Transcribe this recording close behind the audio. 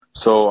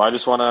So I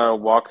just want to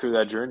walk through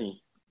that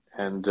journey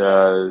and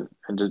to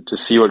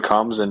see what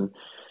comes and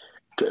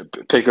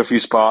pick a few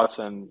spots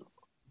and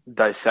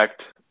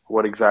dissect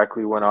what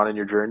exactly went on in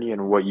your journey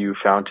and what you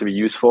found to be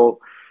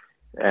useful.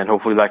 And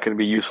hopefully that can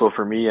be useful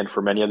for me and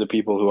for many other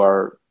people who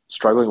are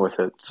struggling with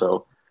it.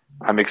 So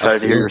I'm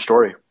excited to hear Absolutely. your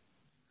story.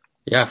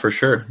 Yeah, for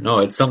sure. No,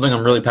 it's something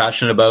I'm really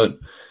passionate about.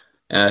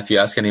 If you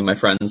ask any of my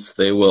friends,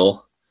 they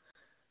will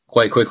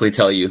quite quickly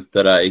tell you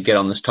that I get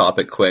on this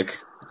topic quick,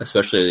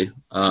 especially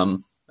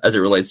as it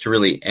relates to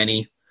really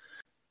any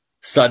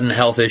sudden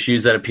health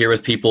issues that appear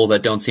with people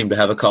that don't seem to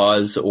have a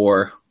cause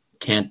or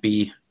can't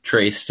be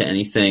traced to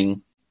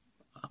anything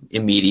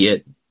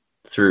immediate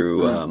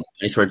through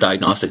any sort of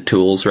diagnostic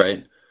tools,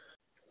 right?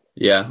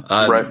 Yeah.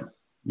 Right.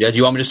 Yeah. Do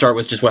you want me to start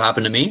with just what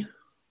happened to me?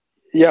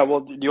 Yeah. Well,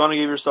 do you want to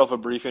give yourself a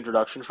brief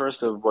introduction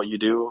first of what you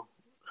do,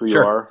 who you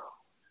Sure. are?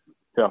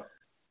 Yeah.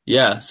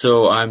 Yeah.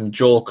 So I'm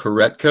Joel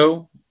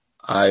Koretko.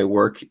 I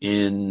work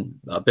in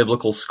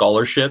biblical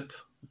scholarship.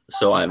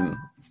 So let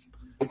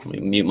me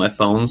mute my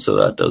phone so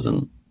that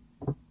doesn't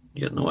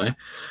get in the way.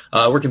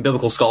 I work in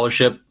biblical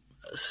scholarship.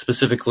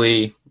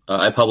 Specifically,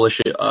 I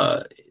publish it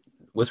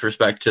with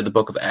respect to the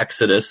book of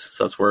Exodus.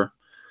 So that's where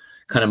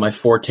kind of my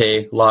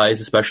forte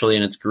lies, especially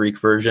in its Greek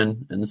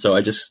version. And so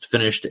I just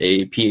finished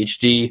a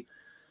PhD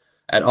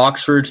at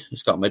Oxford,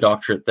 just got my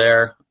doctorate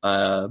there,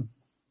 I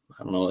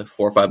don't know, like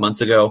 4 or 5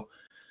 months ago.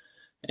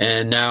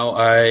 And now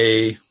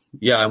I'm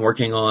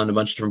working on a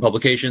bunch of different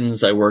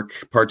publications. I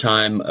work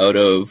part-time out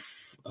of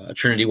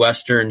Trinity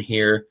Western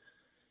here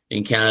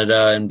in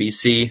Canada and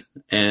BC,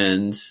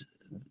 and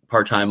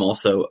part-time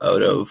also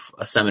out of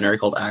a seminary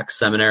called Acts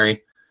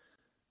Seminary.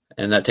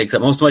 And that takes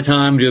up most of my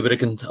time.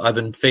 I've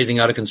been phasing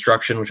out of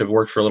construction, which I've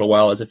worked for a little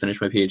while as I finish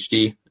my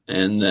PhD.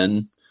 And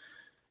then,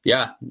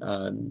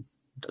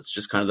 that's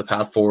just kind of the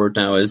path forward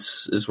now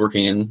is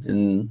working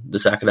in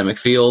this academic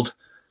field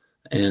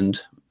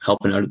and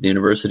helping out at the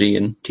university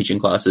and teaching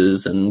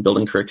classes and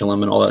building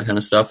curriculum and all that kind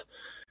of stuff.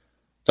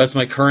 That's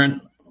my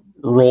current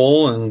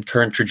role and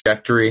current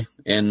trajectory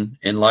in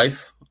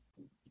life.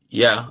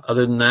 Yeah,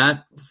 other than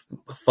that,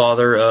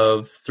 father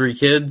of 3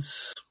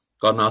 kids,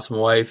 got an awesome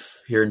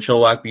wife here in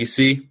Chilliwack,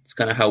 BC. It's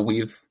kind of how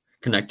we've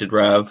connected,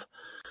 Rav,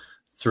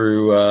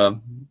 through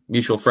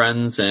mutual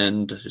friends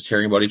and just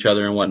hearing about each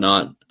other and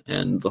whatnot,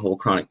 and the whole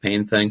chronic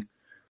pain thing.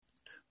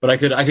 But I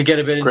could get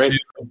a bit Great.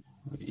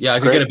 I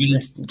could get a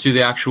bit into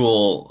the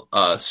actual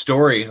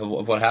story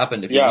of what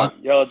happened if you want.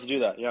 Yeah, let's do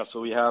that. Yeah,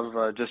 so we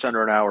have just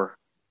under an hour.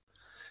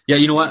 Yeah,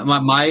 you know what?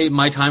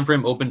 My time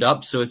frame opened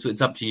up, so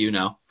it's up to you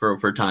now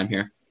for time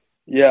here.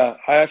 Yeah,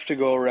 I have to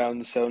go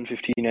around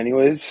 7:15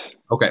 anyways.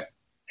 Okay.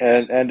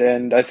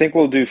 And I think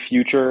we'll do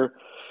future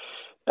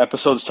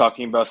episodes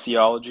talking about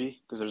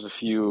theology because there's a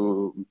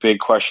few big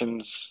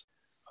questions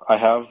I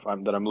have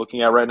that I'm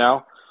looking at right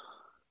now.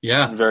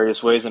 Yeah. In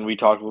various ways, and we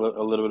talked a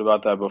little bit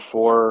about that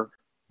before,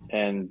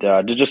 and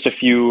did just a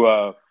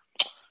few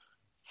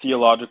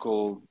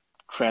theological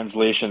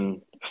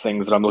translation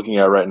things that I'm looking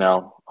at right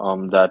now.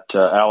 That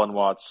Alan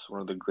Watts,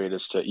 one of the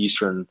greatest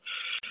Eastern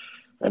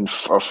and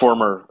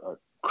former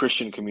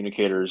Christian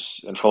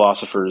communicators and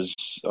philosophers,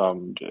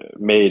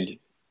 made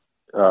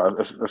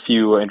a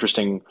few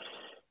interesting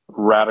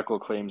radical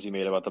claims he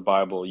made about the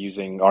Bible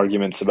using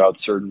arguments about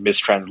certain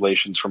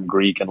mistranslations from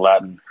Greek and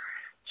Latin.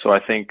 So I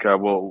think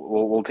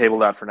we'll table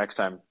that for next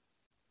time.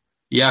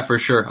 Yeah, for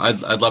sure.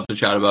 I'd love to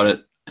chat about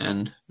it,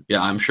 and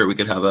yeah, I'm sure we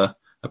could have a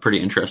pretty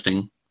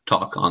interesting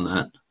talk on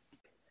that.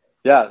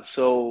 Yeah.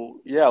 So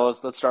yeah,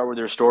 let's start with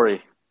your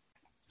story.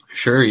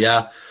 Sure.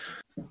 Yeah.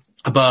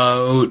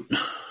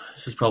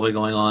 This is probably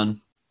going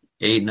on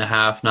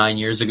 8.5, 9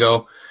 years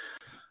ago,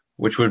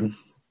 which would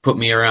put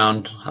me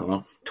around, I don't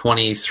know,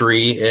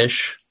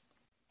 23-ish.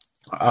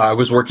 I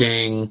was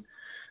working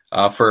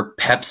for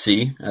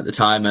Pepsi at the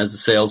time as a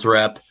sales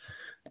rep,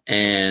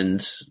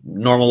 and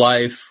normal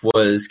life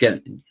was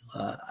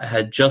I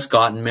had just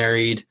gotten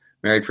married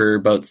for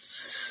about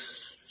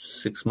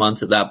 6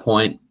 months at that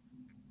point,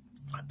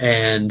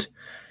 and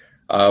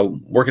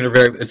working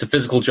it's a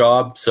physical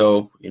job,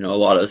 so a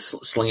lot of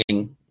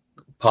slinging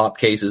pop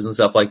cases and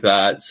stuff like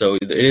that. So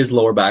it is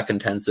lower back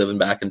intensive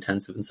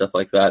and stuff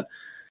like that.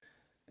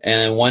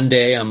 And one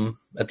day I'm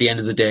at the end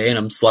of the day and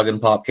I'm slugging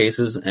pop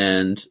cases,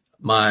 and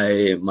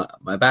my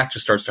back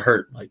just starts to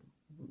hurt, like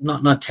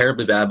not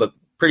terribly bad, but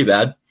pretty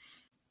bad.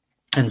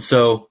 And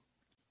so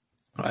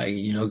I,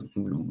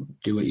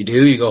 do what you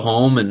do. You go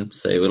home and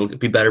say it'll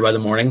be better by the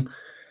morning.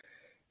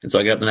 And so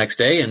I get up the next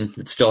day and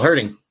it's still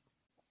hurting.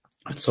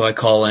 And so I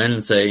call in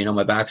and say,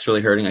 my back's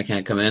really hurting. I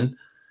can't come in.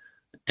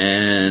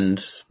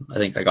 And I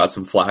think I got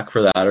some flack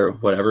for that or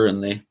whatever.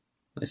 And they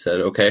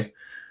said, okay.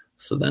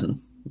 So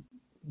then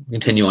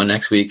continue on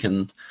next week.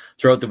 And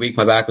throughout the week,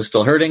 my back was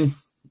still hurting.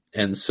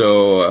 And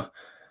so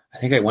I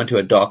think I went to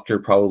a doctor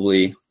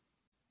probably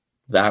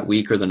that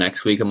week or the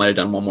next week. I might have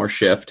done one more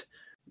shift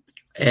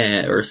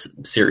or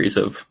series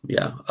of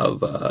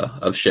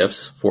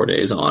shifts, 4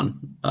 days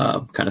on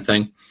kind of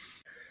thing.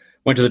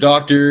 Went to the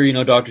doctor,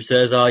 doctor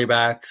says, oh, your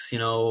back's,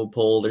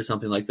 pulled or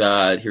something like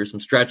that. Here's some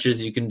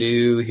stretches you can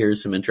do.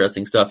 Here's some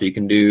interesting stuff you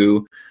can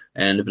do.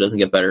 And if it doesn't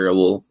get better,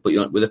 we'll put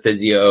you on with a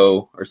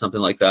physio or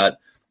something like that.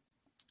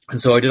 And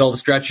so I did all the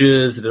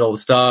stretches, I did all the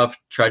stuff,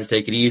 tried to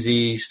take it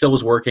easy, still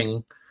was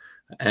working.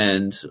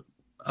 And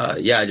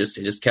it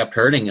just kept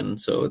hurting.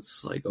 And so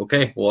it's like,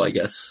 okay, well, I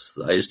guess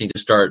I just need to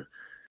start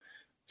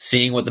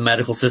seeing what the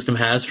medical system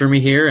has for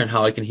me here and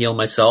how I can heal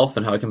myself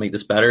and how I can make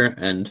this better.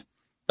 And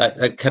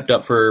that kept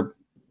up for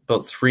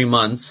about 3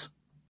 months,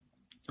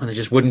 and it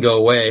just wouldn't go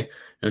away. It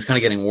was kind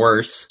of getting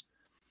worse.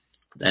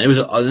 And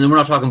and we're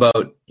not talking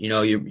about,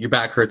 your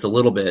back hurts a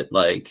little bit,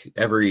 like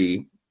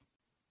every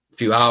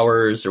few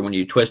hours or when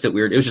you twist it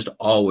weird. It was just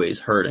always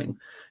hurting.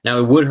 Now,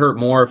 it would hurt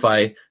more if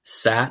I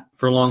sat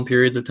for long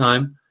periods of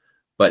time,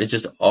 but it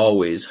just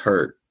always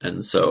hurt.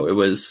 And so it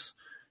was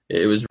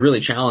really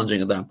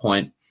challenging at that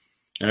point,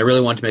 and I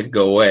really wanted to make it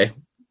go away.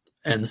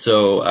 And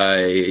so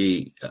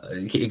I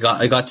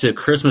got to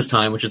Christmas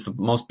time, which is the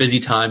most busy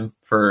time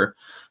for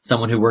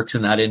someone who works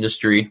in that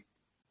industry.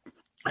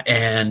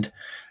 And it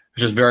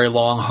was just very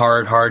long,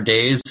 hard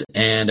days.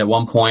 And at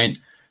one point,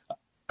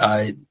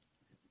 it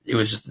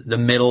was just the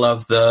middle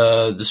of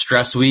the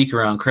stress week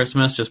around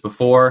Christmas, just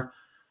before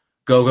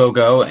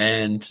go.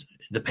 And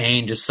the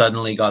pain just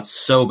suddenly got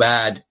so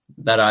bad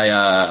that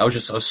I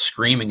was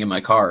screaming in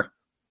my car,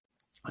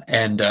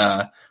 and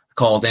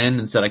called in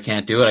and said, I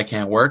can't do it. I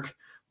can't work.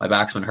 My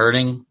back's been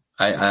hurting.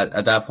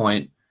 At that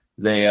point,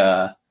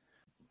 I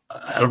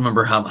don't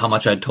remember how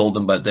much I'd told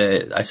them, but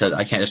I said,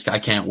 I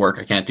can't work.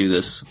 I can't do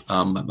this.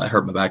 I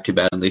hurt my back too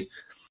badly.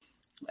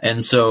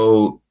 And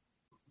so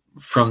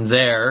from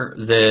there,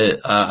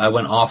 I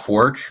went off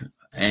work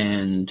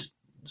and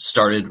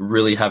started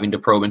really having to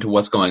probe into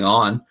what's going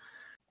on,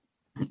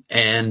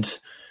 and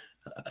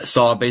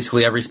saw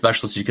basically every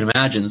specialist you can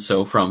imagine.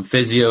 So from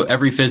not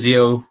every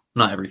physio,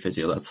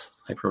 that's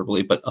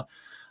hyperbole, but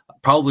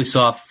probably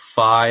saw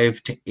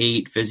 5 to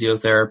 8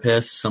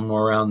 physiotherapists,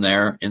 somewhere around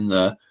there in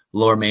the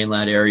Lower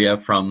Mainland area,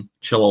 from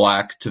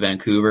Chilliwack to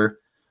Vancouver.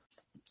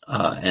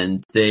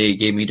 And they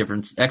gave me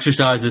different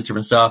exercises,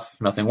 different stuff.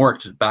 Nothing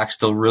worked. Back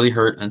still really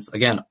hurt. And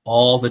again,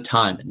 all the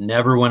time. It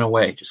never went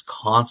away, just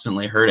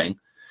constantly hurting.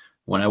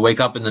 When I wake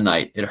up in the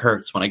night, it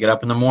hurts. When I get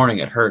up in the morning,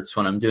 it hurts.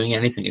 When I'm doing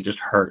anything, it just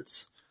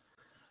hurts.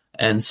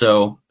 And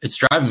so it's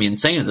driving me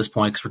insane at this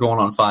point, because we're going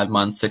on 5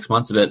 months, 6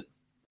 months of it.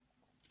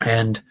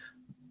 And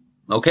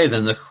okay,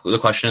 then the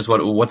question is,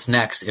 what's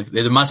next? If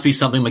there must be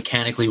something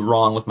mechanically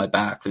wrong with my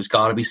back. There's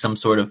got to be some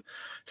sort of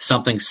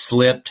something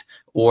slipped,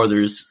 or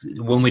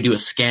when we do a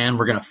scan,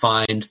 we're going to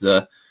find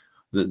the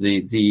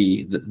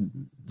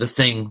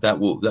thing that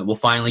will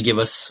finally give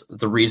us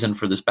the reason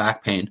for this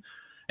back pain.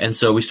 And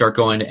so we start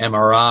going to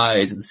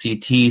MRIs and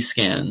CT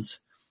scans,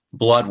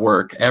 blood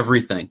work,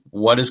 everything.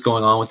 What is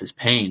going on with this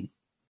pain?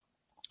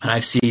 And I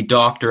see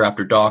doctor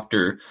after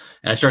doctor,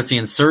 and I start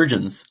seeing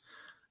surgeons.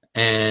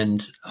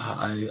 And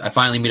I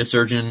finally meet a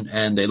surgeon,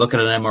 and they look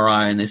at an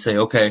MRI and they say,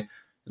 okay, it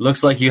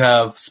looks like you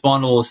have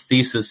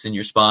spondylolisthesis in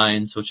your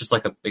spine. So it's just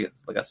like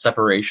a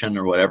separation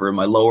or whatever in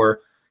my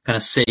lower kind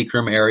of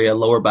sacrum area,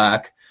 lower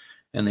back.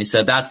 And they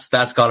said, that's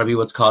got to be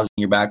what's causing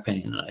your back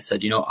pain. And I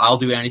said, I'll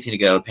do anything to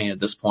get out of pain at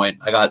this point.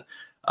 I got,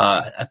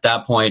 at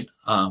that point,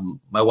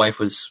 my wife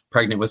was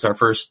pregnant with our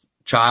first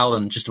child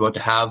and just about to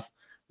have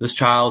this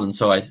child. And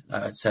so I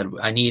said,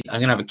 I'm going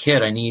to have a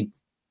kid. I need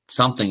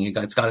something.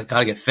 It's got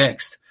to get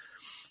fixed.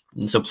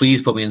 And so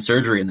please put me in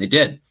surgery. And they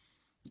did.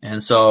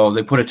 And so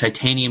they put a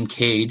titanium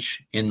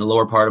cage in the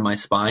lower part of my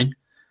spine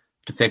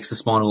to fix the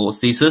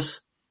spondylolisthesis.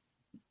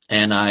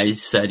 And I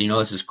said,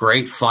 this is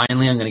great.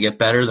 Finally, I'm going to get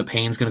better. The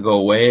pain's going to go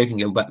away. I can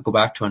go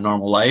back to a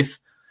normal life.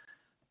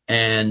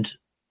 And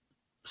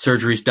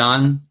surgery's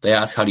done. They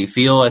asked, how do you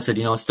feel? I said,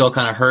 it still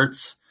kind of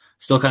hurts.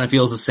 Still kind of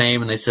feels the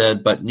same. And they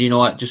said, but you know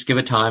what? Just give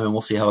it time and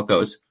we'll see how it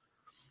goes.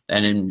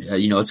 And then,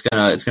 it's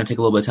going to take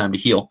a little bit of time to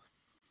heal.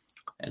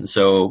 And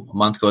so a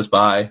month goes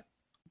by,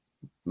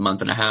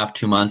 month and a half,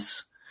 2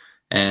 months,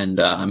 and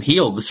I'm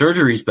healed. The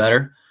surgery's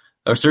better.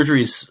 Our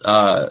surgery's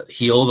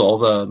healed. All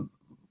the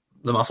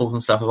muscles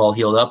and stuff have all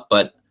healed up,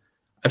 but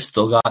I've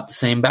still got the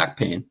same back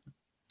pain.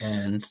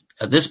 And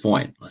at this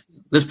point,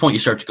 you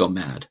start to go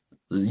mad.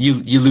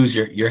 You lose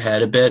your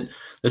head a bit.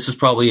 This was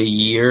probably a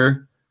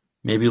year,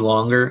 maybe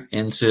longer,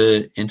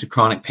 into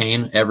chronic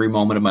pain every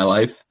moment of my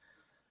life.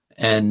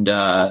 And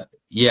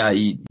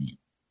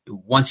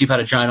once you've had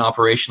a giant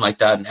operation like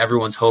that and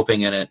everyone's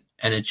hoping in it,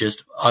 and it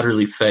just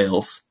utterly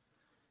fails,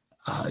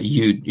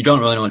 you don't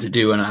really know what to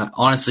do. And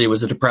honestly, it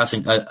was a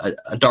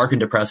dark and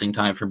depressing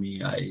time for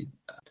me.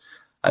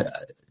 That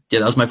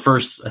was my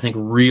first, I think,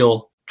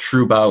 real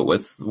true bout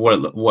with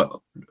what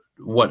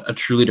a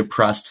truly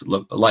depressed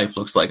life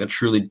looks like, a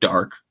truly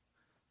dark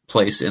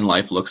place in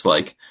life looks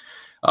like.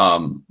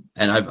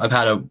 And I've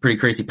had a pretty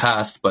crazy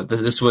past, but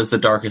this was the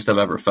darkest I've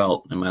ever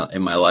felt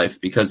in my life,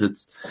 because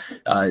it's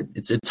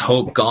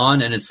hope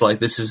gone, and it's like,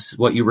 this is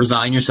what you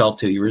resign yourself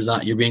to.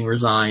 You're being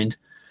resigned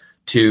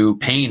to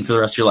pain for the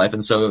rest of your life.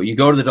 And so you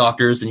go to the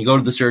doctors and you go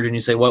to the surgeon,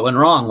 you say, what went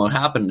wrong? What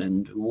happened?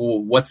 And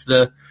what's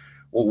the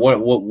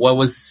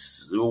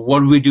what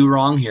did we do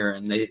wrong here?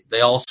 And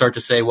they all start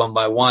to say one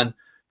by one,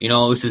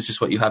 this is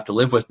just what you have to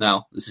live with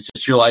now. This is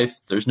just your life.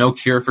 There's no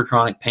cure for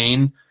chronic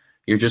pain.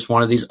 You're just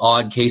one of these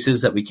odd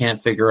cases that we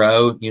can't figure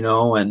out, and you're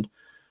going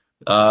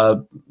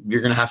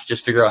to have to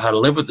just figure out how to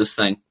live with this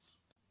thing.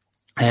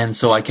 And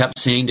so I kept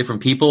seeing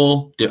different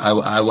people.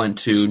 I went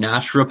to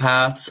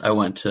naturopaths. I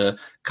went to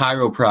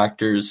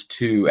chiropractors,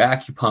 to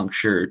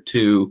acupuncture,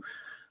 to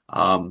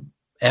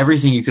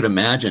everything you could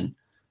imagine.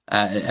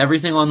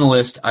 Everything on the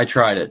list, I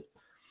tried it.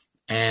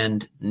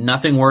 And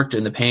nothing worked,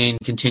 and the pain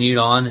continued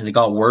on, and it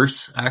got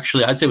worse.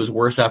 Actually, I'd say it was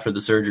worse after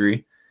the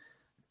surgery.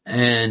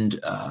 And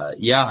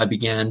I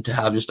began to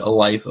have just a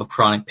life of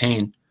chronic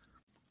pain.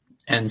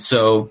 And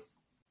so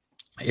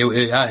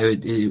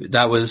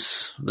that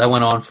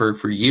went on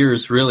for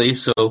years, really.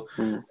 So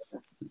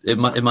it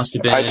must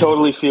have been. I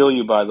totally feel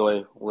you, by the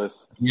way, with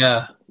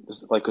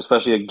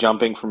especially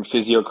jumping from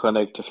physio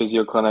clinic to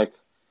physio clinic,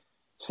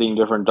 seeing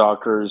different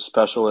doctors,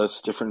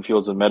 specialists, different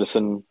fields of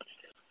medicine.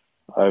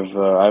 I've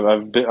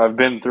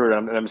been through it,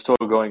 and I'm still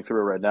going through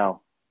it right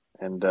now.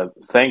 And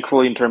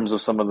thankfully, in terms of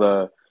some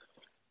of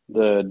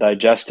the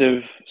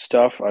digestive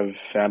stuff, I've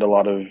found a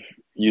lot of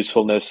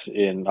usefulness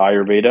in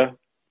Ayurveda,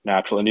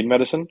 natural Indian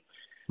medicine.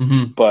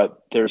 Mm-hmm.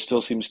 But there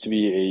still seems to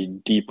be a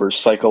deeper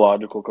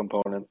psychological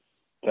component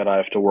that I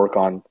have to work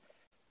on.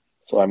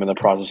 So I'm in the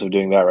process of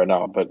doing that right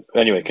now. But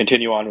anyway,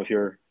 continue on with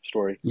your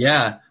story.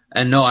 Yeah.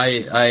 And no,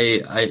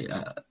 I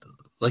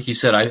like you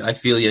said, I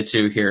feel you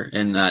too here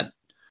in that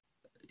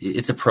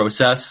it's a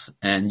process,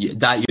 and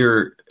that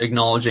you're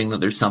acknowledging that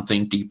there's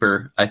something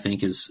deeper, I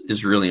think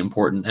is really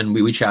important. And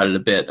we chatted a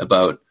bit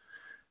about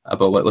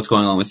what's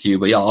going on with you,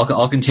 but yeah,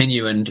 I'll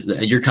continue, and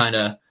you're kind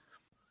of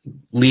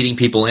leading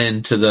people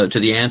into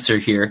the answer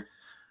here,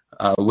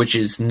 which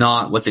is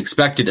not what's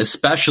expected,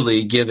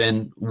 especially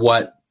given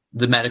what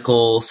the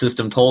medical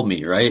system told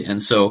me, right?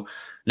 And so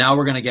now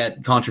we're going to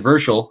get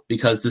controversial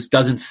because this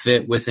doesn't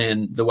fit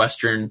within the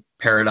Western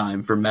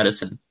paradigm for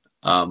medicine.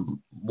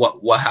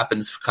 What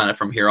happens kind of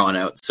from here on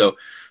out. So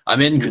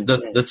I'm in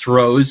the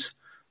throes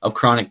of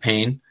chronic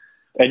pain.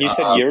 And you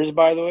said years,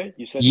 by the way?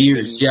 You said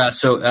years, yeah.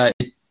 So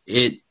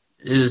it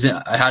is.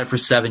 I had it for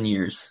 7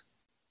 years.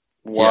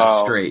 Wow,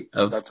 yeah, straight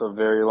that's a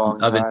very long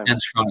time. Of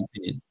intense chronic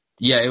pain.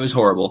 Yeah, it was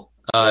horrible.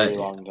 Very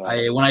long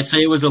time. When I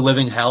say it was a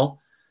living hell,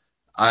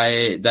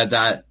 I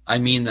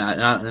mean that.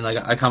 And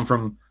I come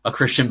from a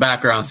Christian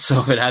background,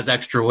 so it has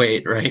extra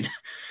weight, right?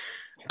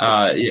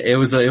 It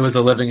was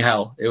a living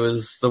hell. It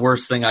was the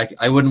worst thing.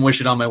 I wouldn't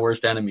wish it on my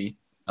worst enemy.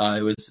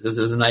 It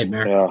was a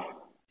nightmare. Yeah.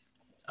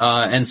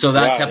 And so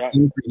that kept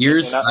going for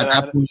years. And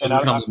I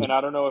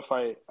don't know if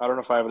I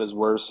have it as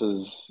worse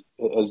as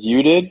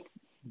you did,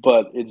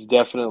 but it's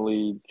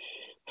definitely,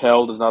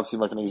 hell does not seem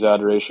like an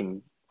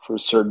exaggeration for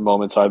certain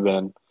moments I've been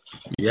in.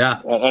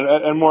 Yeah.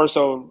 And more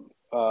so,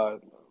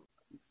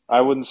 I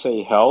wouldn't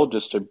say hell,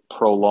 just a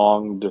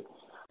prolonged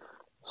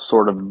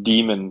sort of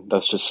demon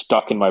that's just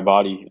stuck in my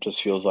body. It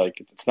just feels like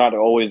it's not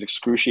always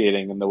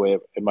excruciating in the way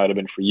it might have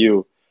been for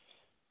you,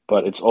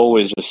 but it's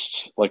always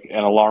just like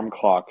an alarm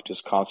clock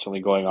just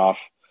constantly going off.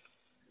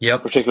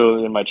 Yep.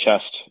 Particularly in my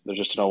chest, there's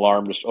just an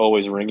alarm just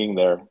always ringing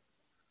there,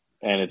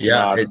 and it's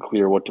not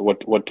clear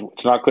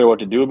it's not clear what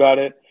to do about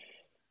it.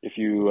 If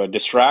you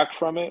distract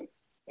from it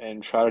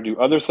and try to do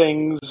other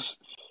things,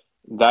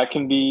 that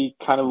can be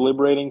kind of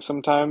liberating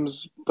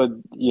sometimes. But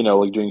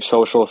like doing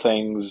social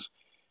things,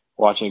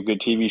 watching a good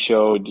TV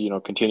show,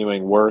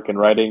 continuing work and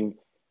writing,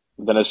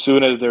 then as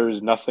soon as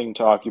there's nothing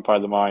to occupy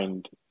the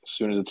mind, as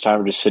soon as it's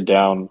time to just sit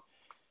down,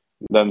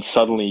 then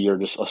suddenly you're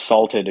just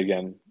assaulted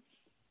again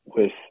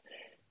with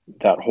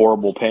that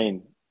horrible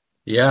pain.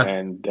 Yeah.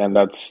 And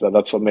that's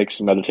what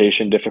makes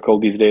meditation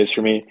difficult these days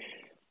for me.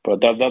 But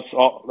that's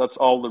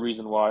all the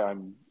reason why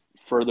I'm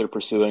further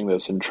pursuing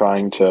this and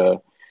trying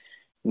to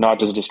not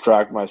just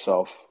distract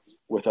myself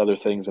with other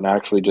things and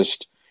actually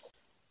just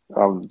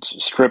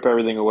strip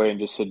everything away and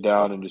just sit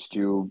down and just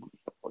do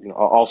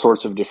all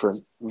sorts of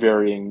different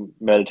varying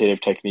meditative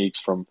techniques,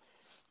 from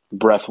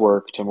breath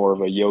work to more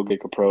of a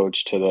yogic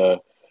approach to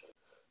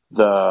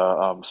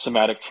the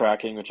somatic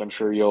tracking, which I'm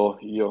sure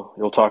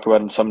you'll talk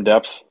about in some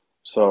depth.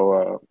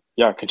 So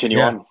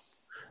continue on.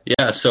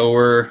 Yeah,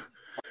 so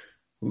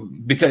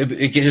because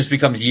it just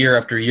becomes year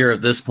after year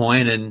at this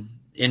point, and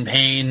in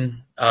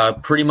pain,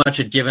 pretty much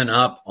had given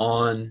up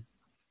on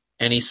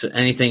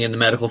anything in the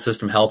medical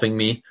system helping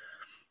me.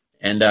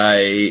 And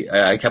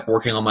I kept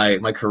working on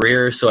my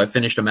career, so I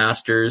finished a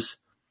master's,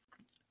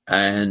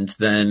 and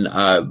then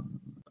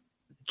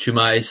to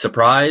my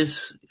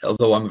surprise,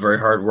 although I'm a very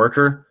hard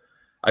worker,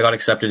 I got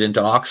accepted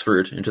into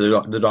Oxford, into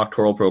the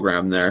doctoral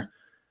program there.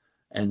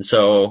 And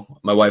so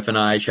my wife and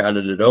I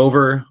chatted it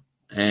over,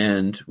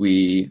 and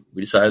we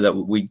decided that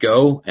we'd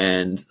go,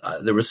 and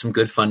there was some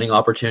good funding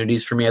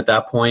opportunities for me at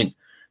that point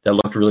that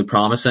looked really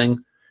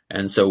promising.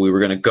 And so we were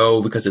going to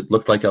go because it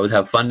looked like I would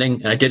have funding,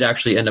 and I did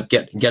actually end up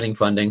getting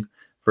funding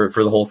for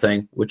the whole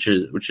thing, which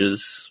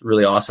is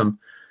really awesome.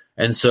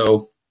 And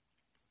so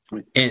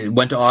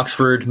went to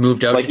Oxford,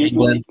 moved out to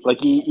England.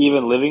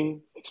 Even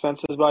living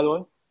expenses, by the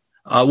way?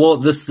 Well,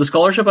 the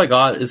scholarship I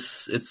got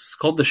it's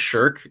called the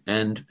Shirk,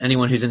 and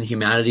anyone who's in the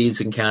humanities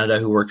in Canada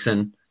who works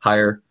in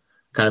higher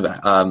kind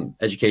of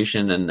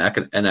education and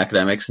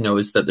academics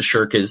knows that the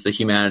Shirk is the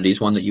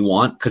humanities one that you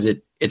want because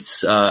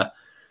it's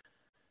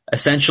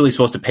essentially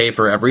supposed to pay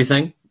for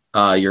everything,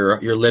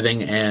 your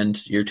living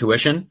and your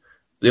tuition.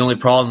 The only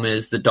problem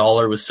is the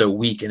dollar was so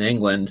weak in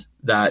England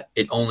that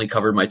it only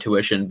covered my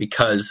tuition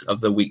because of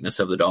the weakness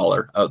of the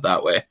dollar out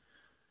that way.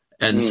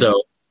 And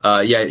so,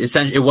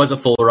 essentially, it was a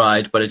full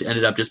ride, but it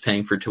ended up just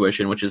paying for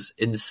tuition, which is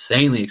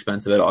insanely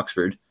expensive at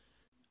Oxford.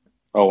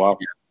 Oh, wow.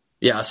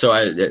 Yeah. So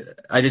I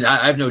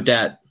have no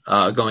debt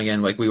going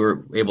in. Like we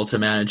were able to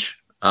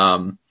manage,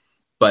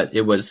 but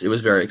it was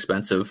very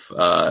expensive.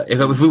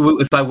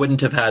 If I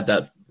wouldn't have had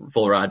that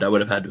full ride, I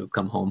would have had to have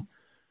come home.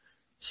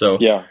 So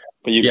yeah,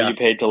 but you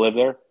paid to live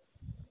there?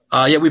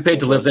 Yeah, we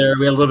paid to live there.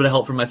 We had a little bit of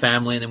help from my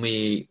family, and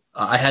then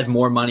I had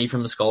more money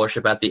from the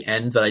scholarship at the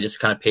end that I just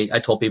kind of paid. I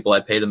told people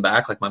I'd pay them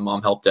back. Like my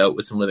mom helped out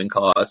with some living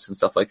costs and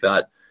stuff like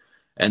that,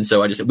 and so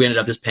we ended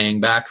up just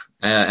paying back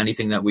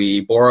anything that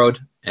we borrowed,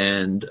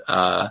 and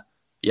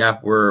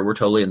we're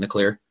totally in the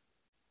clear.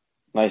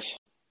 Nice.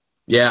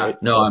 Yeah,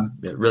 Right. no, I'm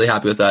really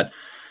happy with that.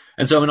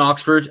 And so I'm in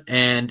Oxford,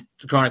 and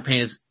chronic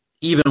pain is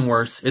even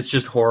worse. It's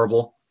just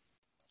horrible,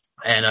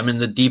 and I'm in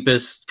the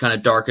deepest, kind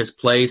of darkest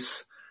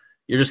place.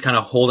 You're just kind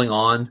of holding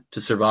on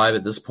to survive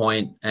at this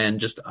point, and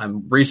just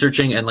I'm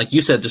researching, and like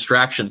you said,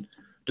 distraction.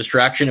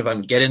 If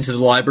I get into the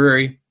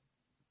library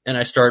and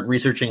I start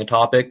researching a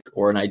topic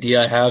or an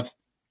idea I have,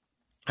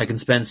 I can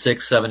spend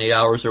 6, 7, 8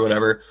 hours or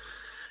whatever,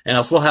 and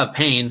I'll still have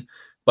pain,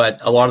 but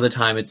a lot of the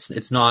time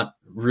it's not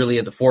really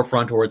at the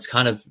forefront, or it's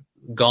kind of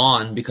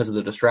gone because of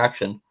the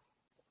distraction.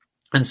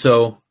 And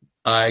so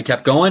I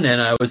kept going,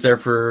 and I was there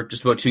for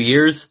just about 2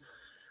 years.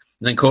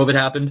 And then COVID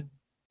happened,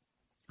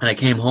 and I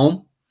came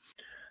home.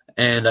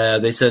 And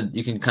they said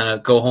you can kind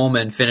of go home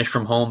and finish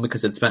from home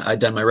because I'd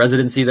done my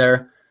residency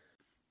there.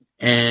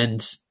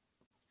 And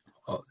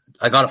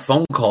I got a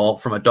phone call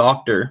from a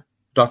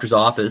doctor's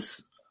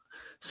office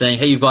saying,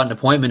 "Hey, you've got an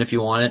appointment if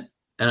you want it."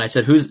 And I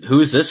said,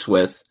 "Who's this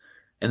with?"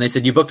 And they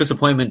said, "You booked this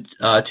appointment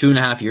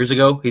 2.5 years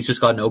ago. He's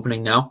just got an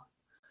opening now."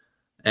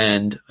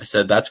 And I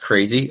said, "That's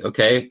crazy.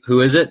 Okay, who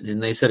is it?"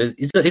 And they said,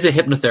 he's a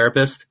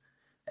hypnotherapist,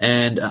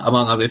 and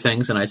among other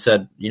things. And I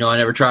said, I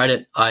never tried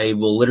it. I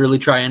will literally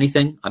try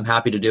anything. I'm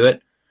happy to do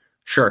it.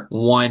 Sure,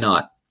 why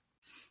not?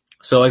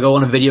 So I go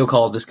on a video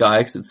call with this guy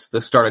because it's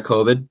the start of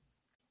COVID.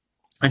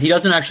 And he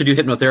doesn't actually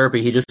do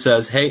hypnotherapy. He just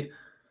says, "Hey,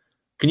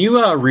 can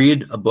you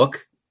read a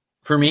book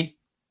for me?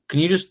 Can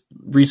you just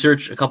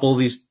research a couple of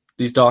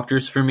these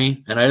doctors for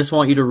me? And I just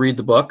want you to read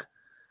the book."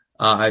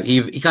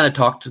 He kind of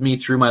talked to me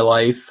through my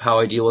life, how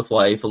I deal with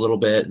life a little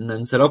bit, and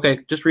then said, "Okay,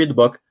 just read the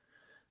book."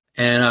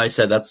 And I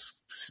said,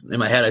 in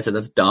my head, I said,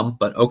 "That's dumb,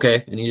 but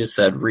okay." And he just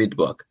said, "Read the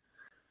book."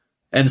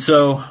 And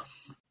so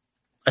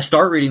I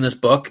start reading this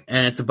book,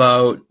 and it's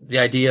about the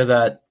idea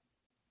that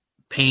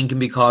pain can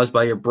be caused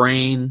by your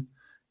brain,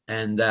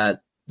 and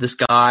that this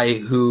guy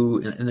who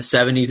in the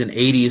 70s and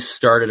 80s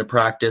started a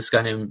practice, a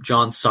guy named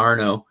John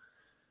Sarno,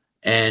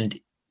 and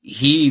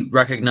he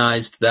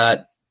recognized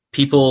that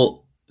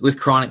people with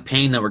chronic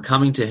pain that were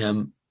coming to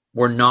him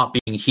were not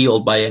being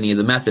healed by any of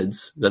the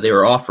methods that they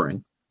were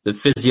offering. The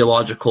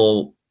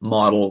physiological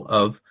model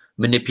of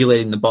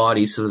manipulating the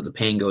body so that the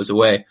pain goes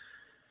away.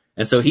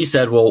 And so he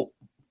said, "Well,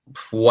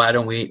 why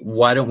don't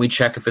we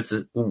check if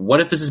what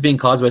if this is being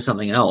caused by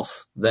something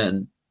else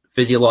than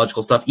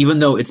physiological stuff, even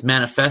though it's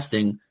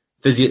manifesting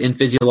in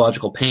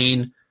physiological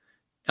pain,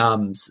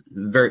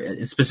 very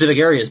in specific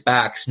areas,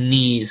 backs,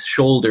 knees,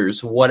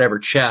 shoulders, whatever,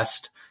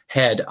 chest,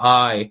 head,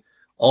 eye,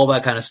 all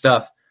that kind of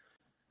stuff."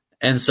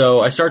 And so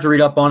I start to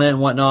read up on it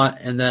and whatnot,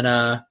 and then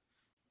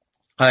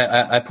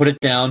I put it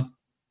down,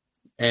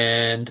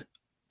 and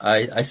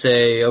I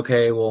say,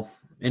 "Okay, well,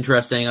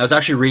 interesting." I was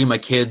actually reading my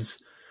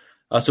kids.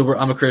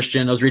 I'm a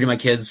Christian. I was reading my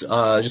kids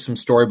just some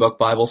storybook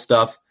Bible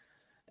stuff,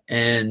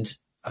 and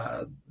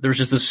there was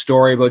just this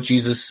story about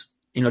Jesus,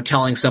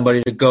 telling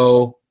somebody to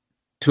go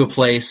to a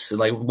place,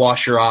 like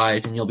wash your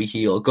eyes and you'll be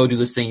healed. Go do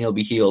this thing, you'll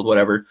be healed.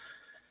 Whatever.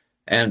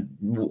 And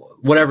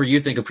whatever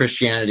you think of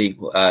Christianity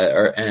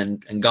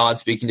and God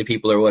speaking to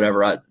people or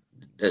whatever,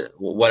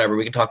 whatever,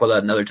 we can talk about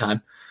that another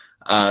time.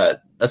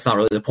 That's not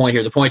really the point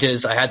here. The point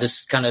is I had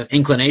this kind of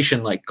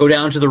inclination, like go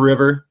down to the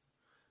river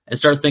and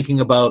start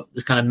thinking about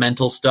this kind of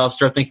mental stuff,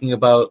 start thinking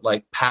about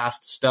like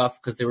past stuff,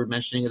 because they were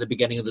mentioning at the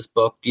beginning of this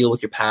book, deal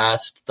with your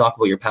past, talk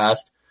about your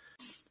past.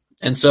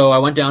 And so I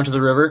went down to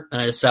the river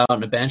and I just sat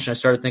on a bench and I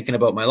started thinking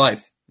about my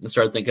life. I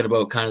started thinking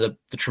about kind of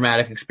the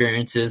traumatic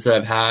experiences that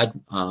I've had.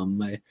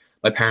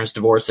 My parents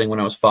divorcing when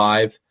I was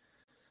 5,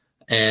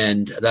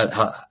 and that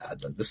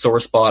the sore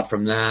spot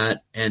from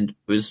that, and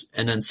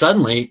then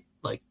suddenly,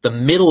 like the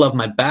middle of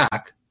my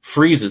back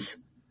freezes.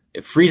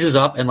 It freezes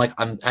up, and like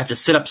I have to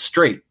sit up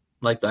straight,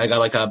 like I got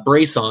like a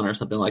brace on or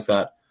something like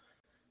that.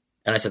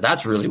 And I said,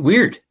 "That's really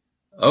weird."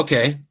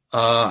 Okay,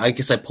 I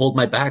guess I pulled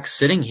my back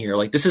sitting here.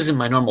 Like this isn't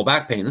my normal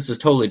back pain. This is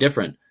totally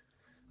different.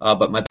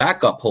 But my back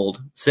got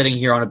pulled sitting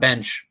here on a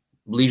bench,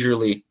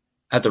 leisurely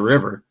at the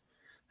river.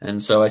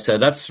 And so I said,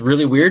 that's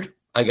really weird.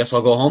 I guess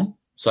I'll go home.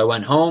 So I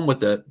went home with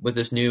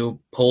this new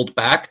pulled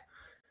back.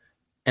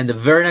 And the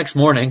very next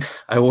morning,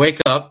 I wake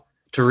up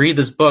to read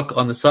this book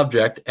on the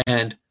subject,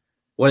 and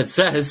what it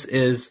says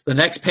is the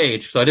next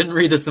page. So I didn't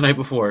read this the night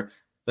before.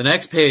 The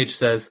next page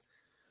says,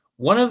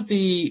 one of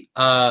the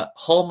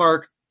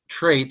hallmark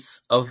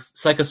traits of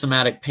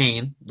psychosomatic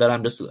pain that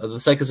I'm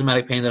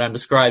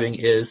describing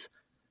is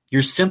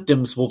your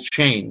symptoms will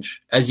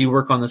change as you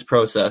work on this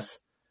process.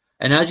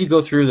 And as you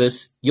go through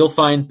this, you'll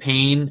find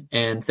pain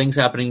and things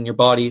happening in your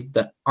body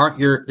that aren't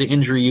the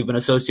injury you've been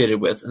associated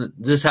with. And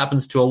this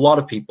happens to a lot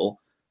of people.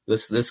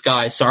 This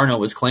guy, Sarno,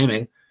 was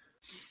claiming.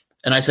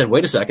 And I said,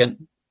 wait a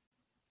second.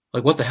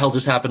 Like, what the hell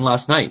just happened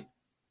last night?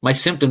 My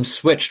symptoms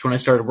switched when I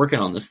started working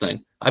on this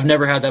thing. I've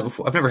never had that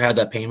before. I've never had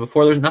that pain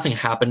before. There's nothing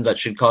happened that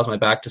should cause my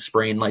back to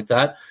sprain like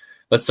that.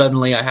 But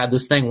suddenly I had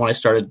this thing when I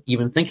started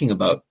even thinking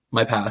about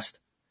my past.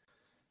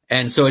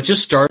 And so it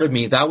just started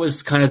me. That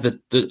was kind of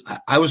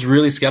I was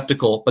really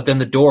skeptical, but then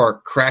the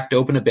door cracked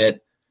open a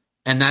bit.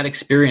 And that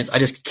experience, I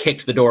just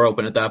kicked the door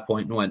open at that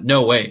point and went,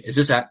 no way.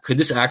 Could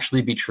this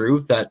actually be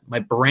true, that my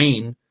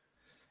brain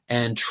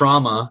and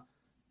trauma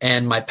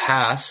and my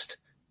past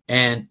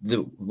and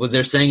what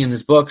they're saying in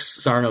this book,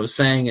 Sarno is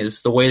saying,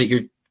 is the way that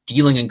you're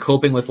dealing and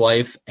coping with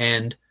life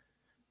and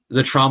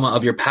the trauma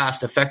of your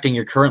past affecting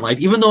your current life,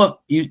 even though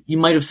you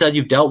might have said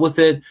you've dealt with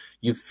it,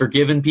 you've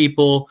forgiven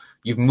people,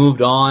 you've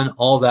moved on,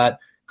 all that.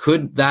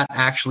 Could that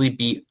actually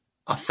be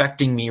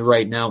affecting me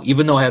right now,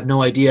 even though I have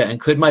no idea? And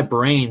could my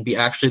brain be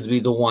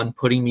the one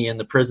putting me in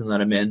the prison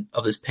that I'm in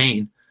of this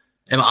pain?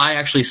 Am I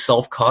actually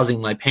self-causing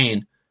my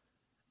pain?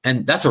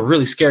 And that's a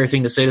really scary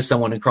thing to say to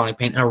someone in chronic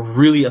pain, and a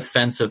really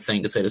offensive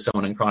thing to say to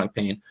someone in chronic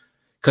pain,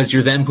 because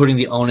you're then putting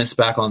the onus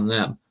back on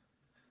them.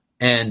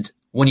 And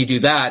when you do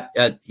that,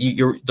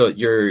 you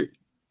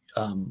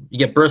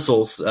get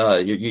bristles.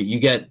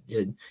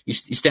 You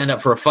stand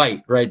up for a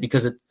fight, right?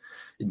 Because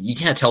you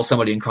can't tell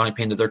somebody in chronic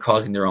pain that they're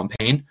causing their own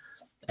pain.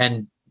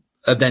 And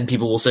then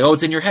people will say, "Oh,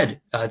 it's in your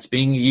head. It's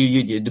being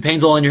the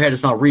pain's all in your head.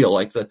 It's not real."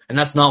 And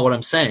that's not what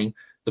I'm saying.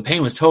 The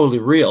pain was totally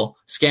real.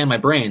 Scan my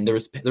brain. There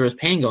was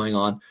pain going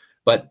on.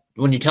 But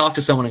when you talk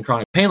to someone in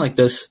chronic pain like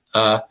this,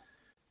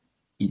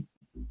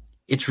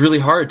 it's really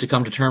hard to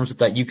come to terms with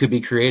that you could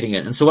be creating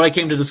it. And so what I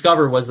came to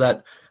discover was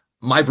that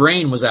my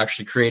brain was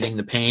actually creating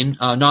the pain,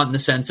 not in the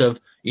sense of,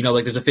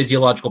 like there's a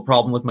physiological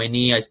problem with my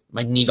knee.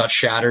 My knee got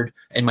shattered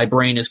and my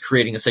brain is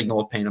creating a signal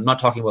of pain. I'm not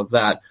talking about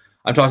that.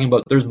 I'm talking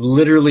about there's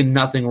literally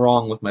nothing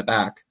wrong with my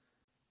back.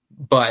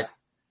 But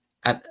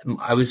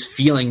I was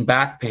feeling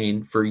back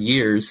pain for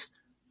years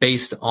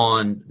based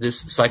on this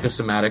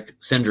psychosomatic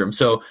syndrome.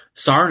 So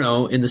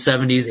Sarno in the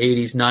 70s,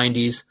 80s,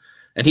 90s,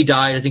 and he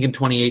died, I think, in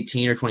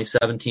 2018 or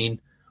 2017.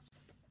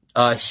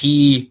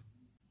 He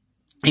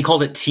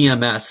called it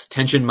TMS,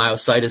 tension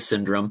myositis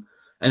syndrome,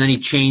 and then he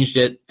changed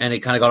it, and it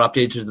kind of got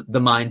updated to the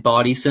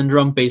mind-body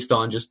syndrome based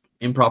on just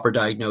improper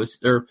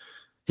diagnosis. Or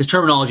his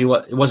terminology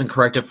wasn't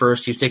correct at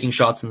first. He was taking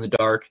shots in the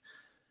dark,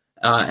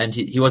 and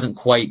he wasn't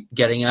quite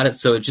getting at it,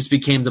 so it just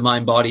became the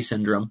mind-body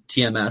syndrome,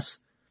 TMS.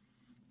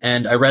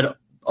 And I read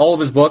all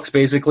of his books,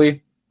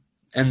 basically,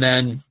 and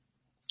then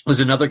there's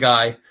another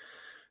guy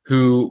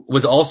who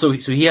was also,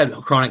 so he had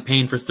chronic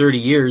pain for 30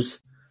 years.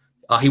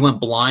 He went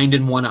blind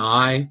in one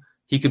eye.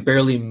 He could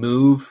barely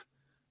move.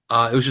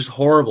 It was just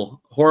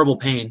horrible, horrible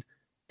pain.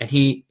 And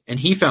he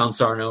found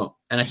Sarno,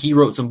 and he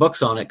wrote some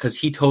books on it because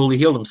he totally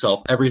healed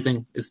himself.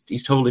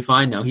 He's totally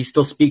fine now. He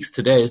still speaks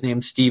today. His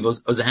name's Steve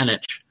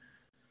Ozanich.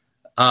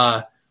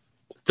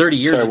 30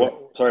 years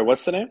ago. Sorry,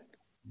 what's the name?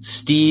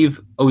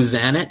 Steve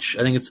Ozanich.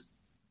 I think it's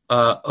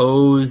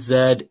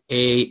Ozanich.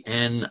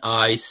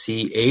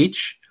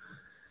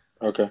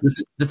 Okay.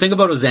 The thing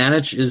about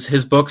Ozanich is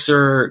his books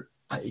are,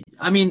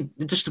 I mean,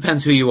 it just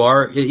depends who you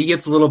are. He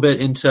gets a little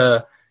bit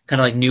into kind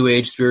of like new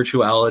age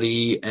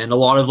spirituality and a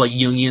lot of like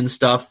Jungian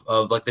stuff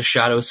of like the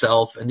shadow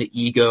self and the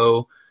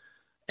ego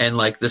and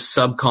like the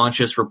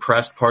subconscious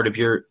repressed part of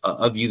you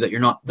that you're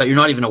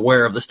not even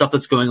aware of, the stuff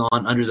that's going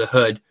on under the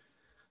hood,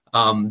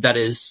 that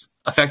is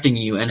affecting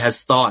you and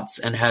has thoughts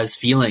and has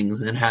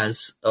feelings and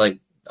has like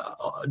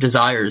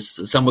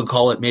desires. Some would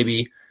call it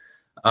maybe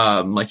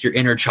like your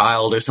inner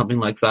child or something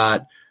like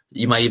that.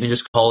 You might even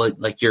just call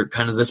it like your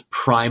kind of this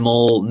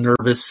primal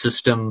nervous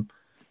system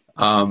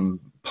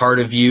part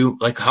of you.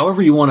 Like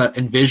however you want to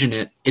envision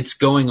it, it's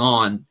going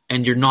on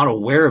and you're not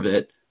aware of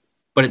it,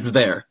 but it's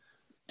there.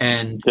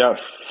 And yeah,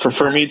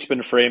 for me, it's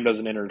been framed as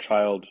an inner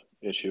child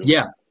issue.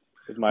 Yeah,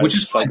 with my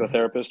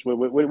psychotherapist,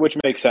 which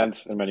makes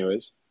sense in many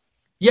ways.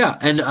 Yeah,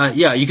 and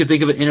you could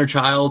think of an inner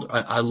child,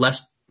 a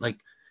less like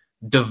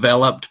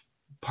developed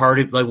part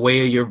of like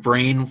way your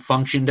brain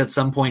functioned at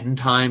some point in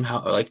time.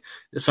 How like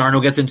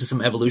Sarno gets into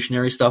some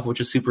evolutionary stuff, which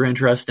is super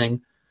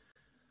interesting.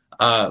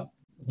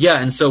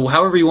 And so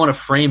however you want to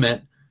frame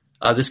it,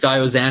 this guy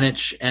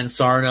Ozanich and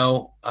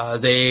Sarno,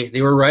 they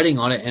were writing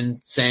on it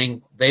and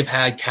saying they've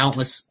had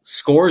countless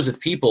scores of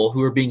people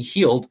who are being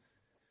healed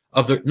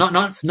of their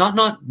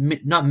not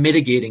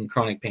mitigating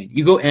chronic pain.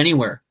 You go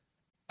anywhere,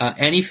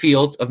 any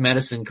field of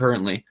medicine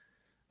currently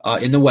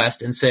in the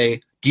West, and say,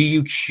 do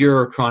you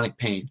cure chronic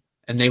pain?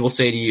 And they will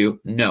say to you,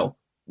 no,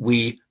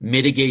 we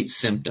mitigate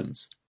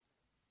symptoms.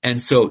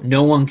 And so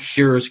no one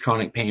cures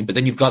chronic pain. But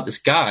then you've got this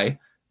guy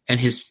and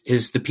his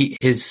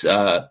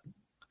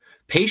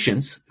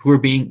patients who are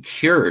being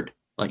cured,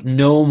 like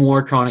no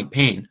more chronic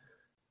pain.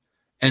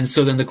 And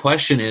so then the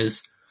question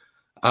is,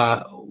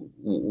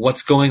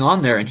 what's going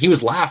on there? And he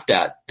was laughed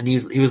at, and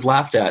he was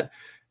laughed at.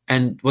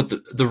 And what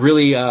the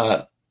really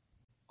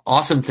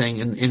awesome thing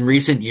in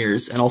recent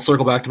years, and I'll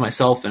circle back to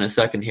myself in a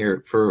second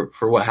here for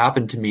what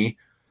happened to me.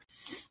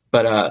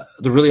 But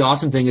the really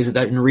awesome thing is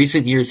that in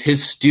recent years,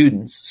 his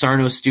students,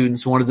 Sarno's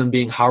students, one of them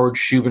being Howard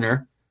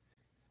Schubiner,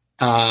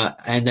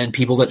 and then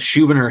people that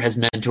Schubiner has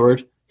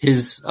mentored,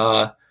 his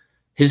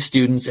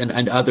students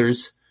and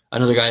others,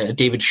 another guy,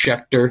 David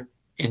Schechter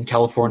in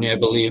California, I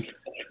believe.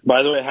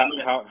 By the way,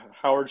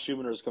 Howard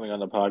Schubiner is coming on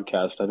the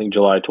podcast, I think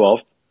July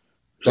 12th,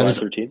 July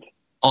 13th.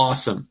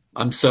 Awesome.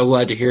 I'm so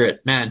glad to hear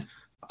it. Man,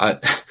 I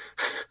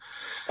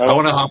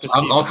want to hop.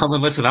 I'll come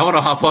and listen. I want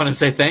to hop on and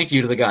say thank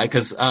you to the guy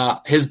because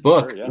his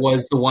book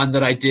was the one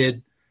that I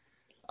did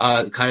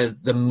kind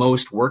of the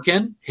most work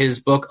in. His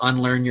book,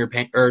 Unlearn Your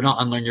Pain, or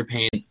not Unlearn Your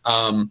Pain.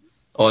 Now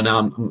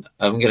I'm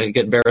gonna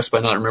get embarrassed by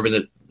not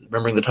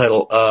remembering the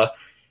title.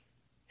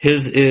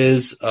 His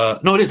is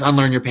no, it is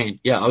Unlearn Your Pain.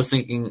 Yeah, I was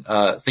thinking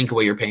Think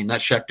Away Your Pain.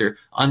 That's Schechter.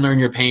 Unlearn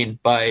Your Pain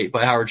by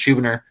Howard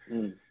Schubiner.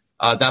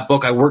 That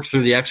book, I worked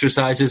through the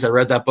exercises. I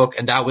read that book,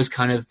 and that was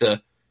kind of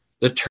the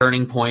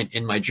turning point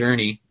in my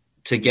journey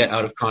to get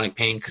out of chronic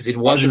pain because it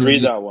wasn't. I should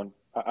read that one.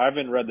 I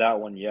haven't read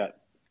that one yet.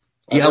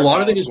 Yeah, a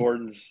lot of it is.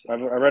 I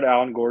read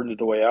Alan Gordon's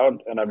The Way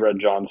Out, and I've read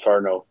John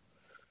Sarno.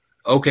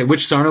 Okay,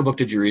 which Sarno book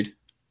did you read?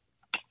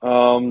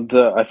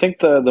 I think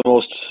the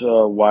most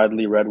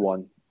widely read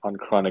one on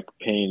chronic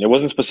pain. It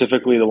wasn't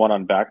specifically the one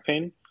on back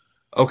pain.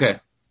 Okay,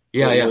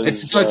 yeah.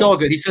 It's all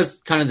good. He says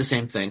kind of the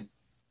same thing.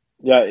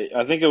 Yeah,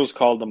 I think it was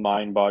called the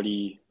Mind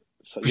Body.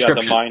 Yeah,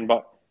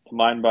 the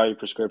Mind Body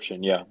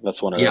Prescription. Yeah,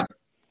 that's one.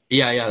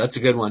 Yeah, that's a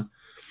good one.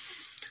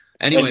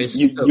 Anyways,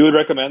 you would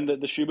recommend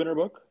the Schubiner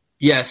book?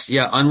 Yes,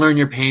 yeah, Unlearn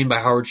Your Pain by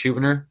Howard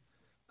Schubiner.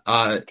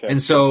 Okay.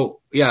 And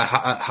so,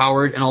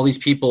 Howard and all these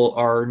people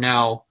are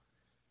now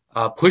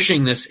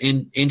pushing this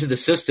into the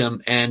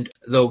system. And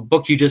the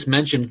book you just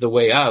mentioned, The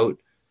Way Out,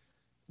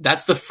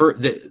 that's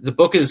the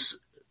book is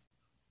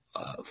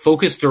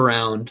focused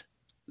around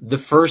the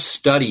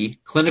first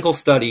clinical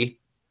study,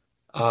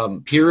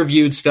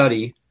 peer-reviewed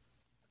study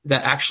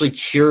that actually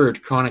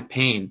cured chronic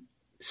pain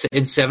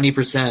in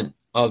 70%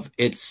 of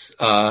its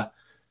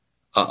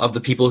of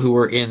the people who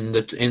were in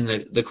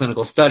the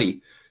clinical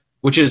study,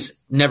 which has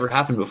never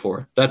happened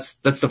before. That's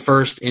the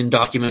first in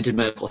documented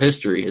medical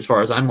history, as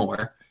far as I'm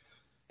aware.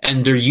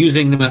 And they're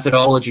using the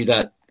methodology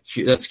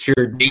that's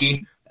cured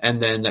me, and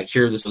then that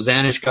cured this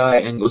Ozanish guy,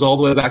 and goes all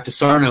the way back to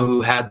Sarno,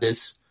 who had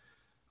this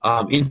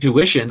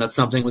intuition that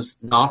something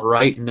was not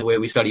right in the way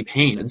we study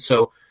pain. And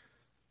so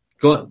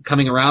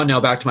coming around now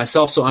back to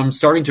myself, so I'm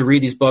starting to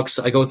read these books.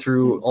 I go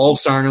through all of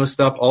Sarno's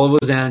stuff, all of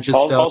Ozanich's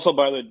stuff. Also,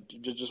 by the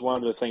way, just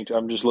wanted to think,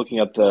 I'm just looking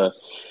at the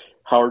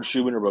Howard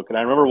Schubiner book, and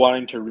I remember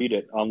wanting to read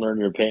it, Unlearn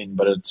Your Pain,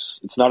 but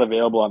it's not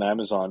available on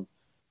Amazon.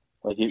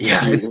 Like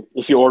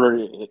if you order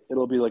it,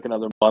 it'll be like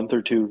another month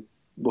or two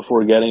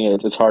before getting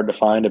it. It's hard to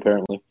find,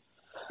 apparently.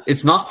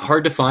 It's not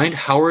hard to find.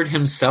 Howard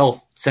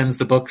himself sends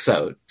the books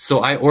out, so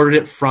I ordered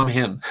it from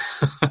him.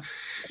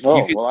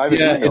 Well, I have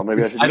his email.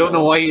 Maybe I don't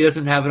know why he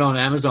doesn't have it on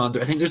Amazon.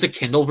 I think there's a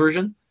Kindle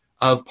version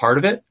of part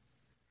of it.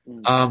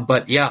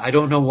 But yeah, I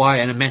don't know why.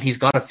 And man, he's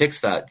got to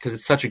fix that because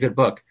it's such a good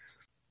book.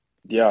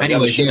 Yeah.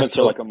 Anyways, the shipments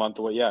are like a month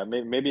away. Yeah,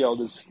 maybe I'll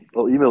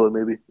email it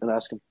maybe and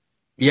ask him.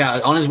 Yeah,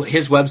 on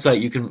his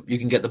website you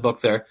can get the book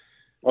there.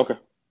 Okay.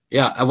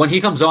 Yeah, when he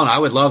comes on, I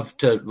would love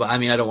to. I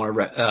mean, I don't want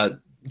to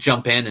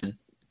jump in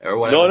or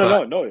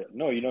whatever.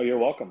 No. You're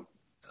welcome.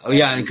 Oh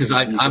yeah, because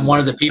I'm one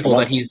of the people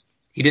that he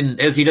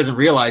doesn't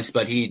realize,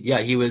 but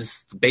he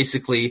was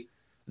basically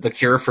the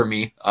cure for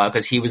me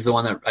because he was the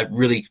one that I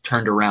really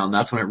turned around.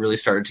 That's when it really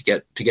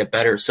started to get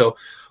better. So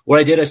what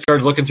I did, I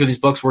started looking through these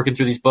books, working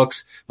through these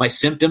books. My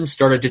symptoms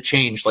started to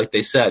change, like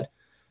they said.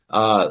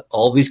 All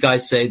of these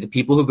guys say the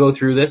people who go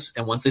through this,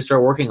 and once they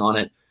start working on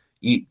it,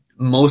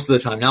 most of the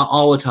time, not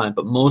all the time,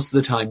 but most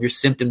of the time, your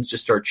symptoms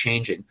just start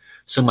changing.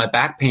 So my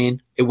back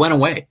pain, it went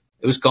away.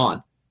 It was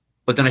gone.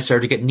 But then I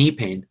started to get knee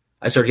pain.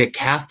 I started to get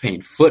calf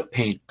pain, foot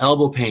pain,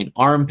 elbow pain,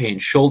 arm pain,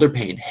 shoulder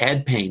pain,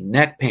 head pain,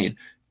 neck pain,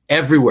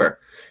 everywhere.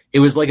 It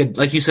was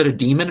like you said, a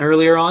demon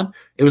earlier on.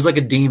 It was like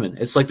a demon.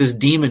 It's like this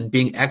demon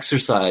being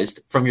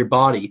exorcised from your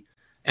body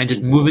and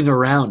just moving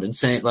around and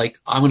saying, like,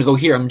 I'm going to go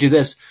here. I'm going to do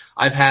this.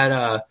 I've had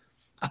a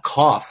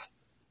cough.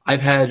 I've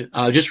had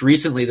just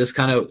recently this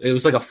it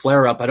was like a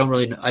flare up. I don't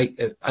really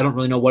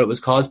know what it was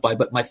caused by,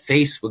 but my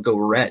face would go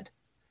red.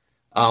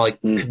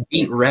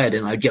 Beet red,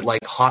 and I'd get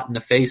like hot in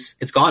the face.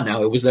 It's gone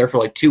now. It was there for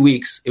like 2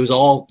 weeks. It was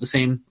all the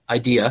same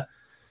idea.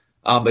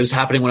 It was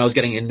happening when I was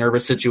getting in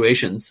nervous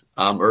situations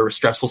or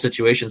stressful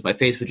situations. My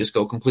face would just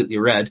go completely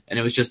red, and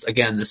it was just,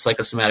 again, this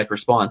psychosomatic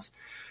response.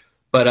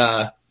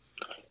 But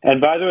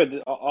and by the way,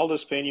 all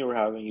this pain you were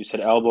having, you said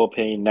elbow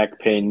pain, neck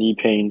pain, knee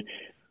pain.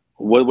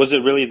 Was it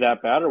really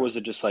that bad, or was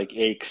it just like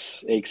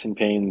aches and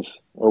pains,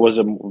 or was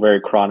it very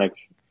chronic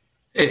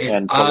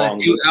and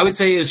prolonged? I would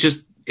say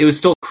it was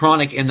still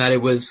chronic in that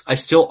I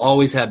still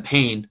always had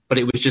pain, but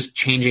it was just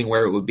changing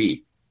where it would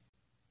be.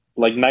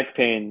 Like neck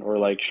pain or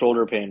like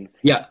shoulder pain?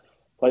 Yeah,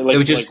 Like it like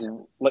was like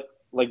just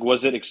like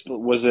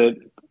was it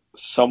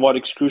somewhat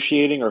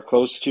excruciating or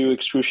close to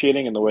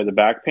excruciating in the way the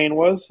back pain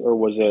was, or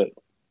was it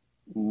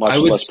I much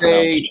would less say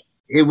pronounced?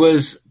 it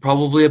was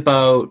probably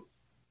about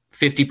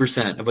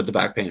 50% of what the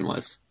back pain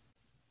was.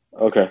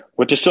 Okay,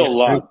 which is still a Yes,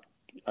 lot.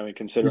 I mean,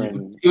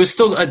 considering, it was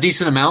still a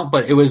decent amount,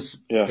 but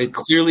yeah, it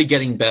clearly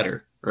getting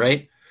better,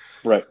 right?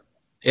 right.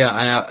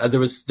 Yeah, and there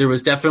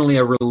was definitely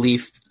a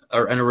relief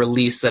and a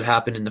release that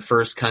happened in the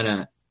first kind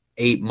of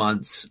 8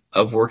 months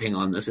of working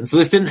on this, and so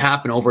this didn't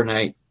happen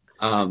overnight.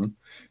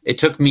 It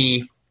took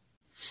me,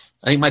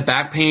 I think, my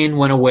back pain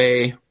went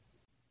away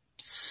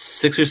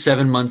 6 or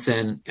 7 months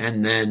in,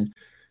 and then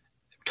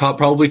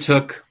probably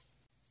took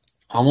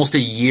almost a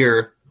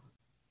year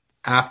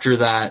after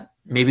that,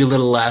 maybe a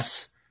little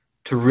less,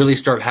 to really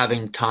start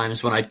having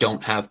times when I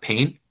don't have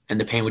pain and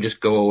the pain would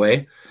just go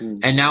away. Mm.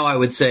 And now I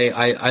would say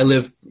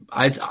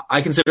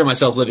I consider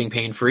myself living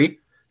pain free,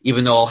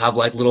 even though I'll have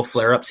like little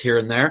flare ups here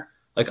and there.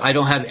 Like I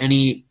don't have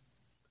any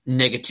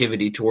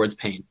negativity towards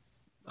pain.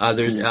 I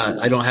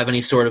don't have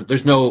any sort of,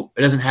 it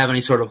doesn't have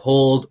any sort of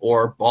hold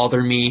or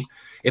bother me.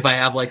 If I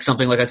have like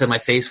something, like I said, my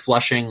face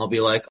flushing, I'll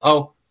be like,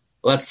 oh,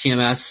 well, that's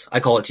TMS. I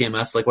call it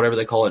TMS, like whatever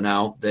they call it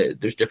now.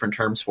 There's different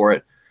terms for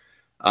it.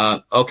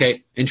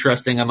 Okay,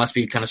 interesting. I must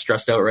be kind of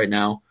stressed out right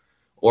now.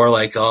 Or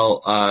like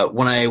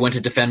when I went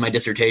to defend my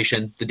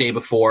dissertation the day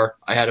before,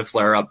 I had a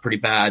flare up pretty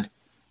bad,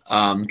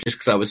 just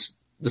because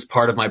this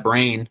part of my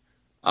brain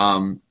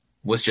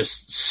was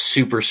just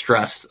super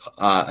stressed.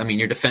 I mean,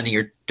 you're defending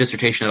your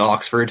dissertation at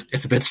Oxford.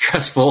 It's a bit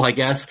stressful, I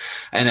guess,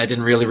 and I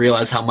didn't really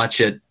realize how much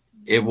it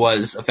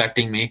was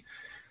affecting me.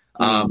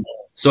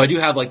 So I do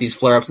have like these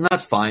flare ups, and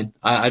that's fine.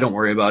 I don't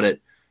worry about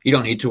it. You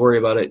don't need to worry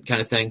about it,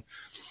 kind of thing.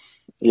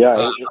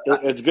 Yeah,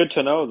 it's good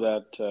to know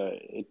that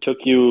it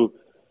took you.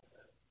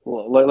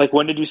 Like,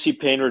 when did you see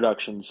pain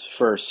reductions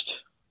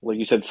first? Like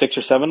you said, 6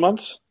 or 7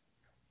 months?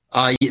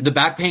 My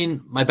back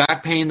pain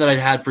that I'd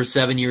had for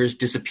 7 years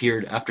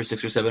disappeared after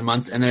 6 or 7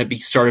 months, and then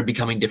started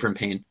becoming different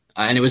pain.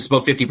 And it was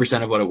about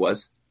 50% of what it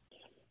was.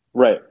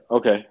 Right.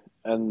 Okay.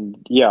 And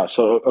yeah,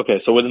 so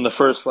within the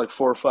first like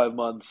 4 or 5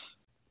 months,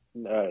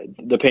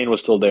 the pain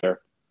was still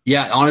there.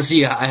 Yeah,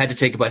 honestly, I had to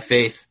take it by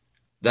faith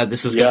that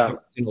this was going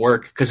Yeah. to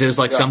work. Because it was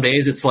like Yeah. some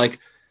days it's like,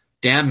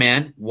 damn,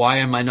 man, why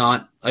am I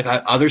not like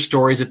other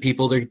stories of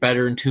people, they're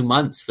better in 2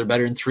 months, they're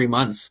better in 3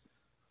 months.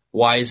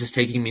 Why is this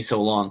taking me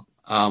so long?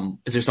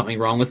 Is there something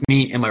wrong with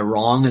me? Am I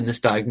wrong in this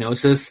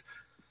diagnosis?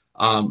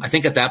 I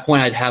think at that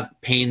point I'd have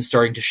pain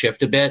starting to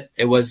shift a bit.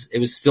 It was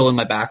still in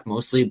my back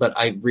mostly, but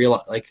I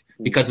realized, like,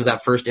 because of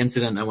that first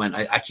incident,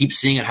 I keep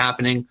seeing it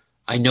happening.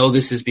 I know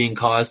this is being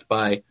caused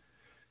by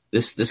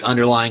this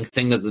underlying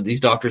thing that these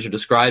doctors are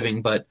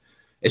describing, but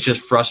it's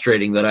just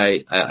frustrating that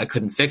I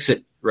couldn't fix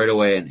it right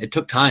away, and it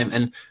took time.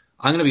 And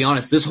I'm going to be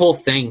honest, this whole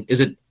thing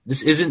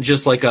this isn't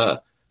just like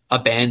a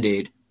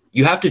Band-Aid.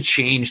 You have to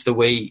change the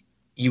way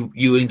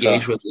you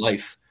engage with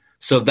life.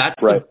 So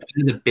that's Right.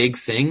 the big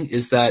thing,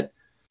 is that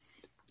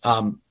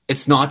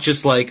it's not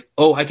just like,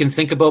 oh, I can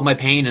think about my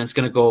pain and it's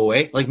going to go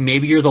away. Like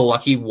maybe you're the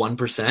lucky 1%,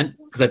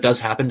 because that does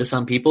happen to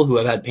some people who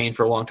have had pain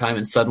for a long time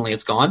and suddenly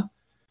it's gone.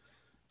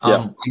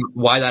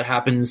 Why that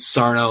happens,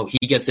 Sarno,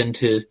 he gets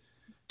into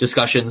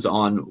discussions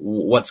on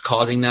what's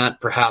causing that.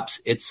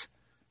 Perhaps it's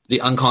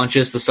the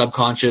unconscious, the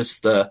subconscious,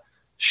 the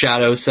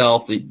shadow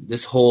self,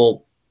 this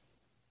whole,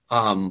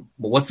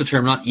 what's the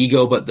term? Not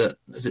ego, but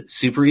is it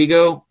super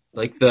ego?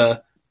 Like I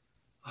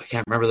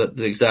can't remember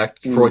the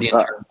exact Freudian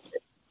term.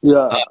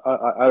 Yeah,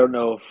 I don't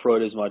know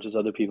Freud as much as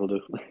other people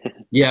do.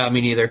 Yeah, me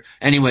neither.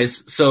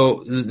 Anyways,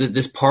 so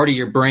this part of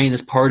your brain,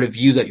 this part of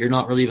you that you're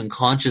not really even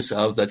conscious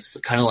of, that's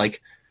kind of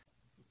like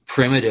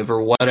primitive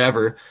or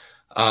whatever,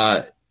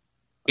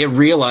 it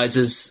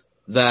realizes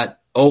that,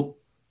 oh,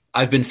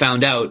 I've been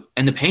found out,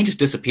 and the pain just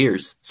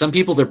disappears. Some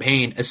people, their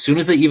pain, as soon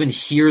as they even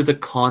hear the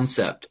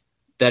concept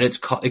that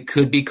it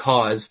could be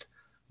caused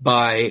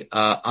by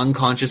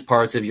unconscious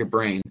parts of your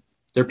brain,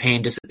 their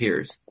pain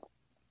disappears.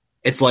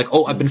 It's like,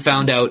 oh, I've been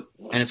found out,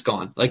 and it's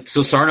gone. Like,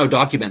 so Sarno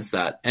documents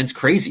that, and it's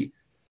crazy.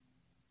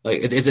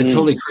 Like, it's a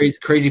totally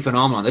crazy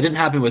phenomenon. That didn't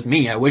happen with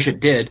me. I wish it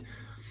did.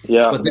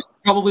 Yeah. But this is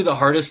probably the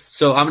hardest.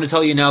 So I'm going to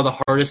tell you now the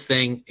hardest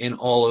thing in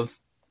all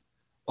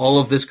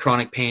of this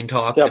chronic pain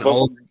talk, Yeah, and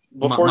all of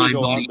before you mind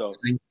go body.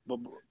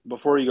 on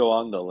before you go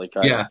on though, like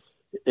Yeah,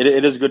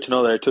 it is good to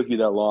know that it took you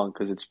that long,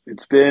 because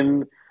it's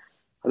been,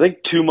 I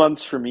think, 2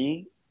 months for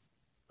me,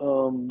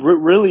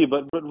 really,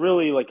 but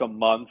really like a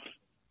month,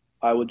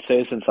 I would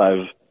say, since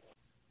I've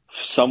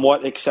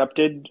somewhat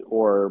accepted,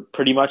 or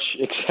pretty much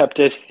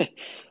accepted,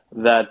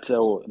 that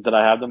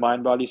I have the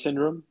mind body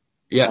syndrome.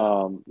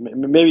 yeah,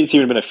 Maybe it's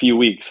even been a few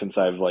weeks since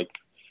I've, like,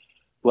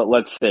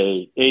 let's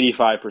say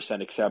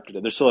 85% accepted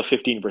it. There's still a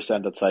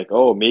 15% that's like,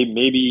 oh,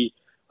 maybe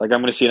like I'm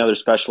going to see another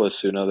specialist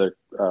soon. I'm going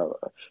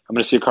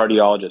to see a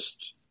cardiologist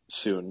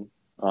soon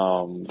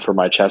for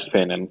my chest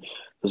pain. And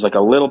there's like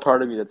a little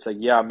part of me that's like,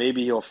 yeah,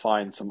 maybe he'll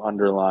find some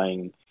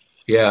underlying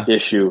Yeah.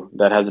 issue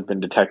that hasn't been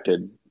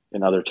detected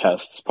in other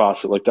tests.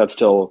 Possibly, like that's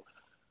still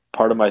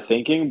part of my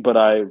thinking.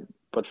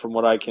 But from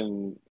what I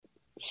can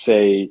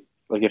say,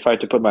 like if I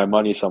had to put my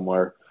money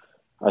somewhere,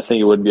 I think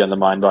it would be on the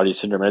mind body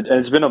syndrome. And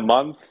it's been a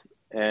month,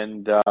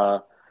 and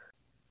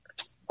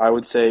I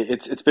would say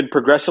it's been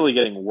progressively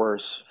getting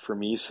worse for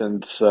me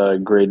since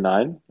grade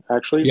 9.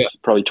 Actually, Yeah. it's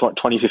probably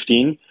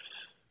 2015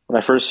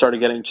 when I first started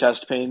getting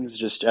chest pains,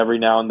 just every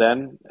now and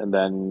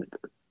then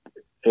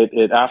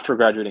it after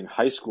graduating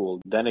high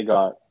school, then it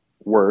got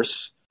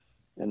worse,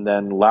 and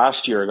then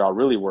last year it got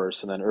really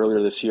worse, and then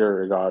earlier this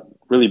year it got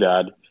really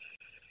bad.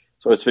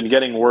 So it's been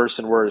getting worse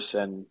and worse,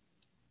 and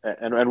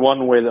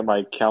one way that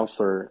my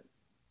counselor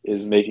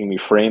is making me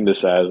frame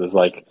this as is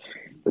like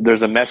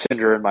there's a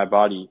messenger in my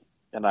body,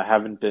 and I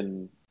haven't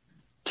been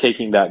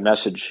taking that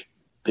message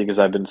because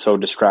I've been so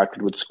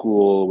distracted with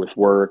school, with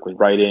work, with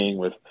writing,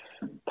 with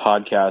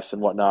podcasts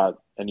and whatnot.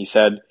 And he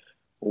said,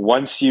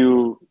 once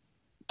you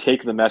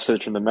take the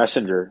message from the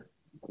messenger,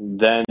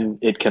 then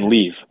it can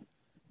leave.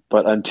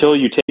 But until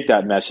you take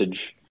that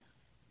message,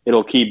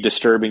 it'll keep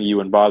disturbing you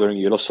and bothering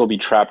you. It'll still be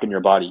trapped in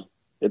your body.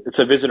 It's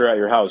a visitor at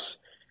your house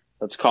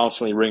that's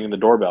constantly ringing the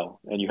doorbell,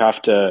 and you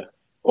have to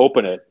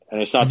open it.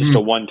 And it's not just a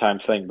Hmm. one-time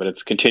thing, but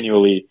it's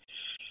continually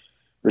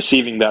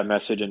receiving that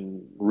message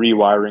and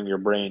rewiring your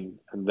brain.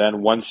 And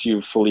then once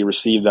you've fully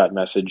received that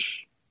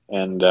message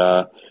and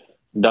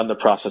done the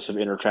process of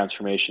inner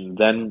transformation,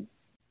 then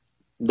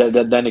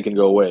it can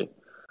go away.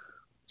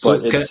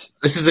 But it's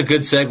This is a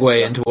good segue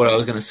yeah, into what I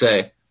was going to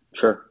say.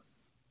 sure.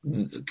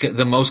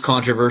 The most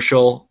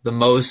controversial, the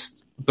most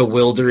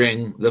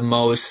bewildering, the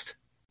most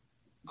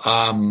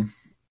um,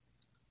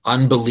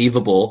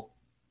 unbelievable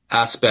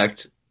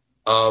aspect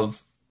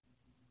of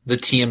the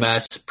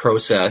TMS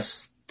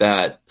process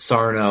that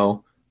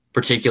Sarno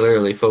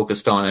particularly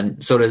focused on,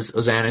 and so does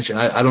Ozanich. And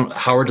I don't.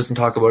 Howard doesn't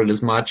talk about it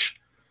as much,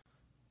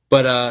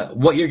 but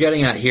what you're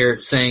getting at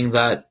here, saying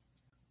that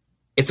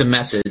it's a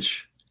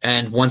message,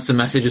 and once the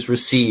message is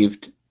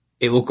received,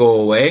 it will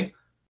go away.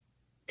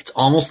 It's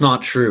almost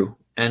not true,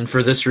 and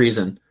for this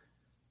reason,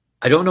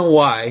 I don't know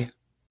why,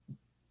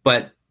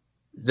 but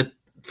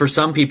for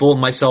some people,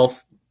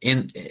 myself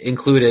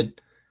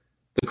included,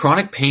 the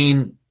chronic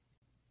pain,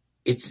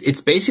 it's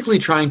basically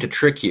trying to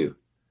trick you.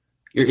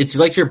 It's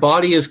like your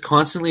body is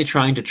constantly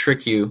trying to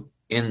trick you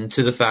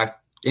into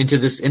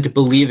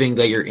believing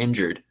that you're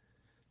injured.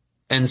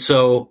 And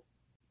so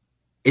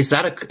is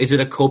it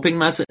a coping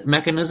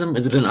mechanism?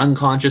 Is it an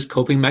unconscious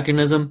coping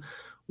mechanism?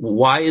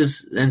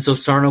 And so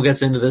Sarno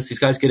gets into this, these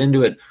guys get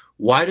into it.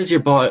 Why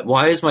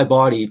is my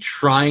body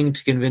trying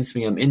to convince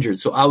me I'm injured?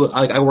 So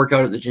I work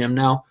out at the gym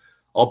now.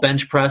 I'll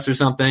bench press or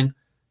something,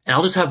 and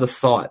I'll just have the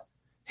thought,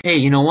 hey,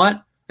 you know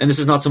what? And this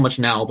is not so much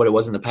now, but it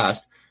was in the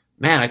past.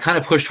 Man, I kind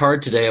of pushed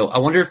hard today. I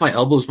wonder if my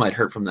elbows might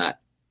hurt from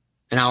that.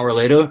 An hour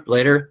later,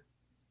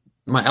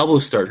 my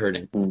elbows start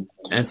hurting. Mm.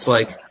 And it's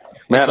like,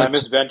 Man, I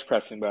miss bench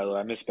pressing, by the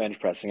way. I miss bench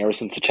pressing. Ever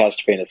since the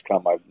chest pain has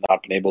come, I've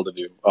not been able to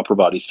do upper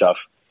body stuff.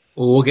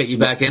 well, we'll get you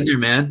back in there,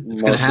 man.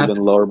 It's going to Mostly been happen.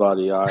 lower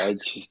body. I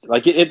just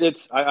like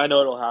it's. I know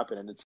it'll happen,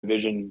 and it's a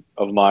vision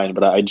of mine.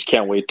 But I just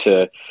can't wait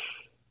to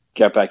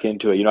get back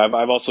into it. You know,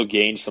 I've also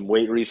gained some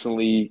weight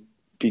recently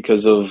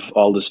because of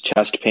all this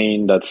chest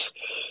pain. That's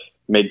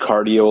made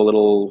cardio a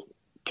little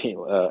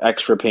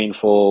extra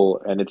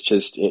painful, and it's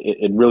just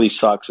it really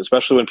sucks,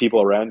 especially when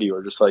people around you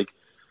are just like,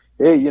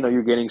 hey, you know,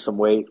 you're gaining some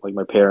weight, like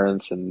my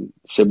parents and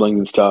siblings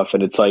and stuff,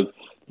 and it's like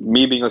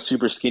me being a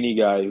super skinny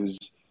guy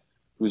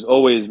who's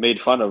always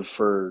made fun of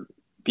for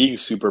being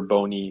super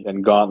bony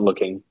and gaunt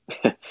looking,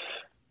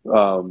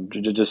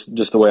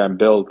 just the way I'm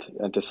built,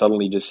 and to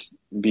suddenly just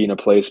be in a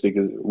place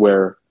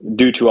where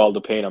due to all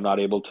the pain, I'm not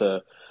able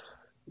to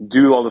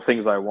do all the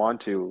things I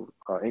want to,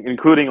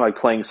 including like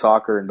playing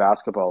soccer and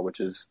basketball, which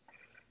is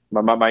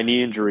my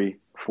knee injury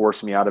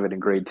forced me out of it in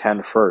grade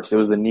 10 first. It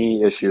was the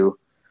knee issue,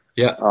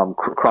 Yeah.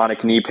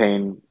 chronic knee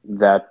pain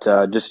that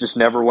just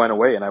never went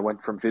away. And I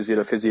went from physio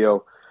to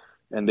physio,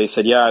 and they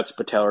said, yeah, it's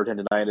patellar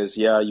tendonitis.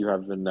 Yeah, you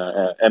have an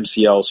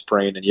MCL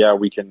sprain, and yeah,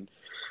 we can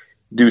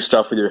do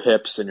stuff with your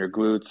hips and your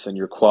glutes and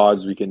your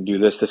quads. We can do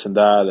this, and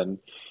that, and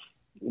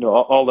you know,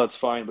 all that's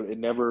fine, but it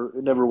never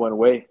went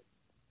away.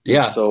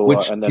 Yeah. So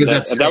Which and then does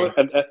that that and that was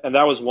say? and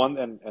that was one,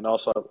 and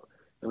also,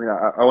 I mean,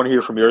 I want to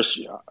hear from yours.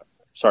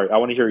 Sorry, I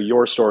want to hear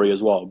your story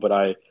as well, but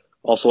I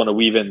also want to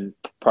weave in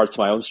parts of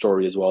my own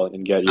story as well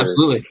and get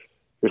Absolutely.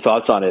 your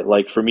thoughts on it.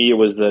 Like for me, it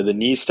was the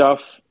knee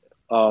stuff,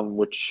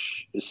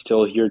 which is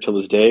still here till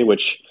this day,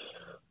 which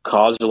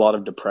caused a lot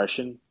of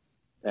depression,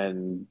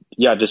 and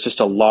yeah, just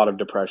a lot of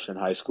depression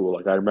in high school.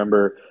 Like I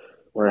remember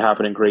when it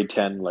happened in grade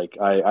 10, like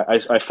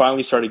I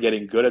finally started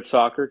getting good at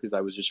soccer because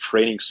I was just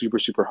training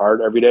super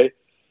hard every day.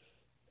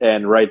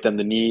 And right then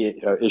the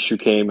knee issue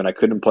came, and I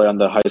couldn't play on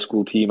the high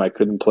school team. I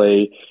couldn't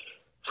play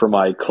for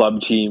my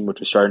club team, which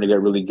was starting to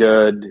get really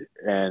good.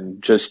 And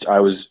just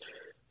I was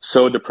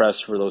so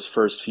depressed for those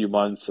first few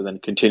months, and then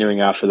continuing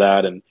after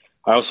that. And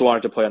I also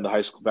wanted to play on the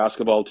high school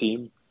basketball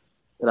team,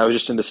 and I was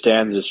just in the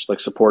stands, just like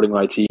supporting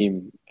my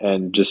team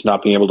and just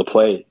not being able to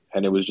play.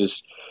 And it was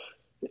just,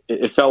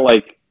 it felt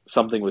like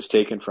something was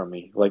taken from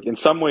me. Like in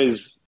some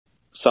ways,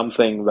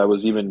 something that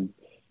was even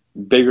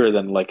bigger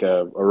than like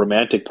a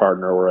romantic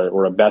partner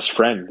or a best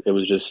friend. It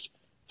was just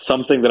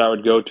something that I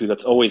would go to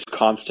that's always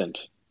constant,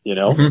 you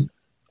know? Mm-hmm.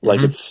 Like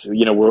Mm-hmm. it's,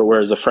 you know,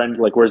 whereas a friend,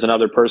 like whereas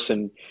another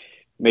person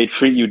may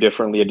treat you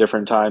differently at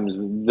different times,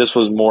 this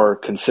was more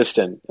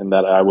consistent in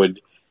that I would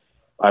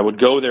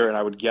go there and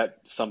I would get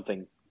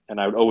something, and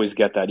I would always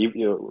get that, even,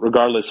 you know,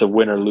 regardless of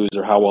win or lose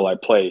or how well I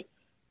play.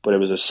 But it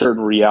was a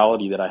certain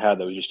reality that I had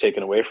that was just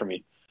taken away from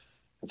me.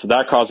 And so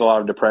that caused a lot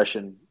of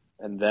depression.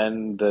 And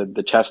then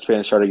the chest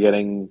pain started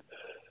getting,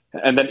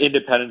 and then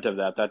independent of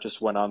that, that just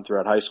went on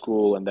throughout high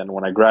school. And then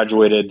when I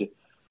graduated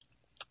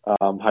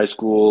high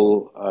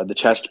school, the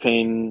chest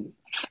pain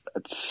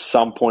at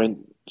some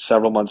point,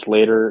 several months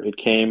later, it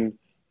came.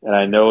 And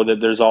I know that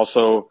there's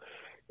also,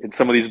 in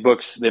some of these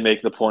books, they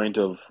make the point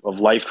of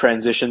life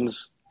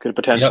transitions could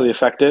potentially Yep.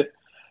 affect it.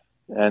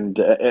 And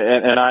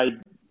I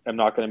am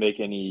not going to make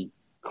any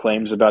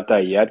claims about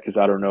that yet because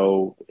I don't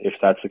know if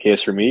that's the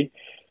case for me.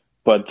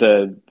 But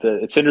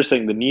it's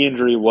interesting. The knee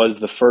injury was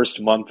the first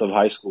month of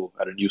high school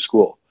at a new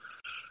school,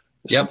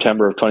 Yep.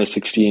 September of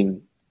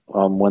 2016,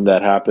 when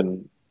that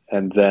happened.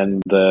 And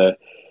then the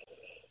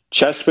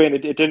chest pain,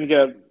 it didn't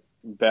get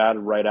bad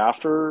right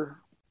after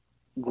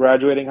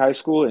graduating high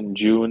school in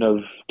June of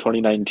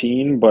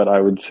 2019, but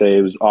I would say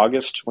it was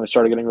August when it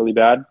started getting really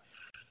bad,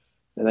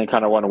 and then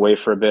kind of went away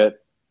for a bit.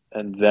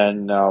 And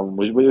then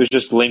it was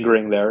just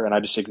lingering there, and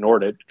I just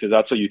ignored it because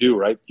that's what you do,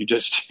 right? You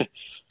just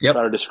Yep.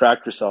 try to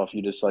distract yourself.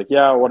 You just like,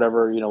 yeah,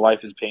 whatever, you know, life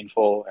is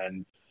painful.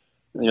 And,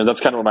 you know,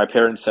 that's kind of what my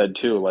parents said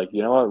too. Like,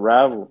 you know what,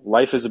 Rav,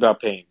 life is about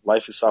pain.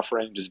 Life is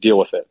suffering. Just deal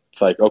with it.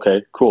 It's like,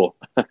 okay, cool.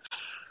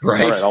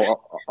 Right. All right,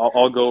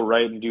 I'll go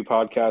write and do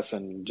podcasts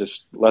and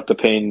just let the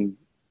pain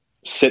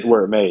sit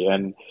where it may.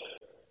 And,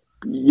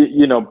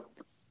 you know,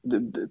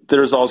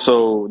 there's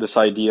also this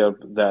idea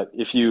that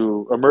if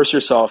you immerse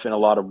yourself in a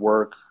lot of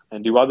work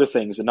and do other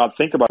things and not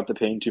think about the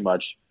pain too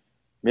much,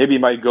 maybe it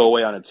might go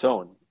away on its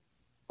own.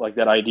 Like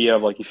that idea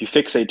of like, if you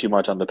fixate too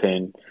much on the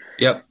pain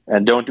Yep.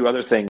 and don't do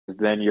other things,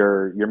 then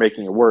you're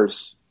making it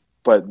worse.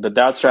 But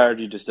that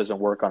strategy just doesn't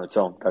work on its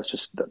own.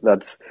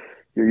 That's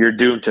you're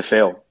doomed to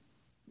fail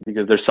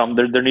because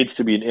there needs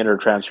to be an inner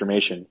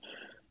transformation.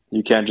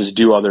 You can't just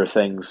do other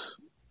things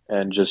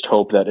and just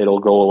hope that it'll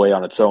go away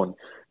on its own.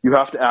 You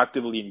have to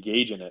actively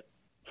engage in it,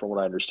 from what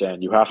I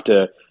understand. You have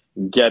to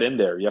get in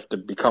there. You have to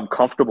become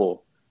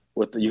comfortable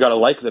with you got to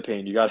like the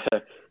pain. You got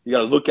to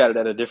look at it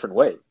in a different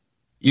way.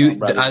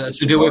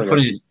 That's a good way of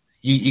putting it.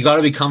 You got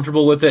to be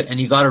comfortable with it, and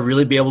you got to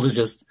really be able to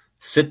just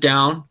sit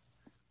down,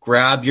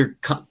 grab your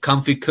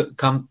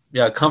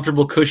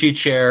comfortable, cushy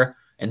chair,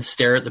 and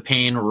stare at the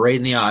pain right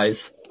in the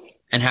eyes,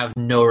 and have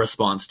no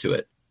response to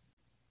it.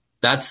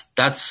 That's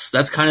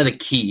kind of the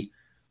key.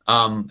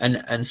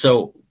 And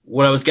so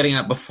what I was getting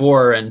at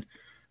before, and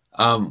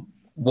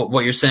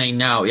what you're saying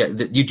now, yeah,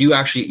 you do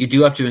have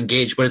to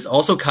engage, but it's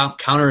also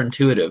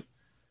counterintuitive.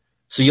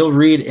 So you'll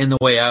read in The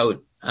Way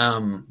Out,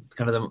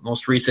 kind of the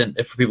most recent,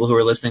 if for people who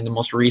are listening, the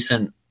most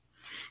recent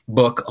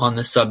book on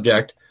this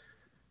subject,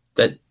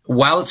 that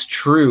while it's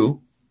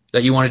true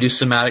that you want to do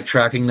somatic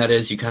tracking, that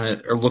is, you kind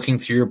of are looking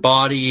through your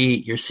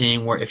body, you're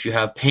seeing where, if you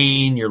have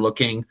pain, you're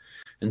looking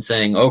and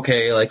saying,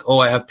 okay, like, oh,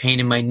 I have pain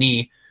in my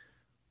knee.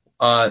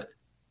 It's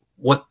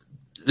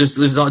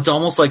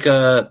almost like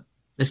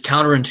it's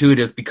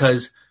counterintuitive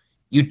because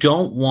you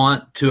don't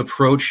want to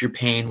approach your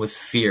pain with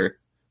fear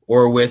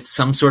or with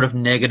some sort of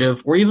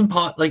negative, or even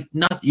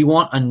you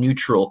want a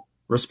neutral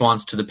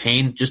response to the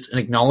pain, just an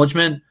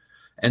acknowledgement.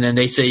 And then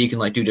they say you can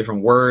like do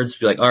different words,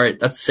 be like, all right,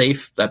 that's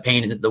safe. That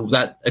pain,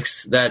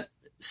 that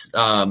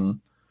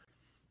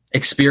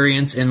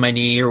experience in my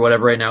knee or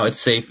whatever right now, it's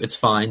safe, it's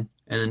fine.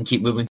 And then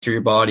keep moving through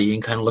your body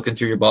and kind of looking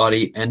through your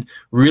body. And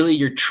really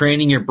you're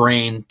training your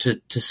brain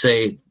to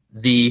say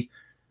the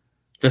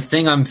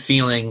thing I'm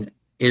feeling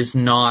is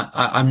not,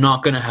 I'm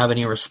not going to have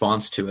any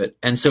response to it.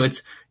 And so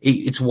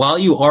it's while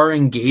you are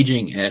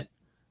engaging it,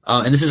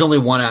 and this is only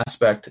one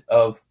aspect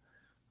of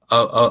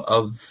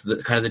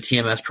the kind of the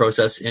TMS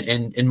process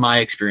in my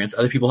experience.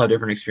 Other people have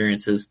different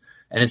experiences,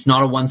 and it's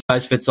not a one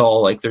size fits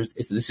all. Like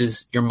this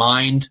is your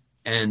mind,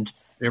 and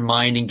your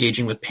mind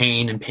engaging with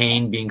pain, and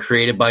pain being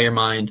created by your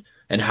mind,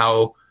 and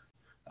how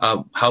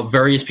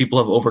various people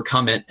have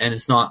overcome it. And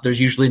there's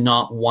usually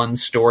not one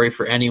story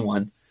for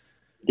anyone.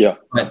 Yeah.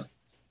 But,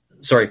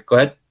 sorry, go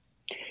ahead.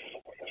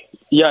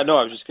 Yeah, no,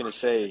 I was just going to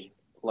say,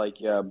 like,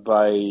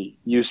 by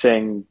you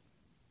saying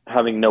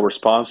having no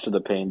response to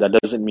the pain, that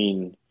doesn't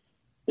mean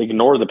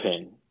ignore the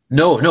pain.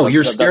 No,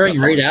 you're staring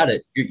right at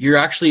it. You're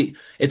actually,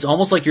 it's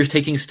almost like you're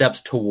taking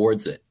steps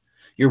towards it.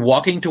 You're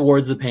walking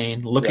towards the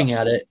pain, looking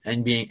at it,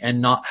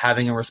 and not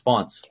having a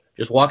response.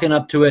 Just walking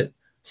up to it,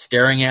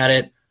 staring at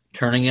it,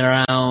 turning it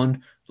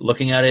around,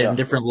 looking at it in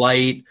different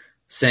light,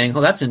 saying,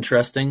 "Oh, that's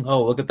interesting.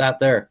 Oh, look at that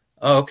there.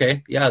 Oh,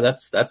 okay, yeah,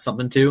 that's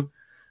something too."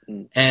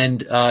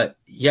 And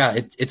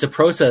it's a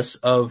process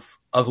of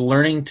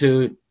learning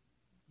to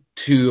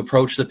to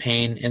approach the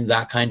pain in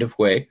that kind of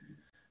way,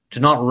 to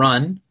not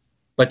run,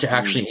 but to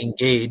actually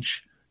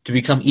engage, to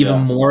become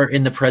even more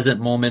in the present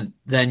moment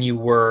than you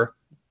were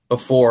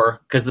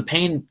before. Because the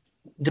pain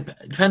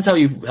depends how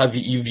you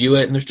view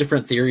it, and there's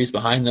different theories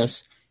behind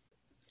this.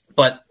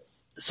 But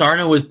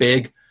Sarno was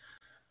big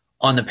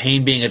on the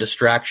pain being a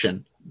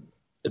distraction.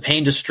 The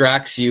pain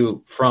distracts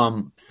you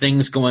from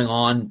things going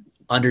on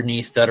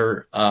underneath that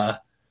are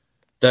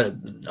that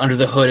under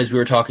the hood, as we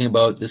were talking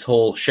about, this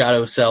whole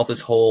shadow self,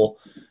 this whole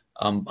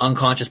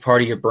unconscious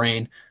part of your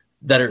brain,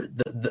 that are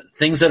the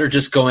things that are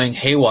just going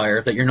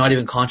haywire, that you're not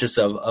even conscious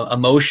of,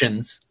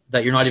 emotions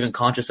that you're not even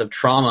conscious of,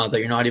 trauma that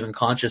you're not even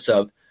conscious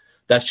of.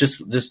 That's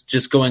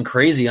just going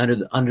crazy under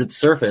the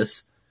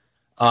surface.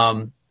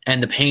 And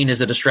the pain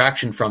is a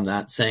distraction from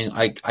that, saying,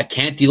 I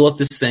can't deal with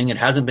this thing. It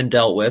hasn't been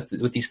dealt with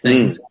these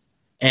things.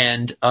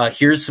 And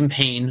here's some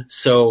pain,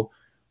 so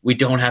we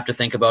don't have to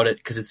think about it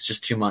because it's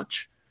just too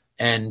much.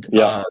 And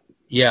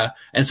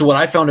and so what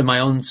I found in my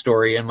own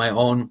story and my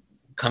own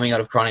coming out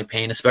of chronic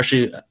pain,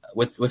 especially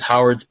with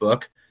Howard's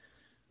book,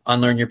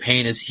 Unlearn Your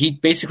Pain, is he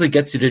basically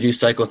gets you to do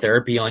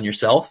psychotherapy on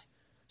yourself.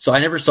 So I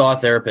never saw a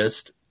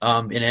therapist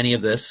in any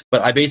of this,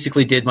 but I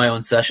basically did my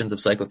own sessions of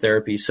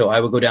psychotherapy. So I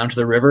would go down to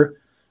the river.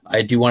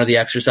 I'd do one of the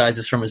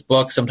exercises from his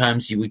book.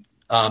 Sometimes you would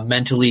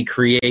mentally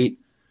create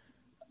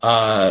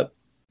a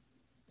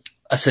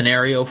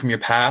scenario from your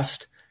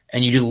past,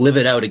 and you just live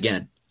it out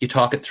again. You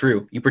talk it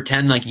through. You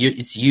pretend like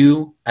it's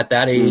you at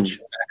that age,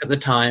 back at the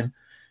time,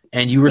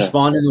 and you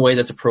respond in a way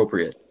that's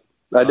appropriate.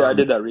 I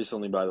did that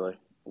recently, by the way.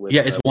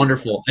 It's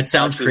wonderful. It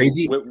sounds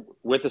crazy.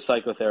 With a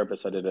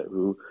psychotherapist, I did it.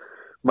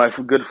 My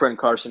good friend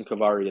Carson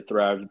Kavari at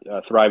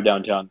Thrive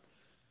Downtown.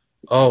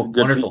 Oh,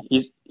 wonderful.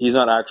 He's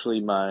not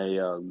actually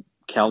my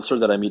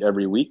counselor that I meet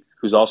every week,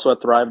 who's also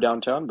at Thrive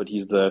Downtown, but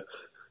he's the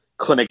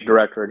clinic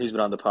director, and he's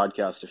been on the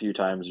podcast a few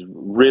times.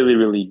 Really,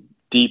 really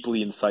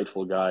deeply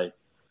insightful guy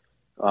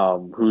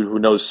who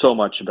knows so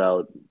much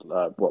about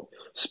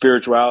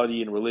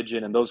spirituality and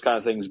religion and those kind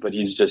of things, but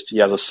he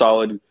has a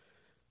solid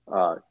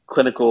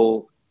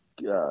clinical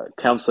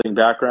counseling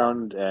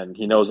background, and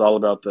he knows all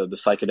about the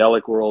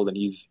psychedelic world, and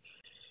he's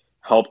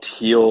helped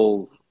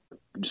heal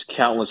just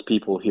countless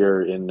people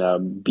here in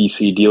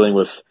BC dealing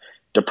with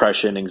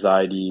depression,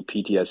 anxiety,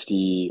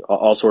 PTSD,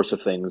 all sorts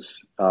of things,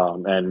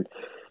 and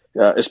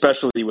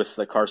especially with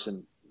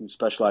Carson, who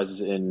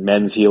specializes in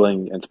men's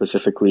healing and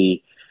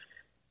specifically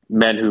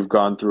men who've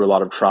gone through a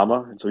lot of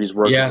trauma. And so he's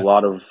worked with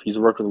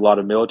a lot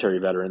of military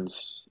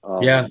veterans.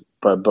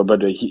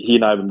 But he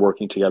and I have been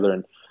working together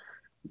and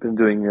been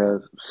doing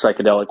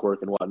psychedelic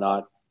work and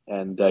whatnot.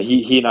 And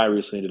he and I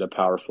recently did a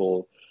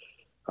powerful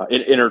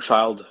inner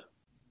child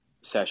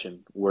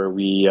session where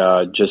we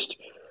just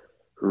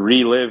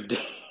relived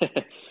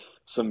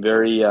some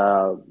very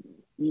not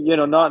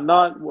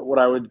what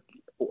I would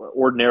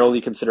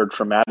ordinarily consider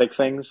traumatic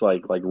things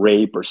like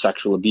rape or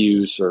sexual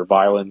abuse or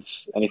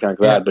violence, anything like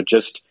that, but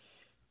just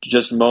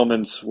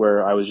moments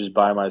where I was just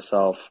by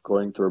myself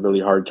going through a really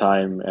hard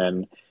time,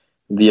 and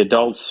the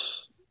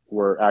adults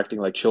were acting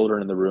like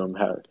children in the room,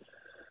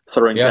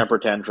 throwing temper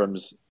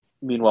tantrums,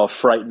 meanwhile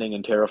frightening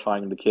and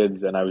terrifying the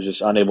kids, and I was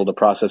just unable to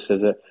process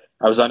it.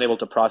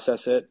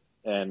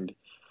 And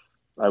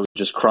I was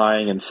just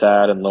crying and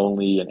sad and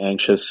lonely and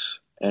anxious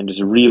and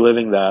just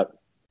reliving that.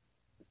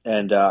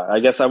 And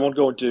I guess I won't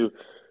go into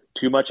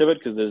too much of it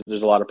because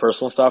there's a lot of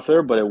personal stuff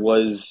there, but it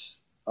was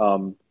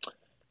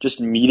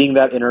just meeting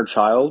that inner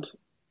child,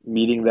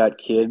 meeting that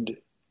kid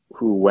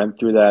who went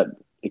through that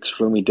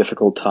extremely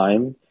difficult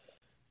time,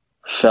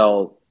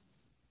 felt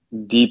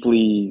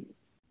deeply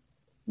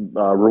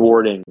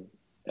rewarding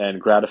and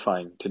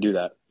gratifying to do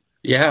that.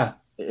 Yeah.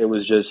 It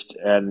was just,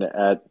 and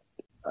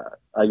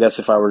I guess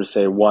if I were to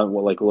say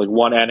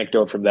one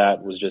anecdote from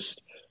that was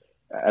just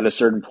at a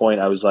certain point,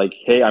 I was like,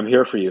 hey, I'm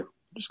here for you.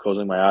 Just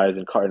closing my eyes,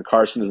 and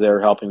Carson's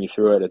there helping me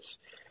through it. It's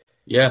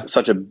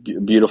such a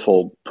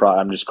beautiful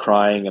I'm just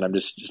crying, and I'm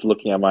just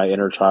looking at my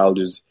inner child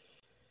who's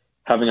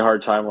having a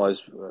hard time while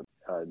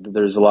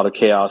there's a lot of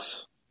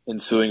chaos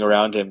ensuing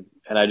around him.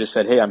 And I just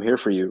said, hey, I'm here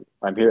for you.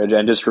 I'm here.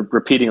 And just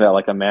repeating that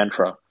like a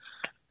mantra.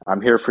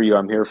 I'm here for you.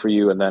 I'm here for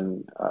you. And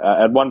then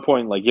at one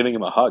point, like giving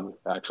him a hug,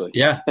 actually.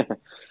 Yeah.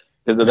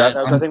 Because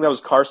I think that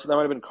was Carson. That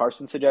might have been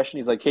Carson's suggestion.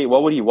 He's like, hey,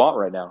 what would he want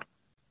right now?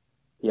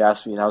 He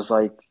asked me, and I was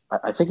like,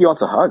 I think he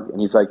wants a hug.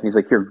 And he's like,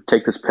 here,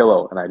 take this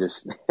pillow. And I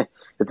just,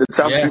 it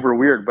sounds super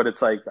weird, but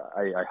it's like,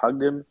 I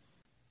hugged him,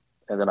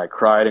 and then I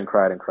cried and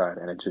cried and cried.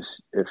 And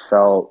it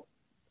felt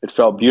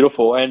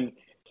beautiful. And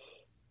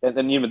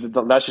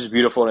that's just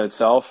beautiful in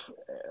itself.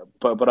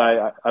 But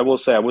I will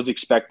say I was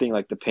expecting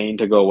like the pain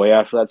to go away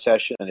after that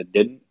session, and it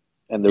didn't.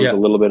 And there was a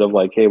little bit of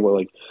like, hey, well,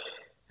 like,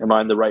 am I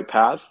on the right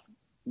path?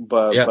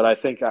 But I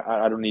think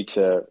I don't need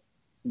to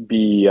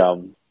be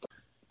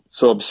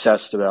so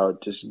obsessed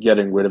about just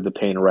getting rid of the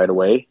pain right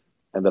away,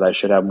 and that I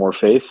should have more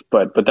faith.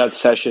 But that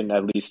session,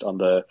 at least on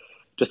the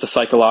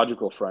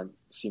psychological front,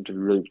 seemed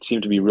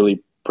to be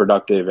really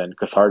productive and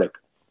cathartic.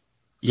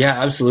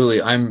 Yeah,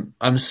 absolutely.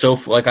 I'm so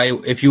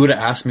if you would have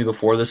asked me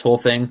before this whole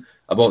thing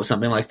about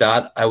something like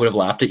that, I would have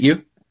laughed at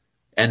you.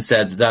 and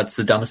said that's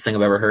the dumbest thing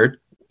I've ever heard.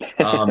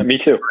 Me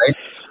too. Right?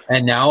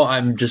 And now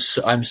I'm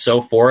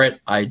so for it.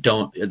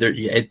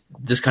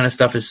 This kind of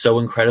stuff is so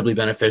incredibly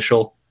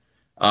beneficial.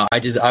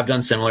 I've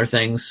done similar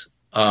things.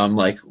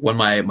 Like when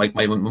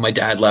my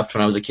dad left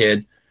when I was a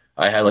kid,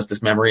 I had like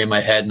this memory in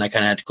my head, and I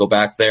kind of had to go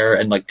back there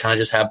and like kind of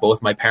just have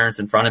both my parents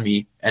in front of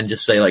me and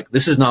just say like,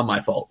 this is not my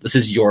fault. This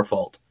is your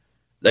fault.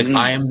 Like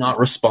I am not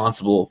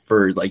responsible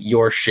for like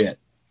your shit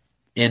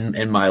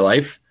in my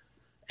life.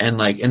 And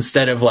like,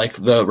 instead of like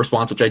the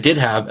response, which I did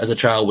have as a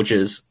child, which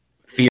is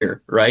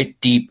fear, right?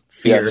 Deep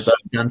fear that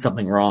I've done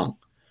something wrong.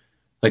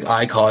 Like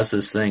I caused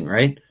this thing,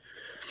 right?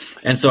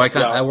 And so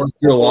I worked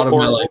through a lot of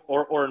my life.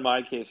 Or in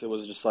my case, it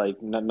was just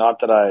like, not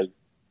that I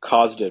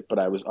caused it, but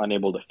I was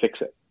unable to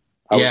fix it.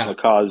 I was the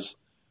cause,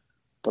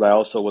 but I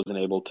also wasn't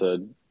able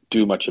to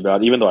do much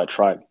about it, even though I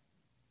tried.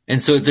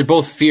 And so they're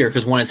both fear,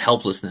 because one is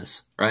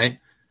helplessness, right?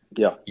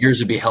 Yeah. Yours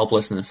would be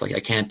helplessness. Like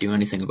I can't do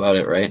anything about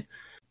it, right?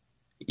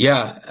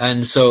 Yeah.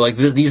 And so like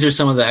these are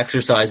some of the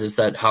exercises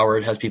that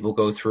Howard has people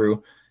go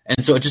through.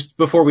 And so just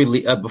before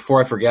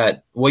I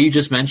forget, what you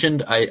just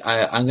mentioned,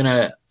 I'm going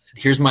to,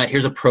 here's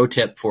a pro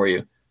tip for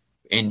you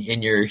in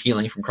your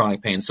healing from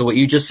chronic pain. So what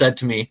you just said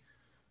to me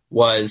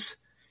was,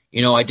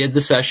 I did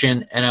the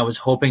session and I was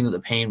hoping that the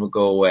pain would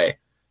go away.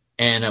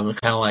 And I was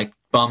kind of like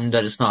bummed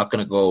that it's not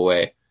going to go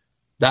away.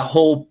 That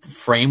whole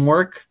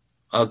framework,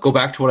 go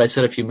back to what I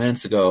said a few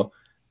minutes ago.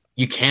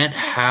 You can't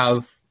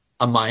have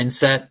a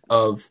mindset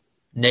of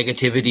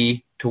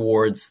negativity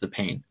towards the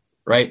pain,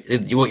 right?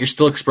 What you're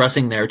still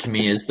expressing there to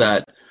me is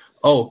that,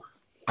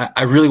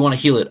 I really want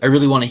to heal it. I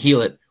really want to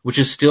heal it, which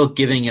is still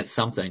giving it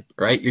something,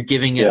 right? You're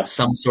giving it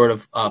some sort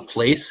of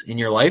place in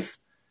your life.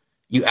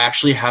 You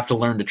actually have to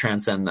learn to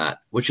transcend that,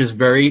 which is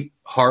very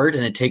hard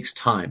and it takes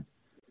time.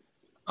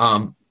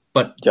 I'm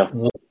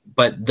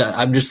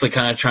just like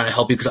kind of trying to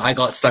help you, because I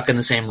got stuck in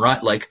the same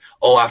rut. Like,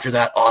 after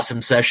that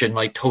awesome session,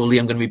 like totally,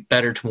 I'm going to be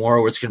better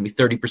tomorrow, or it's going to be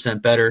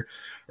 30% better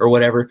or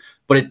whatever.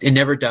 But it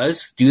never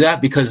does do that,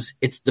 because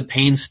the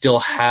pain still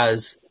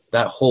has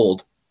that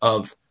hold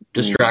of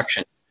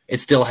distraction. It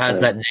still has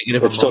that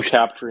negative emotion. It's still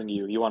capturing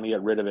you. You want to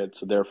get rid of it,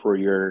 so therefore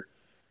you're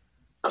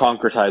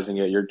concretizing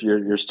it.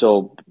 You're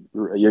still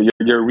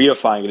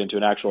reifying it into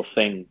an actual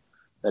thing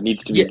that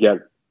needs to be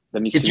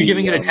you're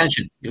giving it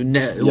attention.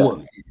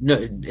 No,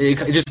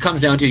 it just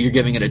comes down to you're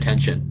giving it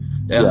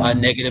attention, a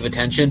negative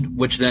attention,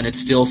 which then it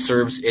still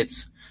serves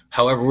its,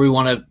 however we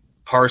want to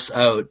parse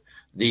out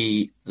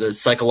the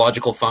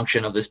psychological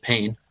function of this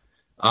pain.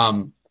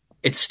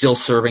 It's still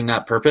serving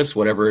that purpose,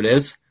 whatever it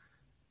is.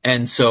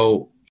 And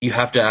so you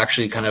have to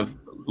actually kind of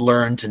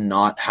learn to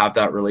not have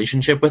that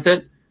relationship with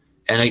it.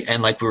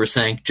 And like we were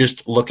saying,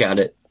 just look at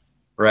it,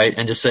 right?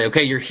 And just say,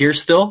 okay, you're here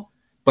still,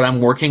 but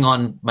I'm working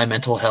on my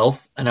mental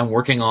health and I'm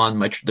working on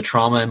the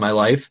trauma in my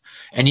life.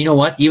 And you know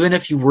what? Even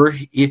if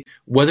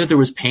whether there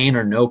was pain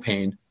or no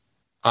pain,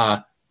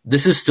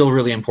 this is still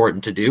really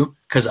important to do,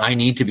 because I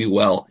need to be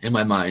well in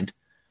my mind.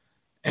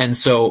 And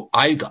so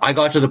I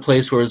got to the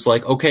place where it's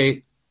like,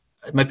 okay,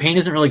 my pain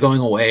isn't really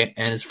going away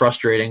and it's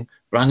frustrating,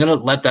 but I'm going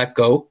to let that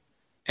go.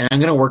 And I'm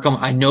going to work on,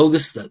 I know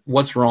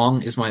what's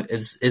wrong is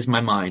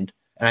my mind.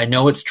 And I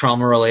know it's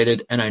trauma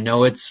related, and I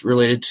know it's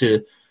related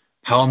to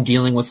how I'm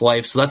dealing with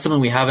life. So that's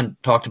something we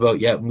haven't talked about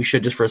yet. And we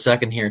should, just for a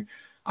second here.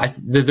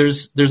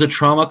 There's a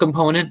trauma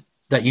component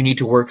that you need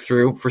to work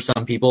through for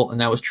some people.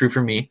 And that was true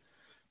for me,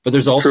 but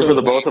there's also true for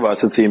the both of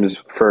us. It seems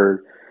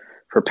for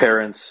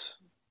parents.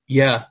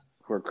 Yeah.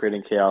 Who are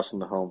creating chaos in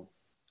the home.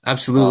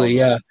 Absolutely.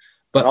 Yeah.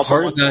 But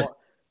part of that.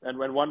 And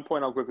one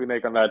point I'll quickly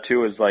make on that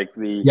too is like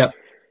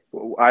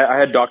I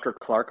had Dr.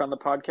 Clark on the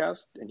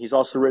podcast, and he's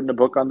also written a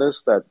book on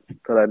this that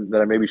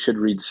I maybe should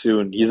read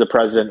soon. He's the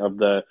president of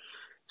the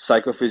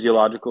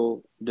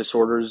Psychophysiological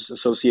Disorders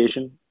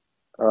Association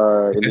in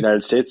the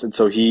United States, and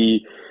so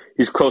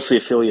he's closely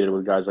affiliated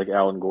with guys like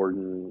Alan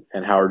Gordon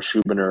and Howard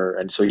Schubiner,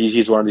 and so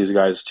he's one of these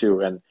guys too.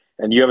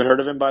 And you haven't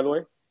heard of him, by the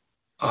way?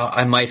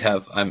 I might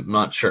have. I'm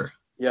not sure.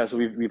 Yeah, so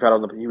we've had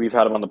him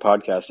on the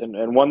podcast,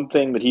 and one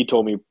thing that he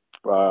told me.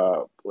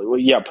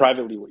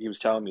 Privately, he was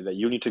telling me that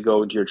you need to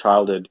go into your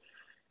childhood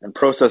and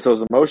process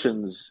those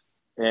emotions.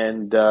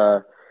 And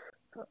a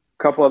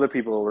couple other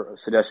people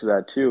suggested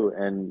that too.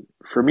 And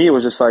for me, it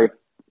was just like,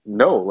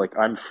 no, like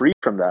I'm free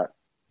from that.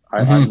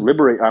 I'm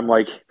liberated. I'm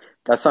like,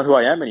 that's not who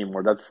I am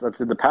anymore. That's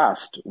in the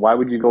past. Why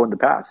would you go in the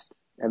past?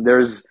 And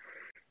there's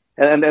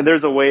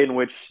a way in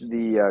which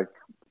the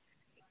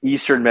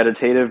Eastern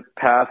meditative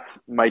path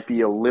might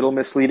be a little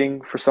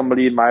misleading for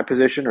somebody in my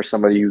position or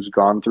somebody who's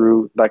gone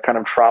through that kind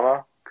of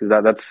trauma,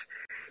 because that's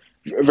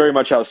very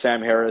much how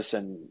Sam Harris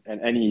and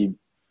any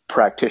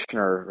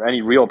practitioner,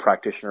 any real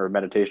practitioner of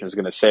meditation is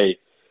going to say,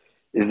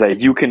 is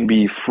that you can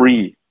be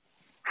free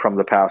from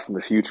the past and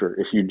the future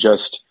if you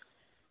just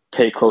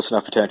pay close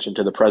enough attention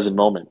to the present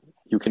moment.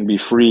 You can be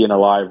free and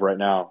alive right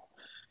now.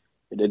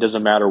 It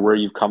doesn't matter where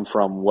you've come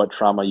from, what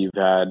trauma you've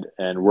had,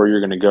 and where you're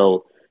going to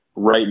go.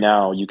 Right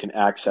now, you can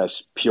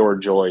access pure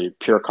joy,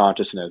 pure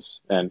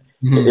consciousness. And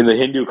in the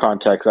Hindu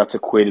context, that's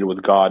equated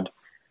with God,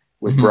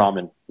 with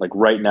Brahman. Like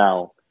right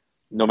now,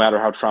 no matter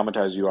how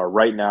traumatized you are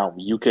right now,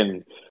 you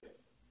can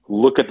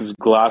look at this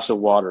glass of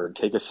water and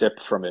take a sip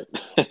from it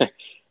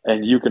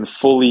and you can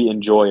fully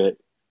enjoy it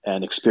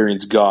and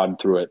experience God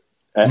through it.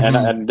 Mm-hmm.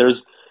 And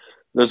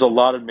there's a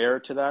lot of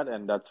merit to that,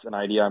 and that's an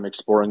idea I'm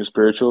exploring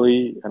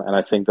spiritually, and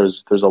I think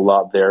there's a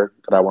lot there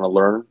that I want to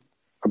learn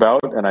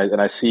about,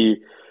 and I see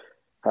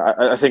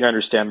I think I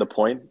understand the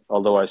point,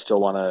 although I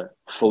still want to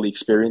fully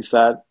experience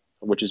that,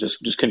 which is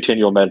just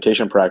continual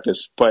meditation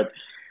practice. But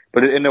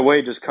in a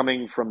way, just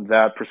coming from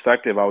that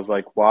perspective, I was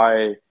like,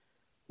 why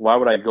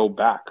would I go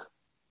back?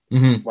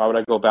 Mm-hmm. Why would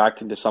I go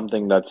back into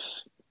something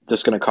that's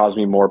just going to cause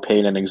me more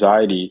pain and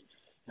anxiety?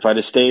 If I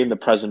just stay in the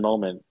present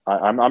moment,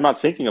 I'm not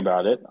thinking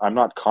about it. I'm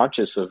not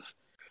conscious of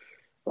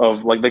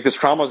like this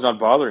trauma is not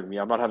bothering me.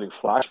 I'm not having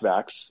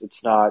flashbacks.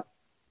 It's not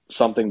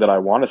something that I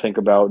want to think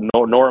about,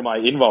 nor am I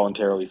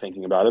involuntarily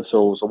thinking about it.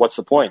 So what's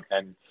the point?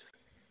 And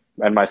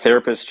my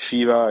therapist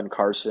Shiva and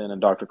Carson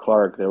and Dr.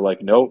 Clark, they're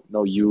like, no,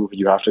 you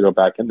have to go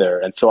back in there.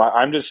 And so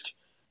I'm just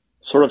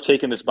sort of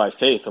taking this by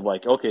faith of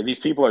like, okay, these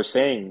people are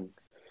saying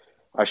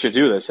I should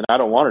do this, and I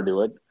don't want to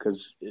do it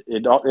because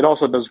it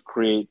also does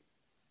create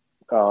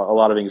a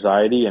lot of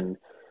anxiety and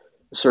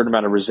a certain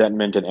amount of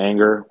resentment and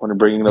anger when I'm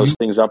bringing those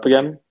things up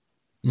again.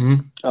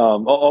 Mm-hmm.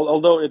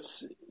 Although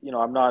it's,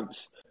 I'm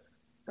not,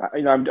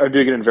 I'm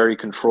doing it in very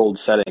controlled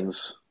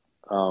settings.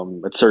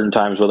 At certain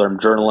times, whether I'm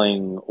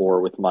journaling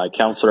or with my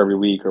counselor every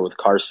week or with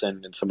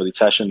Carson in some of these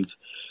sessions,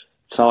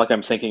 it's not like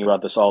I'm thinking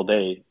about this all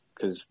day,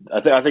 because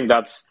I think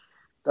that's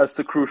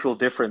the crucial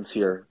difference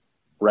here,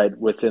 right?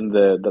 Within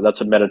that's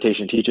what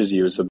meditation teaches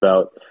you, is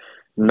about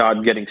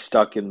not getting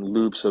stuck in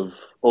loops of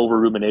over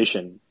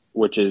rumination,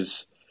 which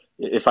is,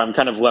 if I'm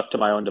kind of left to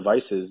my own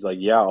devices, like,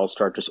 yeah, I'll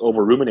start just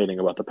over ruminating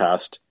about the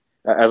past,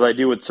 as I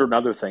do with certain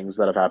other things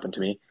that have happened to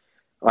me,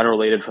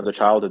 unrelated from the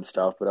childhood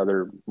stuff, but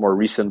other more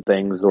recent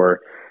things or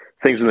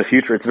things in the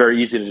future. It's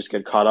very easy to just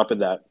get caught up in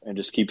that and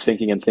just keep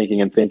thinking and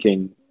thinking and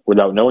thinking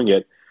without knowing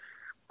it.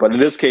 But in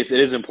this case,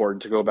 it is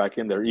important to go back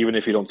in there, even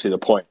if you don't see the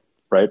point,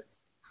 right?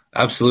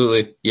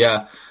 Absolutely.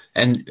 Yeah.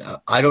 And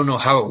I don't know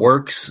how it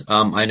works.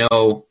 I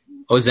know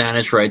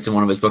Ozanish writes in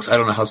one of his books, I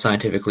don't know how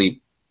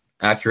scientifically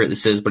accurate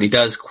this is, but he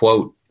does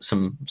quote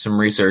some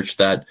research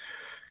that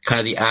kind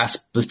of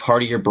this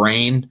part of your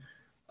brain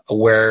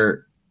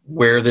where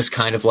this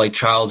kind of like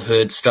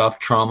childhood stuff,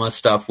 trauma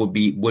stuff would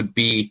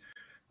be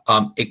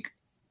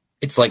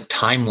it's like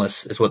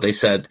timeless, is what they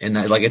said, and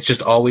that like it's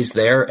just always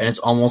there, and it's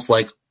almost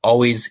like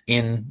always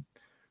in,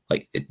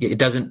 like it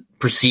doesn't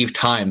perceive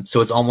time,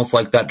 so it's almost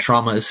like that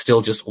trauma is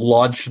still just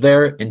lodged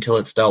there until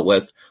it's dealt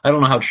with. I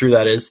don't know how true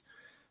that is,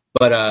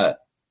 but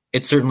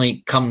it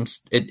certainly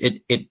comes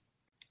it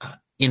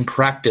in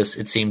practice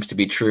it seems to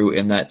be true,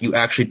 in that you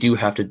actually do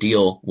have to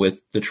deal with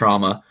the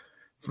trauma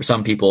for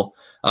some people.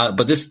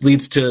 But this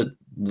leads to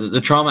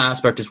the trauma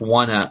aspect is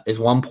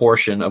one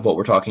portion of what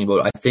we're talking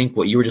about. I think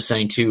what you were just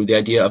saying too, the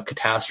idea of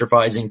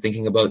catastrophizing,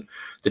 thinking about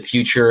the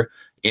future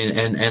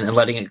and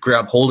letting it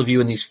grab hold of you,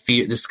 and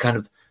this kind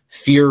of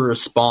fear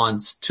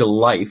response to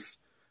life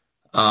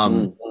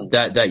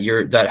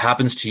that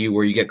happens to you,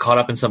 where you get caught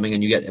up in something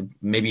and you get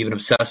maybe even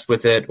obsessed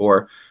with it,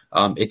 or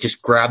it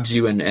just grabs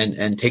you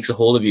and takes a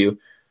hold of you.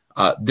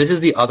 This is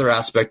the other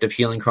aspect of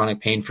healing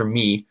chronic pain for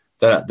me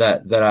that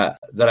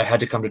I had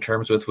to come to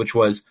terms with, which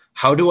was,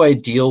 how do I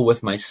deal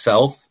with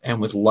myself and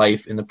with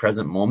life in the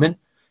present moment?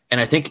 And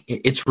I think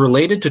it's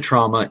related to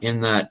trauma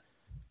in that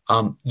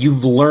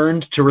you've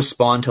learned to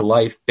respond to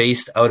life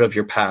based out of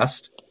your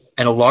past,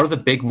 and a lot of the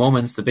big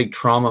moments, the big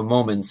trauma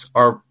moments,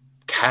 are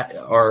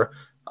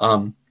catalyzing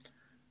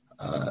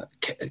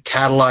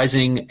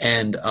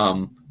and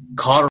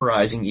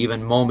cauterizing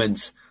even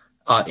moments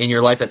in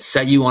your life that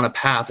set you on a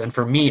path. And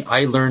for me,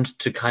 I learned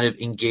to kind of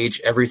engage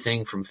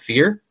everything from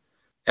fear.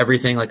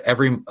 Everything, like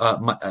I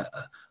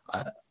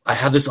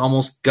have this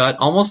almost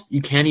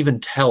you can't even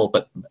tell,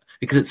 but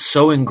because it's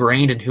so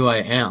ingrained in who I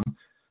am,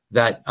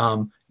 that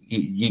a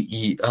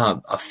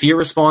fear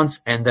response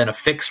and then a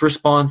fix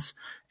response,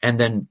 and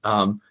then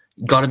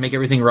got to make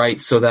everything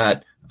right so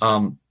that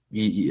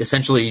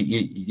essentially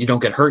you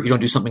don't get hurt, you don't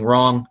do something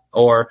wrong,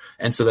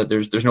 and so that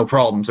there's no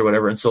problems or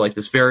whatever. And so like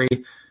this very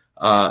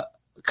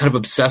kind of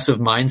obsessive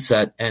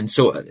mindset. And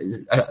so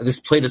this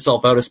played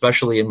itself out,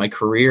 especially in my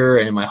career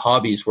and in my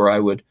hobbies, where I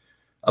would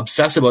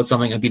obsess about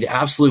something and be the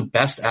absolute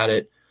best at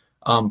it.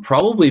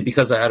 Probably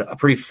because I had a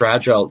pretty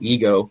fragile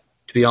ego,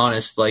 to be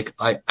honest. Like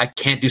I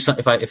can't do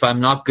something if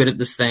I'm not good at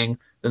this thing,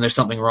 then there's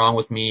something wrong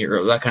with me,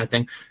 or that kind of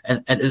thing.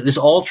 And this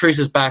all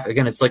traces back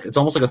again. It's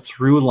almost like a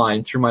through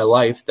line through my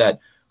life,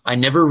 that I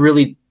never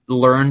really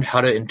learned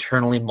how to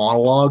internally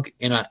monologue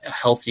in a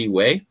healthy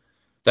way.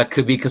 That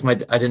could be because I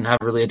didn't have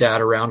really a dad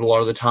around a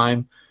lot of the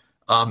time.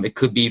 It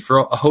could be for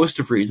a host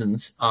of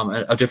reasons,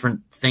 of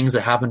different things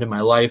that happened in my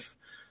life.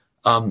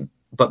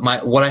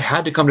 But what I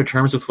had to come to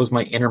terms with was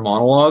my inner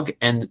monologue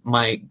and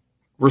my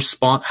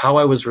how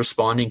I was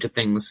responding to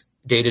things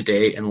day to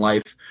day in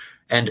life.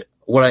 And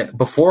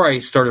before I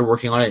started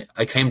working on it,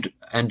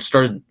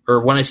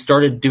 when I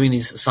started doing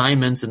these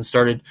assignments and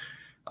started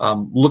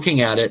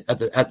looking at it at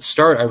the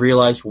start, I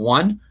realized,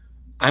 one,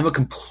 I'm a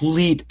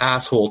complete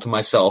asshole to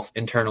myself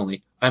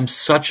internally. I'm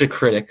such a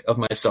critic of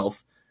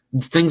myself.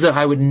 Things that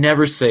I would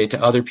never say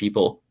to other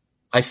people,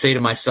 I say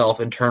to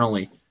myself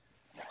internally,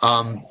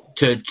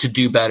 to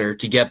do better,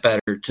 to get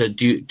better,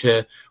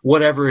 to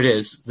whatever it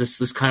is.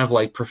 This kind of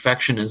like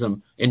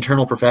perfectionism,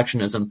 internal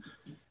perfectionism.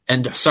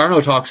 And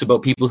Sarno talks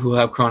about people who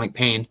have chronic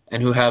pain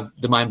and who have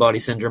the mind-body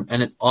syndrome,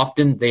 and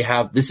often they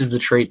have, this is the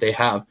trait they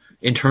have.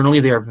 Internally,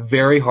 they are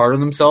very hard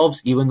on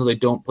themselves, even though they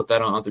don't put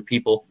that on other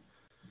people.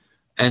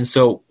 And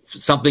so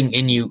something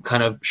in you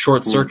kind of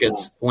short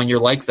circuits when you're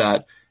like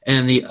that.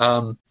 And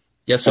and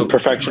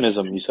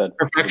perfectionism, you said.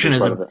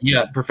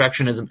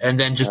 Perfectionism. And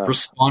then just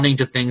responding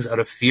to things out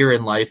of fear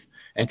in life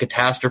and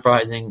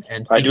catastrophizing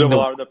and I do have a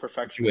lot of the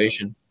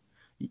perfectionism.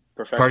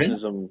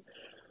 Pardon?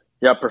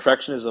 Yeah,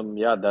 perfectionism.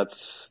 Yeah,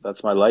 that's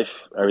my life.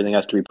 Everything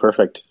has to be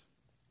perfect.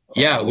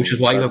 Yeah, which is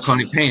why you have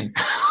chronic pain.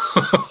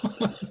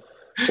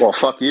 Well,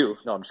 fuck you.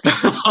 No, I'm just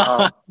kidding.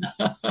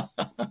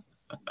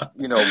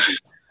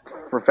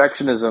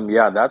 Perfectionism.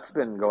 Yeah, that's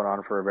been going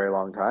on for a very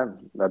long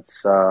time.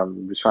 That's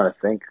just trying to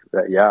think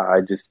that. Yeah,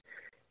 I just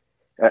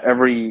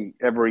every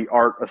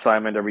art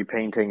assignment, every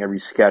painting, every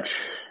sketch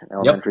in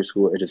elementary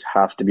school, it just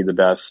has to be the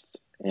best,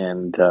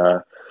 and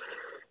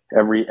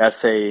every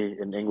essay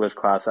in English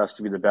class has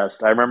to be the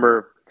best. I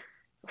remember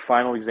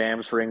final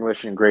exams for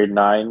English in grade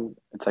 9.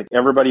 It's like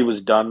everybody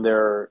was done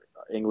their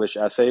English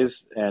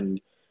essays,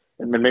 and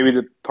maybe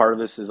the part of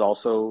this is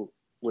also,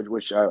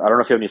 which I don't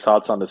know if you have any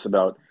thoughts on this,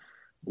 about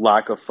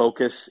lack of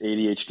focus,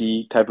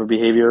 ADHD type of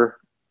behavior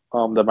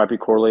that might be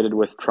correlated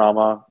with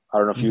trauma. I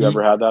don't know if you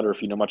ever had that or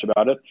if you know much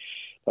about it.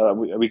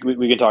 We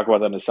can talk about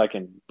that in a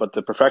second. But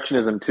the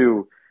perfectionism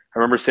too, I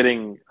remember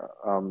sitting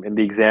in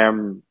the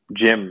exam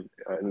gym,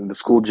 in the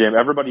school gym.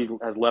 Everybody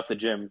has left the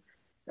gym.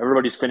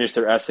 Everybody's finished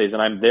their essays,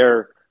 and I'm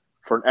there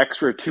for an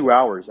extra 2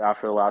 hours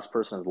after the last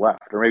person has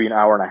left, or maybe an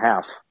hour and a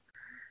half,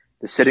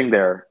 just sitting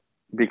there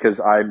because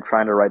I'm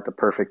trying to write the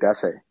perfect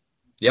essay.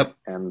 Yep.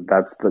 And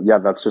that's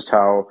just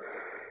how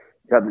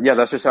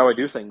I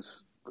do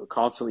things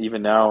constantly.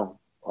 Even now,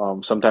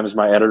 sometimes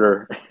my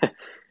editor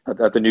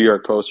at the New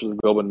York Post or the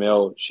Globe and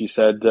Mail, she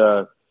said,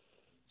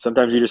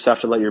 sometimes you just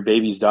have to let your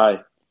babies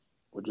die,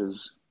 which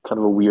is kind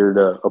of a weird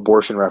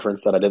abortion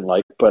reference that I didn't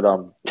like, but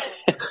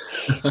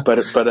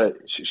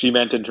she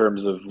meant in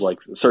terms of like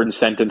certain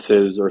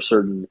sentences or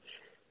certain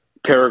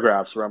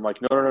paragraphs where I'm like,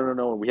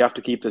 no, we have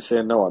to keep this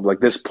in. No, I'm like,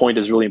 this point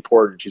is really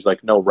important. She's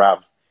like, no,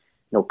 Rav,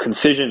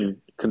 concision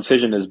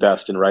is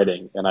best in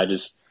writing, and I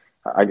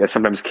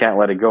sometimes can't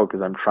let it go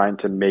because I'm trying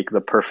to make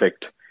the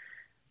perfect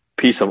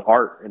piece of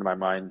art in my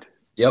mind.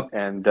 Yep.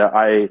 And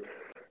I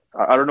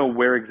don't know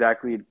where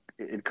exactly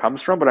it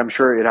comes from, but I'm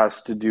sure it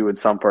has to do in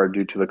some part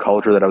due to the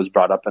culture that I was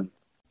brought up in.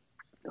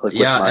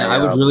 And I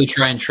would really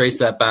try and trace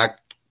that back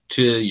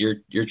to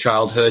your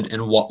childhood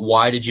and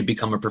why did you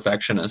become a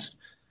perfectionist,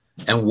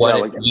 and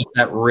what's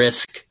that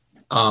risk,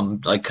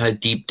 like kind of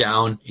deep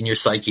down in your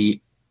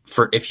psyche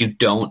for if you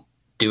don't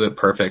do it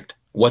perfect.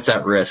 What's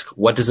at risk?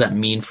 What does that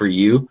mean for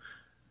you?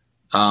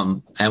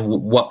 And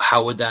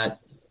how would that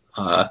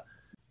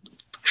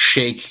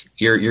shake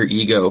your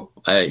ego?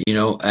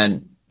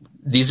 And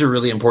these are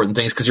really important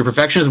things because your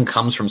perfectionism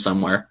comes from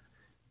somewhere.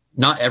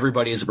 Not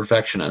everybody is a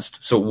perfectionist.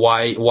 So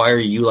why are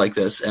you like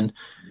this? And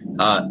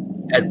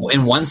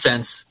in one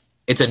sense,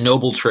 it's a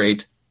noble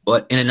trait,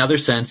 but in another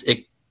sense,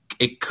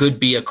 it could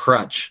be a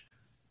crutch,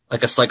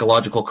 like a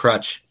psychological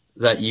crutch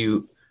that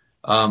you,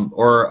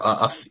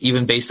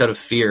 even based out of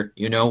fear.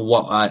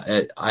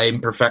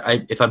 I'm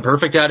perfect. If I'm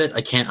perfect at it,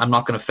 I'm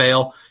not going to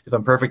fail. If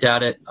I'm perfect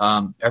at it,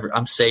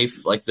 I'm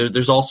safe. Like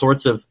there's all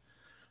sorts of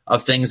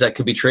things that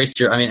could be traced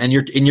here. I mean, and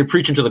you're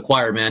preaching to the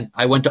choir, man.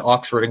 I went to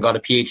Oxford and got a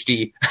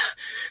PhD,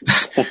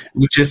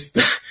 which is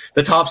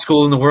the top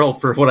school in the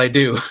world for what I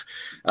do.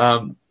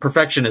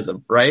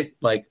 Perfectionism, right?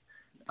 Like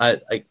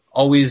I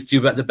always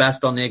do the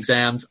best on the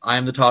exams.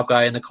 I'm the top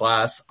guy in the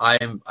class. I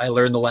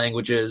learn the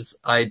languages.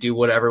 I do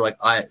whatever.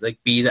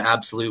 Be the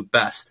absolute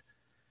best.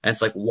 And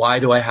it's like, why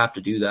do I have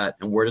to do that?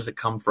 And where does it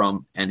come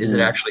from? And is it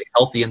actually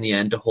healthy in the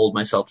end to hold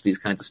myself to these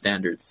kinds of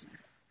standards?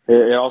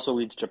 It also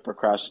leads to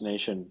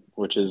procrastination,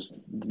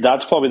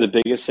 that's probably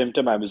the biggest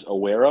symptom I was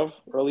aware of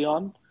early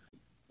on.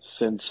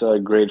 Since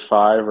grade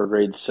 5 or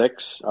grade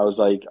 6, I was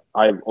like,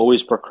 I've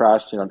always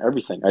procrastinated on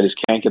everything. I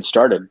just can't get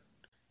started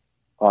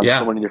on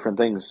so many different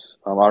things.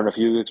 I don't know if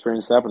you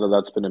experienced that, but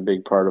that's been a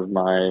big part of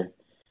my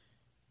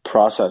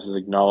process, is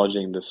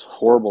acknowledging this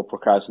horrible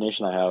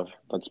procrastination I have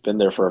that's been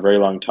there for a very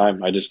long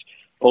time. I just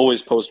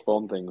always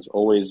postpone things,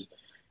 always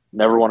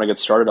never want to get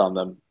started on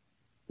them.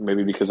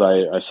 Maybe because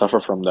I suffer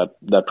from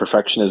that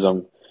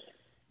perfectionism,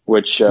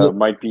 which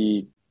might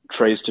be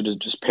traced to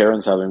just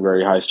parents having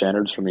very high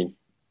standards for me.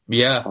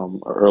 Yeah.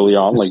 Early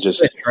on,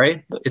 switch,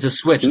 right? It's a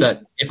switch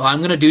that if I'm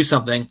going to do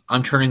something,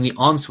 I'm turning the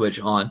on switch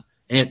on,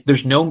 and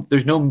there's not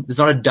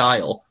a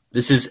dial.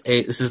 This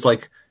is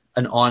like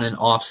an on and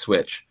off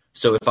switch.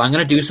 So if I'm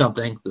going to do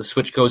something, the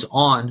switch goes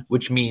on,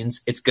 which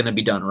means it's going to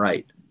be done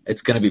right.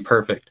 It's going to be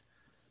perfect.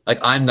 Like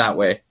I'm that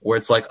way, where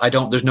it's like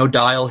there's no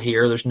dial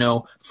here. There's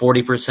no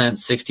 40%,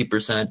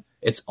 60%.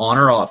 It's on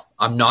or off.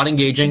 I'm not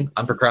engaging.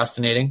 I'm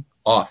procrastinating.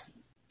 Off.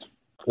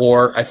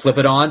 Or I flip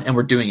it on and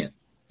we're doing it.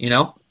 You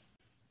know?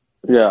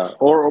 Yeah,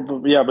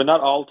 but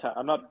not all.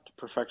 I'm not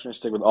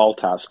perfectionistic with all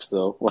tasks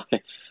though.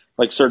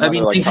 Like certain I other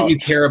mean, like things that how you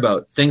care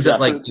about, things yeah, that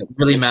like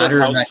really like certain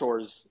matter. And house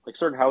chores, like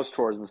certain house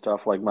chores and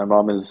stuff. Like my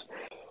mom is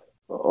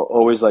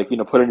always like,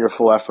 put in your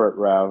full effort,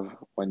 Rav,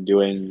 when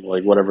doing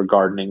like whatever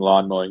gardening,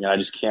 lawn mowing, and I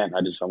just can't.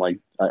 I'm like,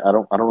 I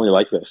don't really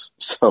like this,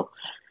 so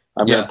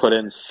I'm gonna yeah, put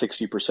in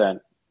 60%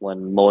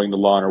 when mowing the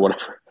lawn or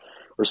whatever,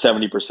 or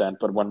 70%.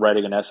 But when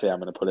writing an essay, I'm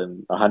gonna put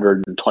in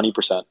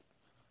 120%.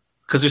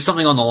 because there's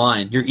something on the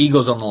line. Your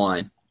ego's on the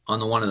line on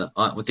the one of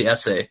the with the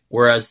essay.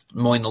 Whereas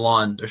mowing the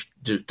lawn,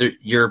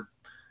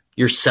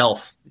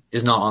 yourself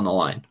is not on the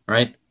line,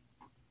 right?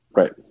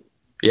 Right.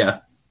 Yeah.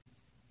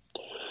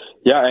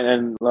 Yeah,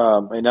 and I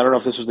don't know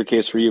if this was the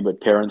case for you, but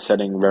parents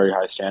setting very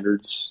high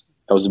standards,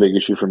 that was a big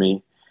issue for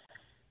me,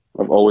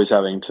 of always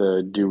having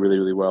to do really,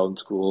 really well in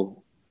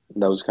school.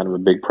 That was kind of a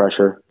big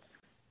pressure.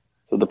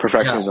 So the Yeah.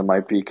 perfectionism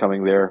might be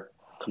coming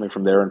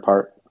from there in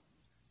part.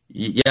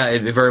 Yeah,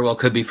 it very well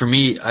could be. For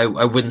me, I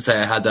wouldn't say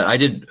I had that. I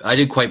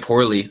did quite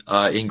poorly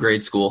in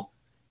grade school.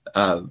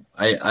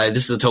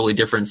 This is a totally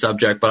different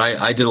subject, but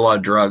I did a lot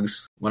of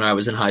drugs when I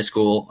was in high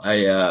school.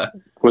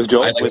 With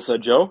Joe? I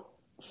With Joe?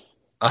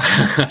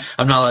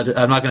 I'm not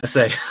going to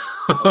say.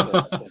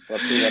 Okay.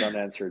 Let's leave that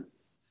unanswered.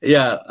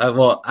 Yeah,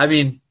 well, I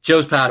mean,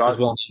 Joe's past is God,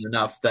 well known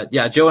enough that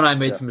yeah, Joe and I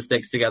made yeah. some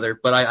mistakes together,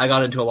 but I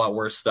got into a lot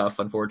worse stuff,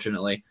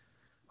 unfortunately.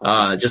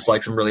 Okay. Just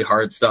like some really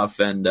hard stuff,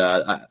 and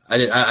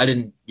I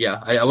didn't, yeah,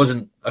 I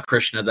wasn't a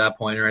Christian at that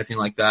point or anything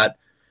like that,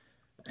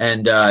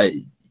 and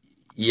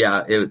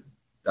yeah,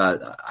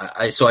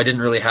 so I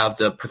didn't really have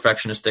the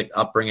perfectionistic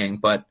upbringing,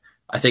 but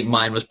I think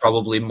mine was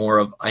probably more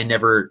of I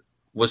never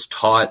was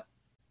taught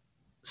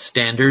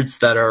standards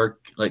that are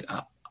like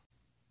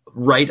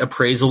right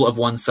appraisal of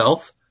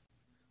oneself.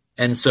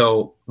 And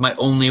so my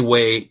only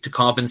way to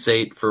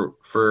compensate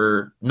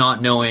for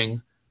not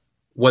knowing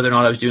whether or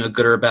not I was doing a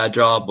good or a bad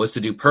job was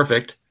to do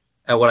perfect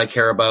at what I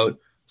care about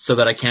so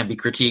that I can't be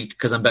critiqued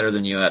because I'm better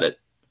than you at it.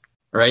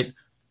 Right.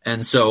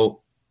 And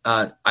so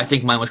I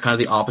think mine was kind of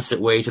the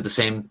opposite way to the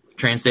same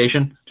train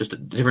station, just a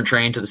different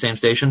train to the same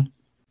station.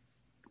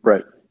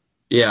 Right.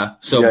 Yeah.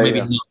 So Yeah, maybe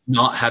yeah.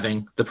 not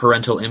having the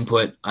parental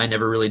input, I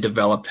never really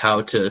developed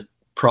how to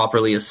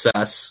properly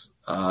assess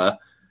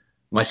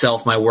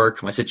myself, my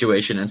work, my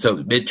situation, and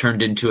so it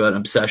turned into an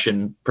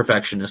obsession,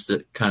 perfectionist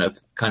kind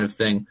of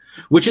thing,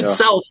 which Yeah.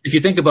 itself, if you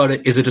think about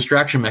it, is a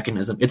distraction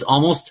mechanism. It's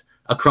almost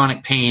a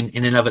chronic pain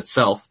in and of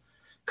itself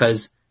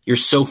because you're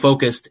so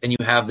focused and you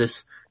have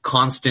this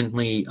constant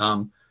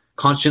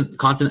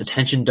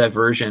attention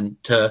diversion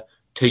to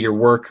your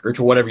work or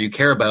to whatever you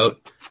care about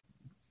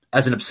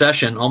as an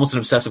obsession, almost an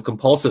obsessive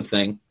compulsive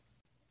thing,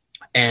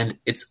 and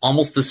it's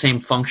almost the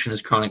same function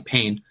as chronic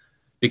pain.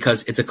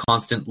 Because it's a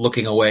constant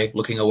looking away.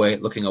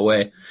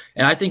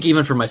 And I think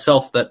even for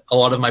myself that a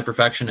lot of my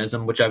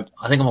perfectionism, which I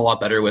think I'm a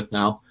lot better with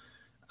now,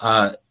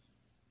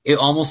 it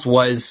almost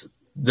was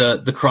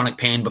the chronic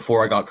pain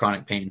before I got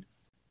chronic pain.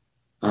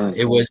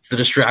 It was the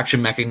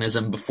distraction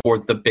mechanism before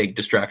the big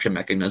distraction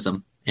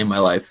mechanism in my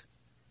life.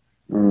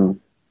 Mm.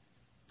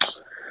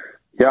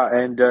 Yeah,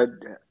 and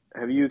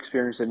have you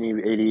experienced any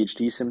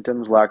ADHD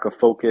symptoms, lack of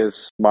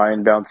focus,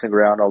 mind bouncing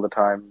around all the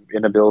time,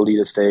 inability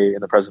to stay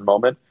in the present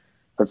moment?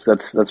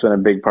 That's been a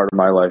big part of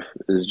my life,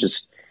 is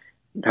just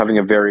having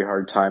a very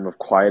hard time of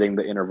quieting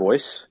the inner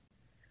voice.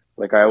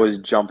 Like I always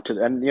jump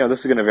to, and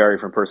this is going to vary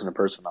from person to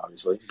person,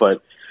 obviously,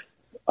 but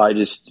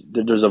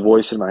there's a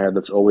voice in my head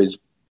that's always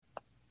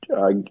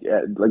like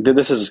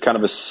this is kind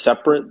of a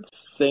separate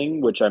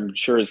thing, which I'm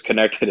sure is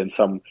connected in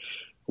some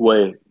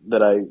way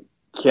that I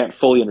can't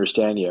fully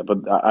understand yet.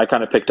 But I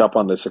kind of picked up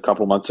on this a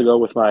couple months ago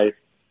with my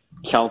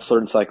counselor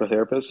and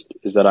psychotherapist,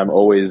 is that I'm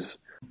always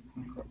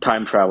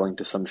time traveling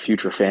to some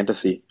future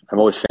fantasy. I'm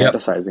always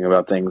fantasizing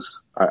about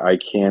things. I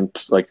can't,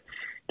 like,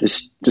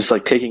 just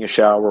like taking a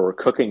shower or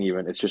cooking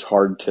even, it's just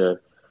hard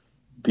to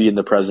be in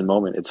the present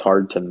moment. It's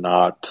hard to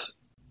not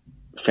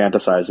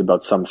fantasize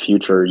about some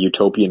future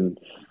utopian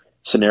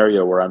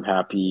scenario where I'm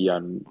happy,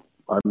 I'm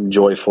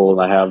joyful,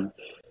 and I have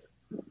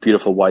a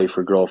beautiful wife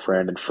or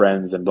girlfriend and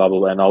friends and blah, blah,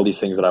 blah, and all these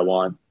things that I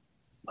want.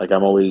 Like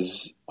I'm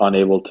always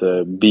unable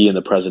to be in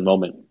the present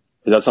moment.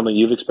 Is that something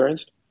you've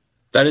experienced?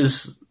 That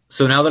is,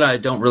 so now that I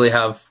don't really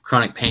have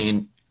chronic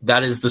pain,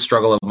 that is the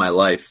struggle of my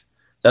life.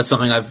 That's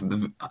something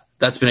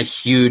that's been a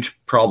huge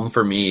problem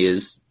for me,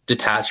 is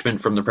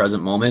detachment from the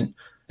present moment.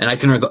 And I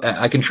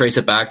can trace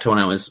it back to when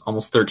I was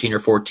almost 13 or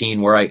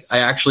 14, where I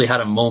actually had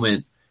a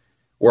moment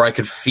where I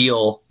could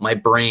feel my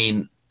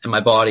brain and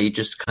my body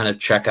just kind of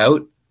check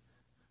out.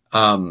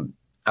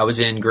 I was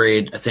in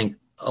grade, I think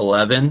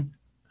 11.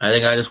 I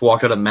think I just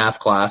walked out of math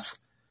class.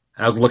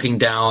 And I was looking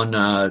down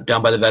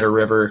by the Vedder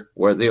River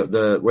where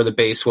the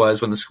base was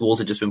when the schools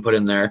had just been put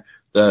in there,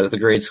 the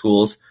grade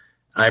schools.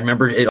 I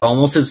remember it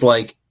almost as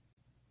like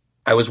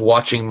I was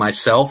watching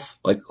myself,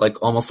 like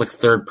almost like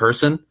third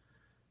person,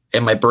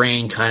 and my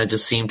brain kind of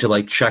just seemed to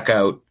like check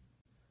out.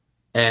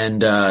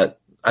 And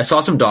I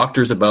saw some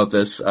doctors about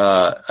this.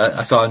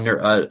 I saw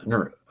I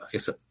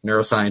guess a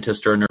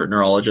neuroscientist or a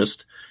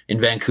neurologist in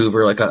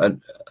Vancouver, like a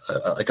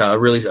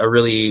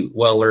really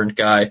well learned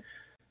guy,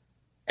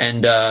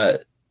 and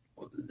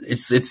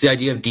it's the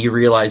idea of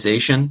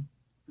derealization,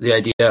 the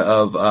idea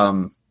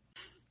of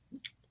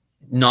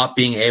not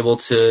being able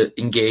to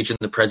engage in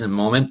the present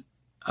moment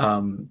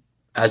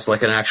as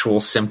like an actual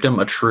symptom,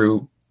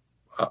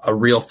 a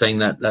real thing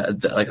that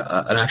like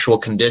an actual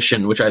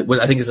condition, which I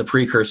think is a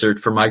precursor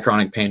for my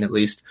chronic pain, at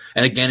least.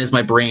 And again, is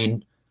my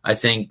brain, I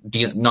think,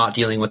 not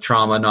dealing with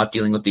trauma, not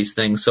dealing with these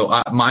things.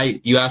 So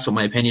you asked what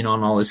my opinion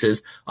on all this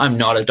is. I'm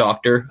not a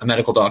doctor, a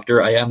medical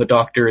doctor. I am a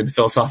doctor in the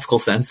philosophical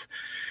sense,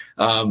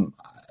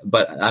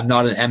 but I'm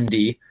not an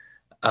MD.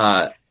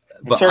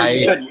 But sorry,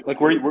 you said, like,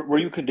 were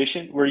you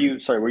conditioned? Were you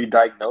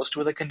diagnosed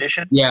with a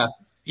condition? Yeah.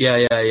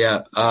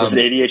 Was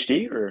it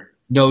ADHD or?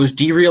 No, it was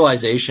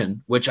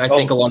derealization, which I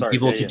think a lot of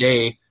people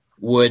today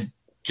would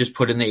just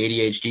put in the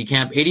ADHD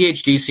camp.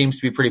 ADHD seems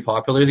to be pretty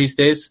popular these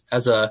days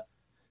as a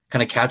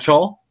kind of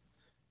catch-all.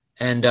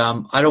 And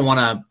I don't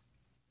want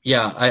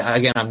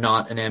to, I'm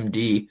not an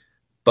MD,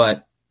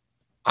 but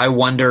I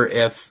wonder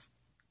if,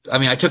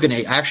 I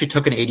actually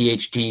took an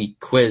ADHD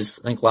quiz,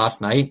 I think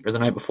last night or the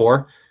night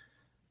before,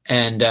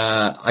 and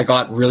I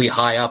got really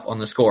high up on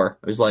the score.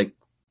 It was like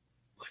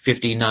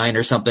 59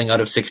 or something out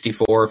of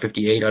 64,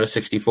 58 out of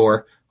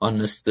 64 on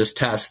this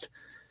test.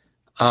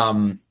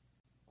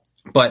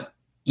 But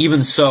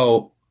even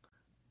so,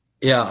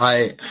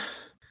 I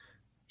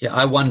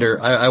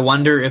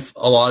wonder if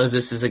a lot of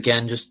this is,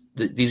 again, just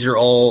these are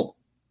all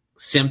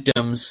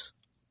symptoms,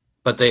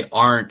 but they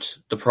aren't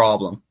the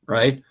problem,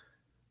 right?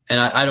 And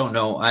I don't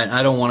know.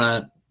 I don't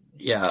want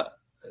to,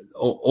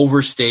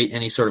 overstate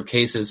any sort of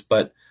cases,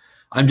 but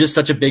I'm just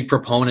such a big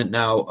proponent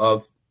now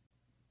of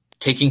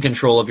taking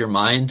control of your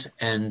mind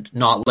and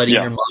not letting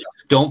your mind.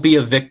 Don't be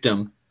a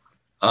victim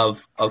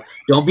of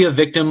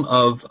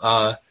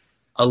a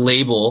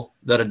label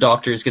that a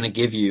doctor is going to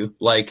give you,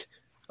 like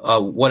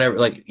whatever.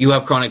 Like, you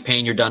have chronic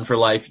pain, you're done for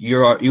life.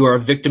 You are a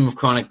victim of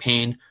chronic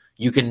pain.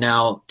 You can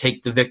now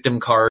take the victim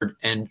card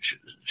and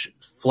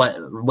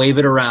wave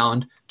it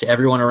around to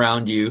everyone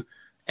around you,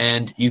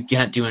 and you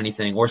can't do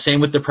anything. Or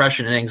same with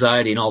depression and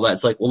anxiety and all that.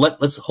 It's like, well,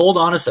 let's hold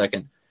on a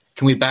second.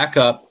 Can we back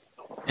up?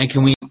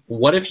 And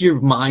what if your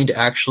mind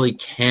actually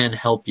can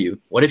help you?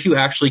 What if you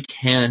actually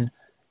can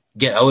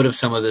get out of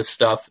some of this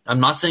stuff? I'm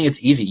not saying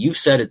it's easy. You've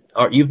said it,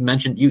 or you've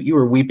mentioned you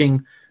were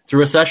weeping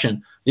through a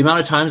session. The amount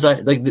of times I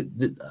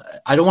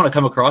don't want to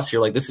come across here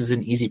like this is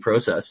an easy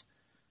process.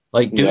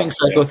 Like, doing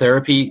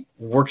psychotherapy,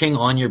 working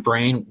on your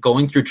brain,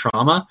 going through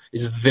trauma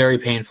is very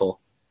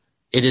painful.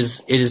 It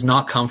is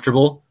not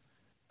comfortable.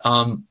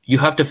 You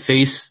have to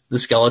face the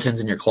skeletons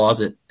in your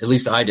closet. At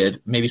least I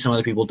did. Maybe some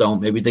other people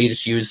don't. Maybe they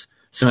just use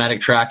somatic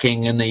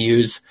tracking and they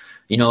use,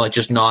 like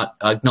just not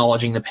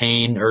acknowledging the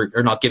pain or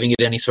not giving it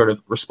any sort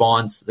of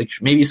response. Like,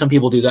 maybe some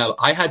people do that.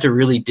 I had to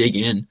really dig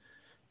in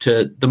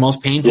to the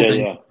most painful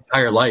things in my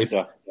entire life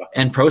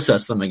and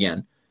process them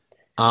again.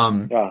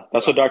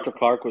 That's what Dr.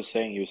 Clark was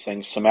saying. He was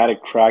saying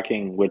somatic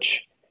tracking,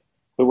 which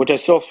I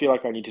still feel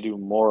like I need to do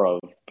more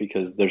of,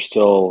 because there's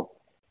still,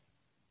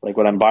 like,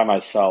 when I'm by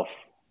myself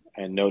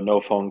and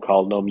no phone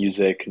call, no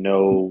music,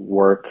 no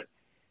work,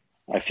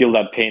 I feel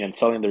that pain, and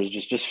suddenly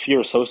there's just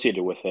fear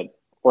associated with it,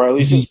 or at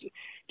least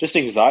just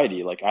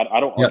anxiety. Like, I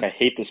don't like, I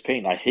hate this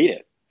pain. I hate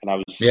it. And I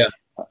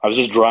was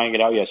just drying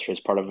it out yesterday as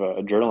part of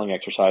a journaling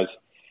exercise.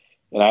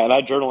 And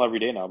I journal every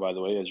day now, by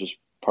the way. It's just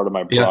part of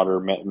my broader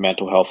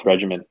mental health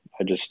regimen.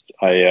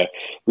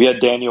 We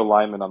had Daniel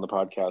Lyman on the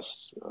podcast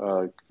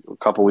a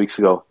couple weeks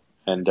ago,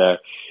 and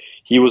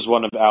he was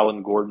one of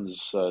Alan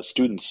Gordon's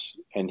students,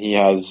 and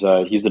he's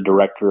the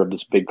director of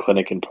this big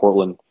clinic in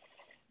Portland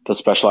that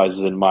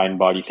specializes in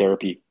mind-body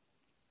therapy.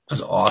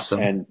 That's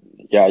awesome. And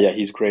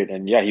he's great.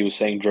 And he was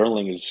saying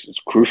journaling is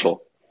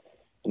crucial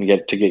and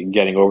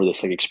getting over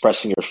this, like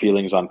expressing your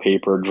feelings on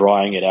paper,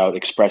 drawing it out,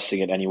 expressing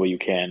it any way you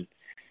can.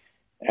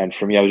 And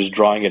for me, I was just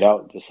drawing it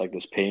out, just like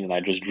this pain, and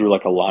I just drew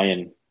like a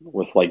lion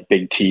with like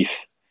big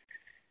teeth.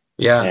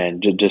 Yeah.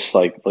 And just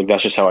like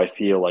that's just how I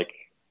feel. Like,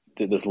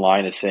 this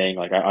line is saying,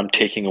 like, I'm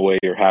taking away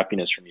your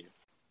happiness from you.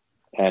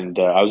 And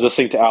I was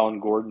listening to Alan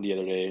Gordon the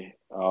other day.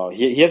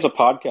 He has a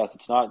podcast.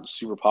 It's not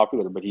super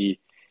popular, but he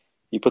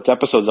puts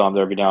episodes on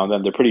there every now and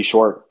then. They're pretty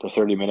short. They're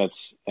 30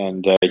 minutes.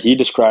 And he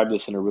described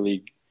this in a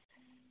really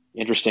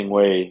interesting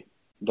way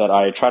that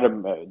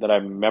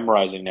I'm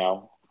memorizing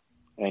now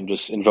and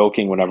just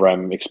invoking whenever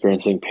I'm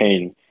experiencing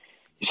pain.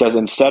 He says,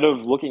 instead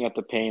of looking at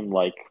the pain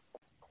like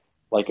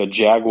a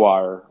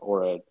jaguar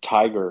or a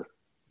tiger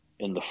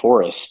in the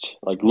forest,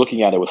 like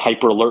looking at it with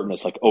hyper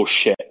alertness, like, oh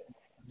shit,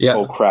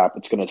 oh crap,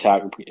 it's going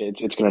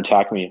to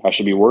attack me, I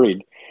should be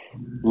worried.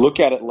 Look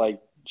at it like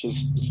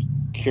just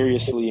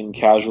curiously and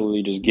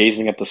casually, just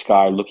gazing at the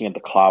sky, looking at the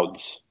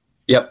clouds.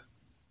 Yep.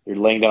 You're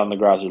laying down on the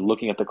grass, you're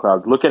looking at the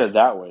clouds. Look at it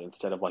that way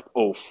instead of like,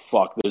 oh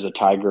fuck, there's a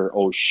tiger,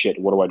 oh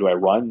shit, what do I do? I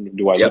run?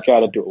 Do I look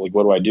at it?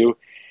 What do I do?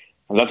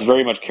 And that's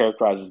very much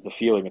characterizes the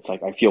feeling. It's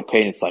like, I feel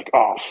pain. It's like,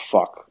 oh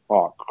fuck,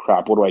 oh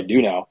crap, what do I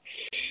do now?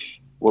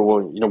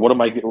 what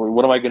am I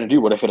going to do?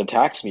 What if it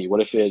attacks me?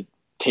 What if it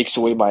takes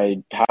away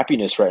my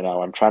happiness right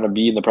now? I'm trying to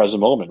be in the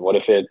present moment. What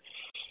if it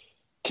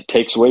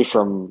takes away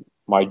from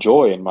my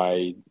joy and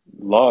my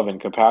love and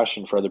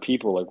compassion for other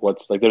people?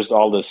 There's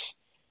all this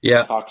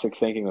toxic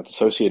thinking that's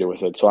associated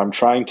with it. So I'm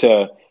trying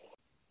to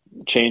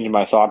change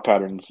my thought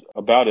patterns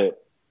about it.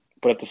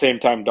 But at the same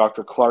time,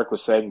 Dr. Clark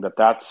was saying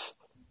that's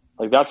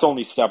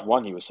only step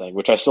one, he was saying,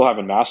 which I still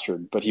haven't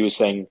mastered. But he was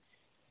saying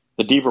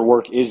the deeper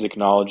work is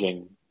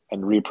acknowledging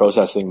and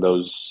reprocessing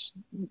those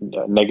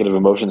negative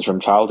emotions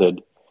from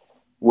childhood,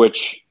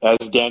 which,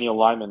 as Daniel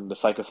Lyman, the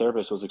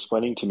psychotherapist, was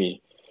explaining to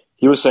me,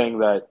 he was saying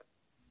that,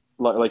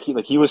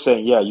 he was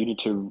saying, yeah, you need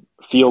to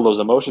feel those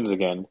emotions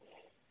again.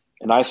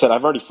 And I said,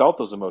 I've already felt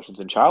those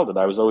emotions in childhood.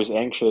 I was always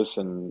anxious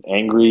and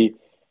angry.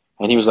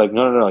 And he was like,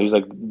 no. He's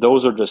like,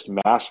 those are just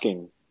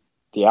masking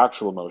the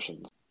actual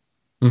emotions.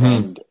 Mm-hmm.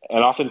 And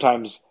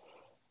oftentimes,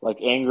 like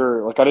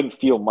anger, I didn't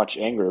feel much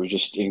anger. It was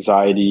just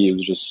anxiety. It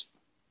was just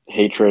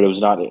hatred. It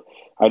was not,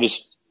 I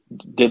just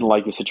didn't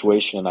like the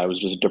situation, and I was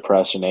just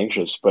depressed and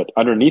anxious. But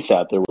underneath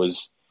that, there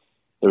was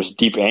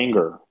deep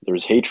anger. There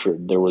was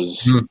hatred. There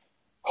was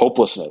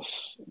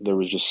hopelessness. There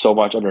was just so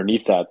much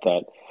underneath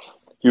that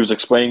he was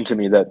explaining to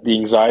me that the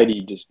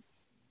anxiety just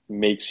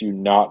makes you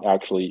not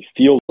actually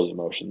feel those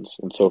emotions.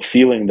 And so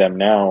feeling them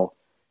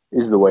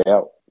is the way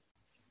out.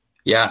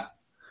 Yeah.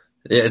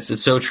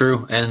 It's so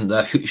true. And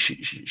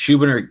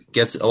Huebner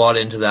gets a lot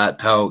into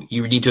that, how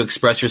you need to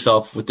express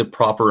yourself with the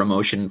proper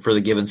emotion for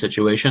the given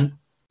situation.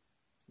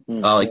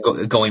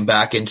 Mm-hmm. Going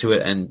back into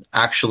it and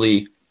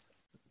actually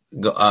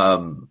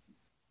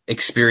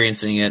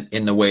experiencing it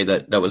in the way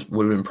that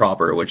would have been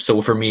proper. Which,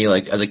 so for me,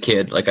 like as a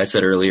kid, like I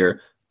said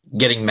earlier,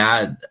 getting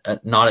mad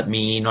not at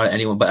me, not at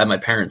anyone, but at my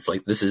parents,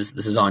 like this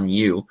is on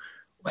you.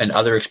 And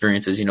other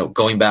experiences,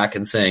 going back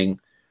and saying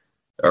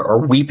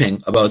or weeping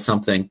about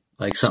something,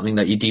 like something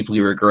that you deeply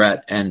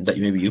regret and that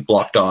maybe you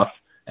blocked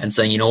off, and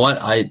saying, you know what,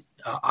 I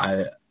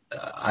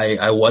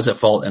was at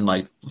fault, and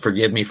like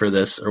forgive me for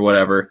this or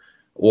whatever.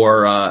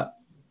 Or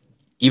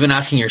even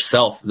asking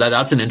yourself,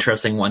 that's an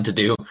interesting one to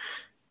do,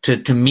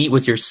 to meet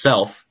with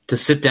yourself, to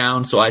sit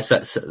down. So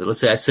let's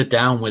say I sit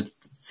down with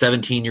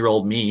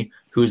 17-year-old me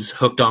who's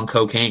hooked on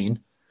cocaine,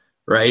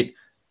 right?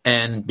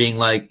 And being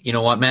like, you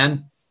know what,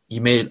 man, you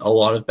made a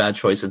lot of bad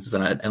choices,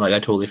 and I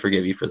totally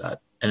forgive you for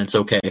that. And it's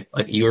okay.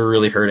 Like, you were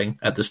really hurting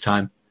at this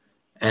time.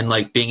 And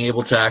like being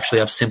able to actually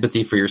have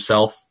sympathy for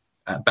yourself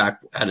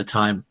back at a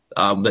time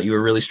that you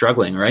were really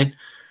struggling, right?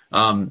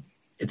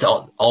 It's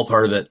all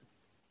part of it.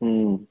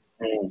 Mm-hmm.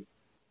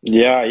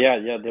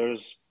 Yeah.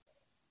 There's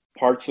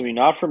parts of me,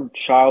 not from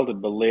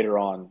childhood, but later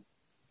on,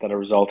 that have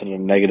resulted in a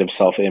negative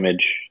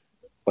self-image.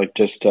 Like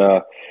just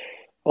a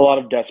lot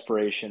of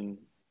desperation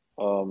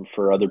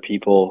for other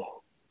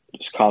people,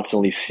 just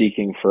constantly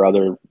seeking for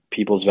other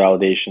people's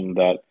validation,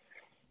 that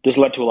just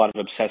led to a lot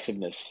of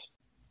obsessiveness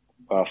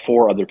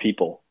for other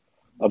people,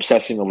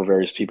 obsessing over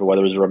various people,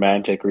 whether it was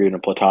romantic or even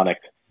platonic,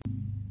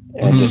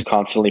 and just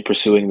constantly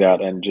pursuing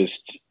that, and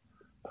just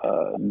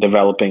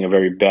developing a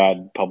very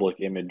bad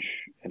public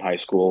image in high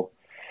school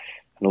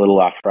and a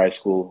little after high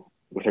school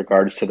with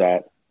regards to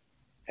that.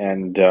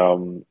 And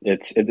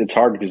it's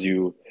hard because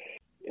again,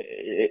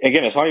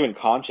 it's not even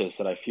conscious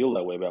that I feel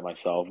that way about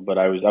myself, but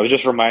I was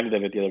just reminded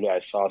of it the other day. I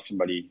saw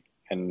somebody,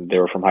 and they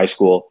were from high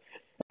school.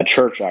 At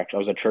church, actually. I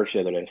was at church the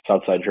other day,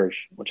 Southside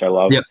Church, which I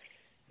love. Yep.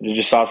 I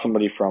just saw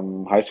somebody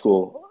from high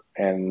school,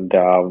 and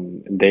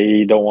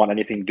they don't want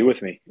anything to do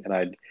with me.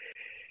 And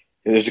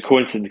it was a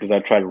coincidence because I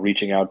tried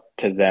reaching out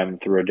to them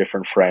through a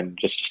different friend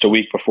just a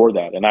week before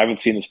that. And I haven't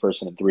seen this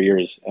person in 3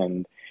 years.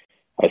 And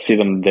I see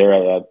them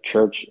there at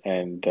church,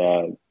 and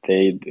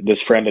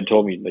this friend had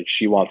told me, like,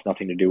 she wants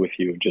nothing to do with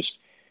you. It's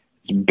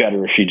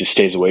better if she just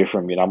stays away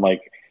from me. And I'm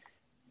like,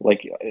 I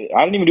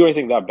didn't even do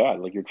anything that bad.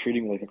 Like, you're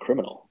treating me like a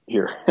criminal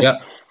here. Yeah.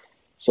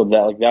 So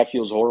that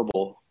feels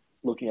horrible,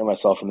 looking at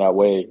myself in that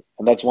way.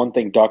 And that's one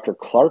thing Dr.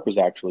 Clark was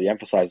actually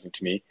emphasizing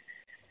to me,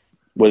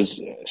 was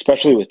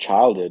especially with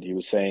childhood. He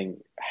was saying,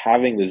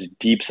 having this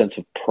deep sense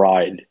of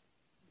pride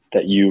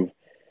that you've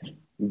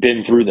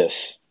been through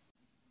this.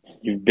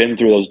 You've been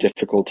through those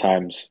difficult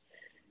times,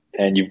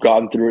 and you've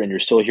gotten through it, and you're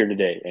still here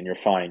today, and you're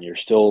fine. You're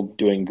still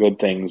doing good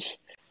things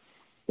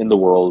in the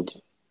world.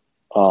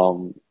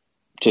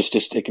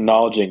 Just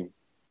acknowledging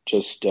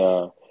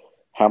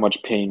how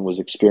much pain was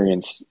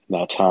experienced in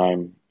that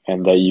time,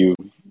 and that you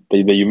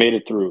made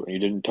it through, and you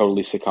didn't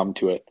totally succumb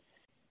to it.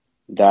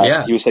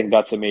 He was saying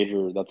that's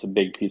a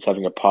big piece,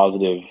 having a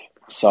positive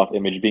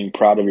self-image, being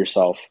proud of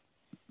yourself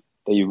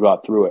that you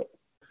got through it.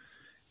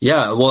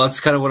 Yeah, well,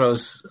 that's kind of what I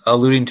was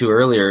alluding to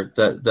earlier,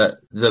 that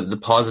the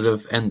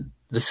positive and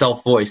the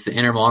self-voice, the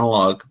inner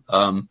monologue,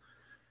 kind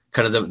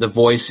of the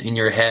voice in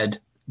your head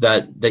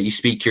that you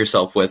speak to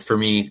yourself with. For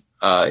me,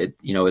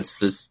 it's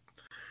this,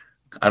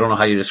 I don't know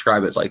how you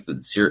describe it, like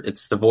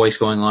it's the voice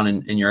going on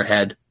in your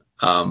head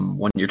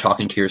when you're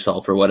talking to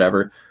yourself or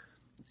whatever.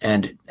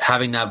 And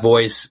having that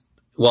voice,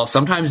 well,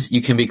 sometimes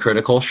you can be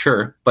critical,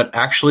 sure, but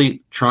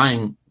actually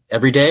trying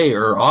every day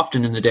or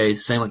often in the day,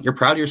 saying, like, you're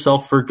proud of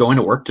yourself for going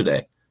to work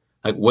today,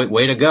 Like,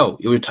 way to go.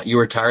 You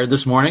were tired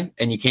this morning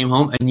and you came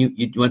home and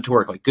you went to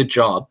work. Like, good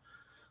job.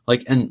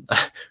 Like, and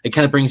it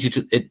kind of brings you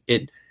to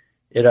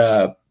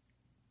it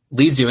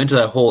leads you into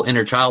that whole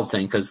inner child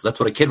thing, because that's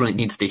what a kid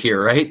needs to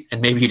hear, right?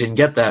 And maybe you didn't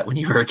get that when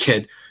you were a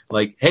kid.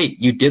 Like, hey,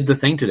 you did the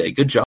thing today.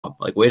 Good job.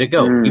 Like, way to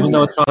go. Even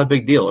though it's not a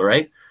big deal,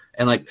 right?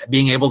 And like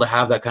being able to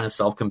have that kind of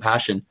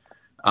self-compassion.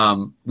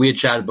 We had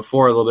chatted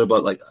before a little bit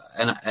about like,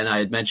 and I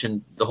had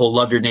mentioned the whole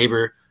love your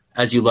neighbor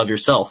as you love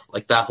yourself.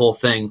 Like that whole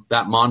thing,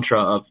 that mantra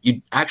of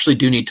you actually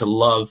do need to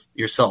love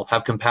yourself,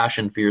 have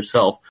compassion for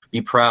yourself, be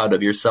proud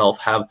of yourself,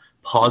 have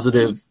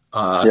positive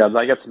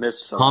that gets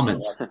missed so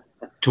comments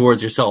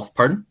towards yourself.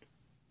 Pardon?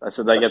 I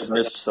said that gets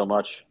missed so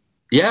much.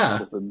 Yeah.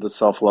 Just the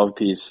self-love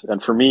piece.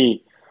 And for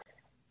me,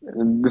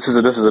 this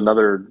is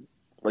another,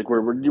 like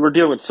we're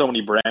dealing with so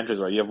many branches,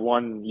 right? You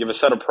have a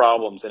set of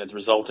problems and it's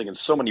resulting in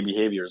so many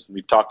behaviors.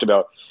 We've talked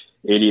about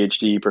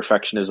ADHD,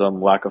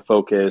 perfectionism, lack of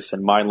focus,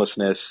 and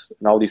mindlessness,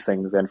 and all these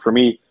things. And for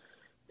me,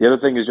 the other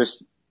thing is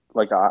just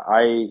like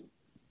I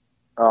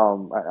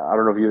don't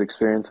know if you've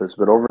experienced this,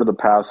 but over the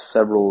past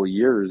several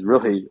years,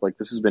 really, like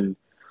this has been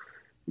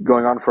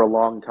going on for a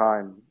long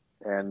time.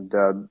 And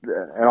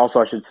also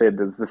I should say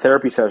the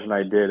therapy session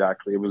I did,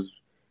 actually, it was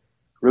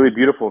really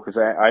beautiful because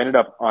I ended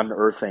up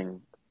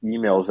unearthing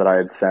emails that I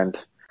had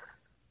sent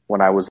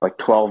when I was like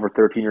 12 or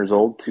 13 years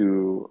old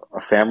to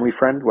a family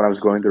friend when I was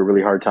going through a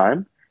really hard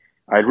time.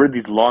 I'd read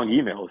these long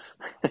emails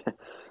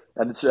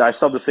and I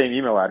still have the same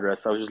email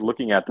address. I was just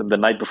looking at them the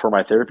night before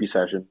my therapy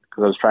session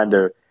because I was trying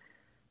to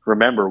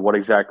remember what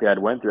exactly I'd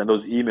went through. And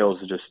those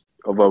emails just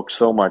evoked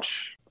so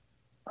much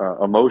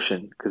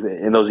emotion, because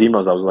in those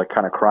emails I was like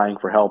kind of crying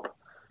for help.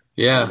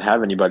 Yeah. I didn't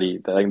have anybody.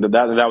 That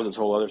was this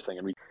whole other thing,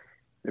 and we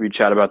maybe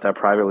chat about that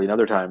privately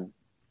another time.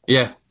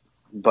 Yeah.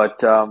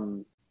 But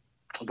in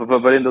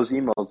those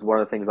emails, one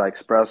of the things I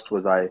expressed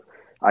was I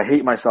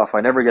hate myself.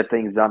 I never get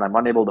things done. I'm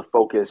unable to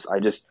focus.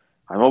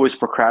 I'm always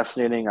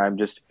procrastinating.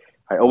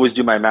 I always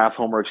do my math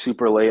homework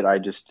super late.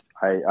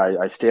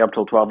 I stay up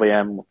till 12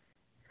 a.m.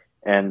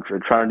 and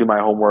trying to do my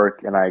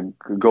homework, and I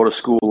go to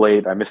school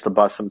late. I miss the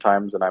bus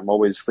sometimes, and I'm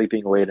always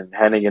sleeping late and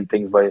handing in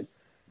things late.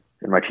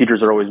 And my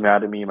teachers are always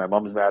mad at me. My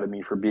mom's mad at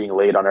me for being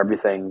late on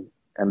everything.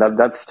 And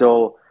that's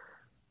still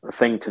a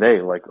thing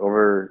today.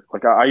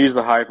 I use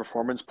the High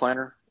Performance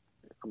Planner.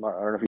 I don't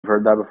know if you've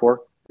heard that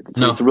before.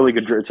 It's a really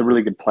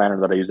good planner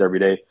that I use every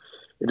day.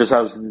 It just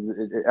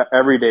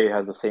every day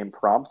has the same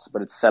prompts,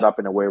 but it's set up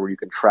in a way where you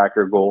can track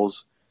your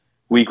goals,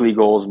 weekly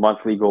goals,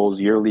 monthly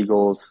goals, yearly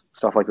goals,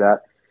 stuff like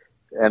that.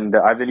 And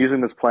I've been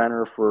using this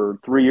planner for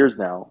 3 years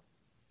now.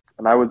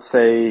 And I would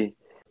say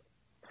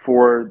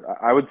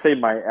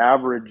my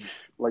average,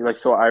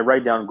 so I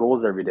write down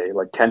goals every day,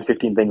 like 10,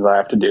 15 things I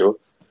have to do.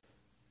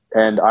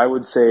 And I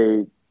would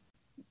say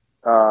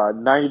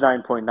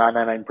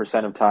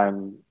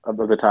 99.999% of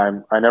the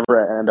time, I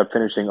never end up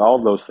finishing all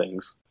of those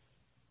things.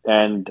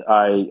 And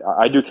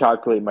I do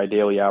calculate my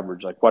daily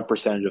average, like what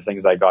percentage of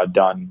things I got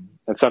done.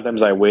 And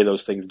sometimes I weigh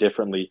those things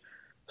differently.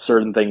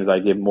 Certain things I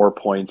give more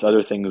points.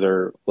 Other things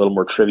are a little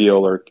more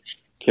trivial or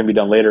can be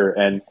done later.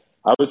 And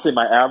I would say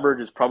my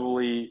average is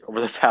probably,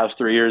 over the past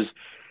 3 years,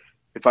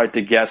 if I had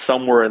to guess,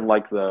 somewhere in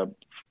like the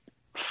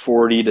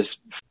 30 to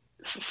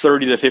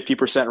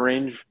 50%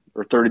 range,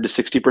 or 30 to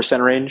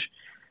 60% range.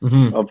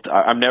 Mm-hmm.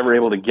 I'm never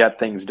able to get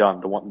things done,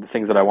 the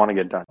things that I want to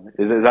get done.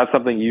 Is that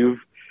something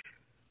you've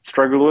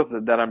struggled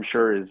with? That I'm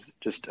sure is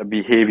just a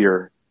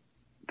behavior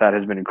that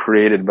has been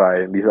created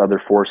by these other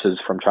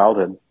forces from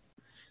childhood.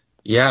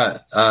 Yeah,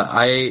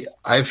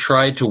 I've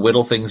tried to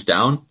whittle things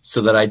down so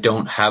that I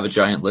don't have a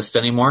giant list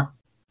anymore.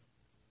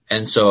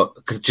 And so,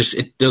 because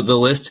the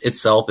list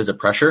itself is a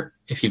pressure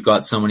if you've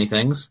got so many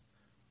things.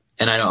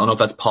 And I don't know if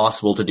that's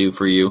possible to do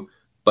for you,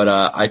 but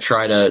I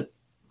try to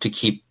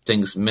keep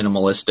things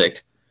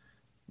minimalistic,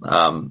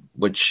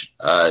 which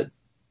way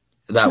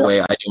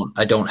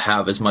I don't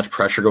have as much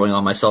pressure going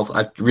on myself.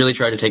 I really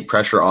try to take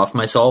pressure off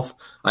myself.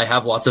 I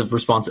have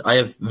I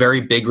have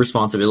very big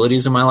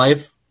responsibilities in my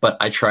life, but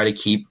I try to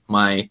keep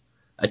my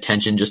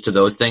attention just to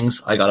those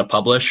things. I got to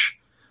publish.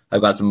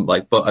 I've got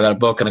I got a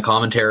book and a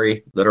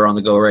commentary that are on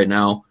the go right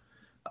now.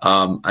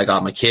 I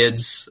got my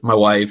kids, my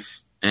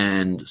wife,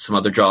 and some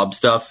other job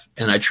stuff.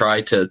 And I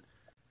try to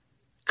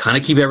kind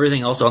of keep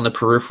everything else on the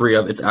periphery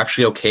of it's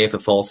actually okay if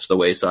it falls to the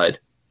wayside.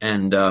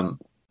 And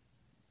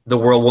the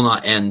world will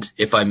not end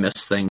if I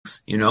miss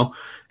things,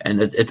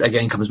 And it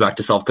again comes back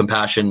to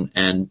self-compassion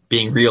and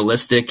being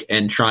realistic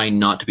and trying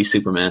not to be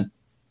Superman.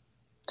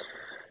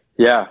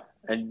 Yeah.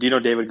 And do you know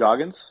David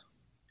Goggins?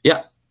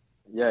 Yeah.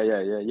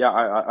 Yeah.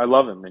 I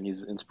love him and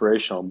he's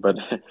inspirational. But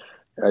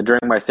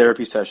during my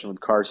therapy session with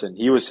Carson,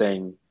 he was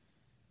saying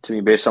to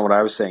me, based on what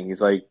I was saying,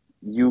 he's like,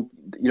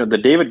 the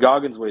David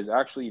Goggins way is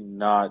actually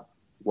not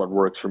what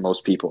works for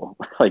most people.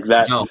 Like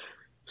that. No.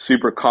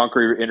 Super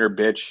conquer your inner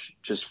bitch,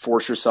 just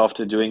force yourself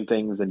to doing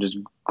things and just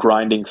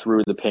grinding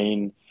through the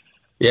pain.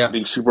 Yeah.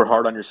 Being super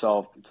hard on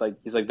yourself.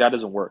 He's like, that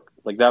doesn't work.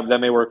 Like that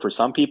may work for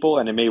some people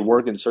and it may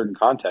work in certain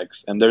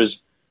contexts. And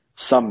there's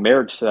some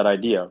merit to that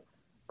idea,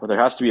 but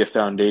there has to be a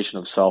foundation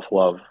of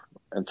self-love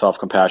and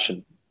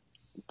self-compassion.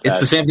 It's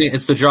the same thing.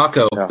 It's the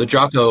Jocko, Yeah. the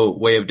Jocko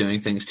way of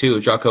doing things too.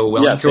 Jocko Yeah,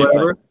 Willink or same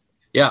whatever. thing.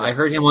 Yeah, I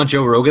heard him on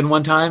Joe Rogan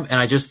one time, and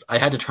I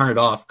had to turn it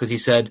off because he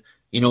said,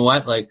 you know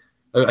what? Like,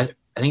 I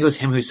think it was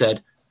him who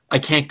said, I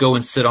can't go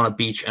and sit on a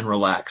beach and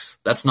relax.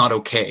 That's not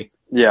okay.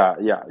 Yeah.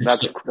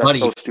 That's Buddy,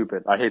 so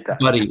stupid. I hate that.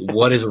 buddy,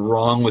 what is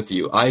wrong with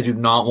you? I do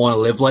not want to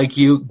live like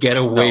you. Get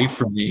away No.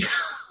 from me.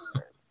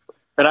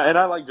 And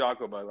I like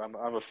Jocko, but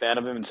I'm a fan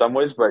of him in some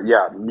ways. But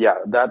yeah,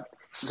 that's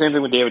the same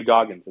thing with David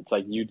Goggins. It's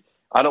like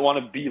I don't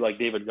want to be like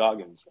David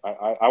Goggins.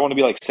 I want to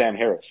be like Sam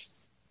Harris.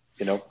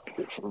 You know,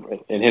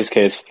 in his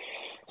case,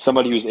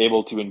 somebody who's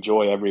able to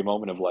enjoy every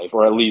moment of life,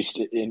 or at least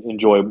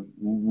enjoy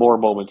more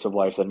moments of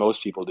life than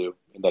most people do,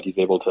 and that he's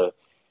able to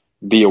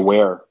be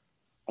aware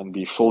and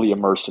be fully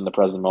immersed in the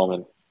present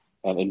moment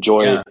and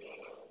enjoy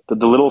the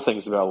little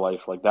things about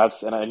life. Like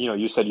that's, and you know,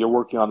 you said you're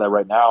working on that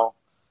right now.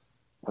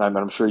 And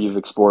I'm sure you've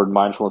explored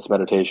mindfulness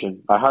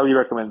meditation. I highly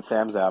recommend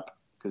Sam's app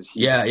because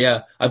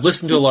Yeah. I've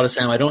listened to a lot of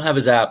Sam. I don't have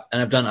his app,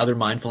 and I've done other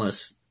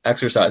mindfulness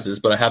exercises,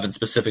 but I haven't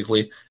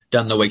specifically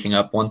done the waking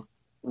up one.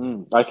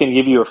 I can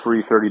give you a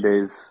free 30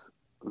 days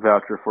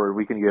voucher for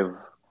it.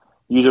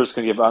 Users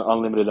can give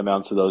unlimited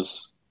amounts of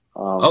those.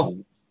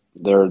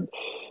 They're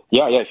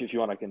if you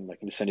want, I can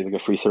just send you like a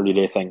free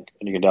 30-day thing,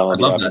 and you can download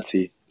the app and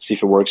see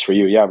if it works for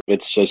you. Yeah,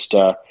 it's just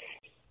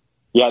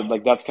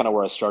like that's kind of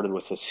where I started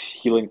with this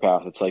healing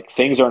path. It's like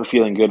things aren't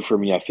feeling good for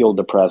me. I feel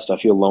depressed. I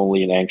feel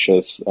lonely and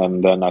anxious.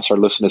 And then I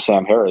started listening to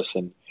Sam Harris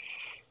and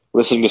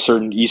listening to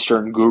certain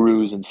Eastern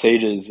gurus and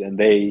sages, and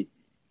they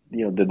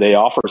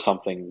offer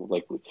something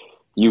like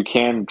you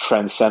can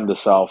transcend the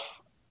self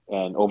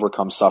and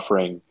overcome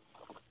suffering,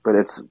 but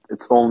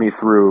it's only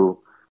through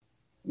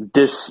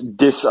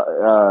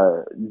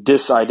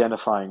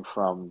disidentifying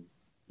from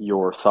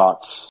your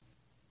thoughts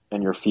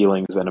and your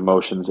feelings and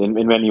emotions in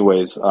many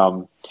ways.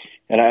 And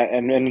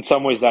in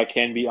some ways that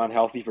can be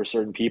unhealthy for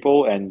certain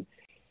people, and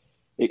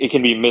it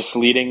can be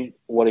misleading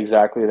what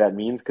exactly that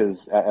means,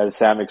 because as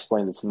Sam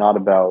explained, it's not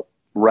about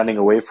running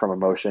away from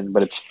emotion,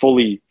 but it's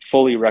fully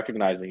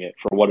recognizing it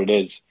for what it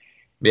is.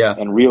 Yeah.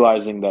 And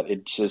realizing that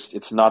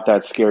it's not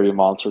that scary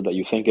monster that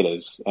you think it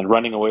is, and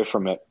running away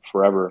from it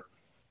forever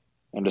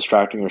and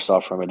distracting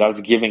yourself from it,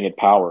 that's giving it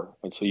power.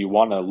 And so you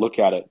want to look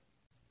at it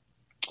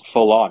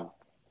full on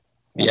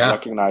and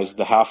recognize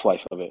the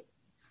half-life of it.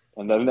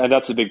 And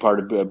that's a big part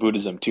of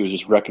Buddhism too, is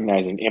just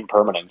recognizing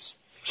impermanence.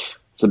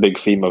 It's a big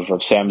theme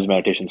of Sam's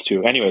meditations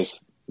too. Anyways,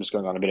 I'm just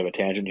going on a bit of a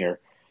tangent here.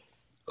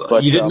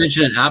 But you didn't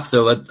mention an app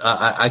though.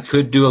 I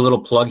could do a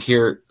little plug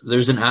here.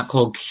 There's an app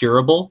called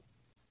Curable.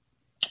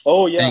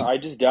 Oh yeah, I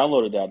just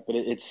downloaded that, but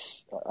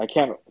I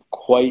can't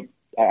quite.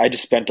 I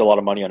just spent a lot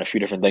of money on a few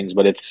different things,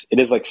 but it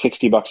is like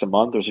 $60 a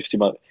month or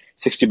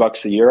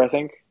 $60 a year, I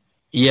think.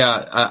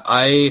 Yeah,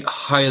 I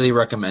highly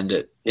recommend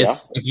it. Yeah?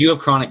 If you have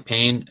chronic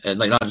pain, and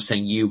like not just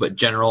saying you, but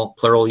general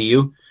plural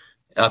you,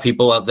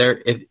 people out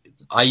there.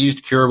 I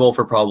used Curable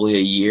for probably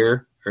a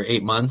year or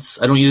 8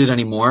 months. I don't use it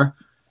anymore,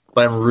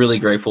 but I'm really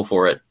grateful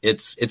for it.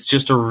 It's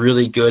just a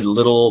really good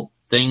little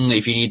thing.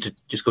 If you need to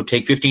just go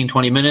take 15,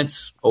 20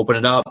 minutes, open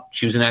it up,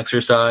 choose an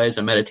exercise,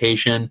 a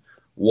meditation,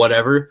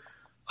 whatever.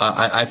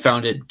 I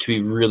found it to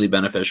be really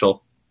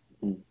beneficial.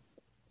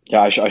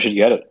 Yeah, I should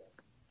get it.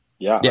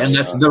 Yeah, and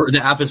that's the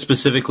app is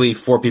specifically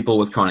for people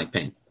with chronic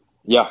pain.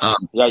 Yeah,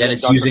 and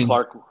it's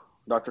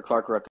Dr.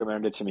 Clark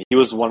recommended it to me. He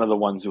was one of the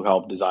ones who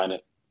helped design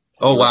it.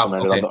 Oh wow!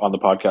 Okay. On the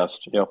podcast.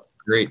 Yeah,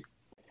 great.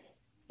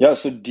 Yeah.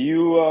 So do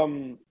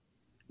you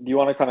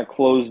want to kind of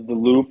close the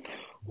loop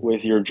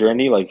with your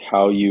journey, like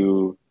how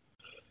you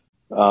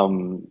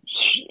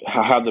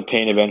how the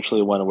pain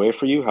eventually went away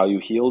for you, how you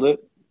healed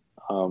it?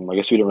 I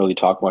guess we didn't really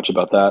talk much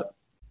about that.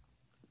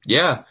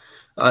 Yeah.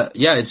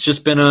 It's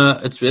just been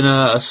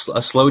a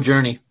slow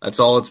journey. That's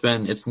all it's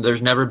been.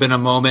 There's never been a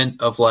moment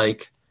of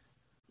like,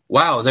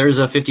 wow, there's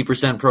a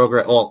 50%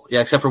 progress. Well,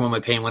 yeah, except for when my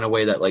pain went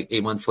away that like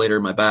 8 months later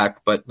in my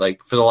back. But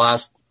like for the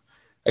last,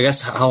 I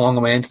guess, how long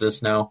am I into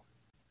this now?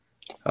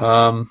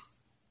 You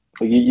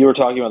were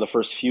talking about the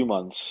first few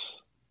months.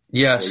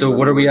 Yeah. So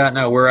what are we at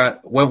now? We're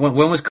at when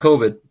was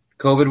COVID?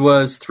 COVID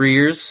was 3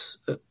 years.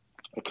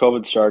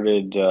 COVID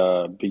started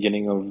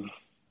beginning of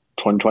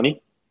 2020.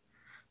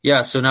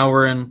 Yeah, so now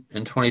we're in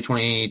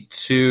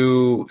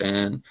 2022,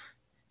 and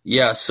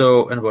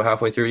and about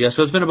halfway through. Yeah,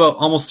 so it's been about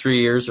almost 3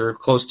 years, or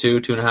close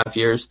to 2.5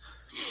 years.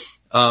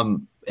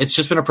 It's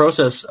just been a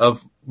process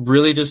of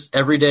really just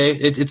every day.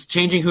 It's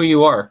changing who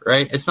you are,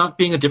 right? It's not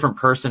being a different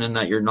person in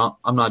that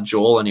I'm not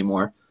Joel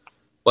anymore,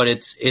 but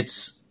it's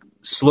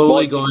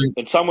slowly going.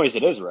 In some ways,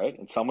 it is, right?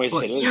 In some ways,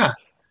 it is. Yeah,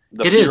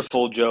 the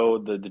fearful Joe,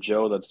 the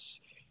Joe that's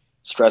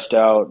stressed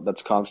out,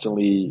 that's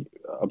constantly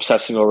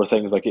obsessing over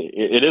things. Like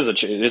it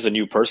is a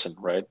new person,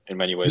 right? In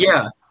many ways.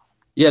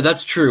 Yeah,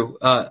 that's true.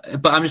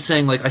 But I'm just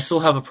saying, like, I still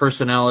have a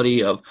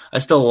personality I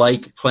still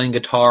like playing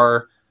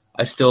guitar.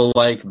 I still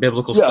like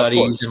biblical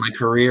studies and my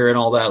career and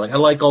all that. Like, I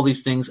like all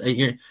these things.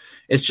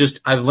 It's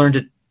just, I've learned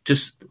to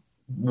just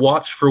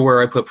watch for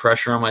where I put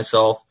pressure on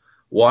myself,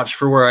 watch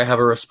for where I have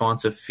a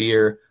responsive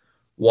fear,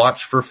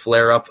 watch for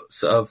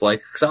flare-ups of like,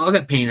 because I'll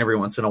get pain every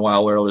once in a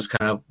while where I'll just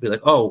kind of be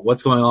like, oh,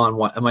 what's going on?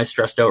 What, am I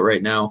stressed out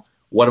right now?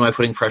 What am I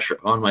putting pressure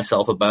on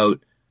myself about?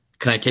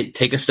 Can I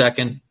take a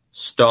second,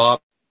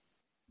 stop,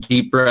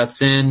 deep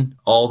breaths in,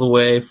 all the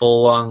way,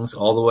 full lungs,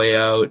 all the way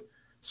out,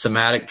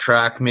 somatic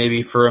track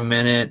maybe for a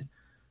minute.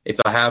 If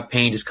I have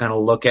pain, just kind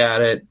of look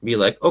at it, be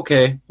like,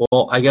 okay,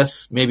 well, I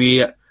guess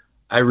maybe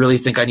I really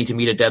think I need to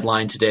meet a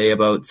deadline today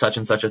about such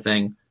and such a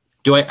thing.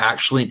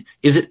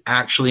 Is it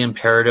actually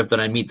imperative that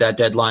I meet that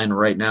deadline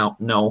right now?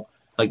 No.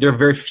 Like, there are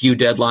very few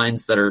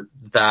deadlines that are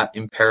that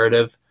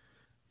imperative.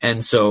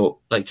 And so,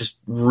 like,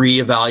 just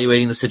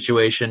reevaluating the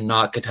situation,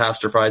 not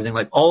catastrophizing,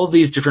 like all of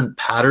these different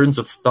patterns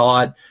of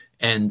thought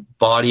and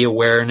body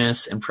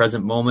awareness and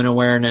present moment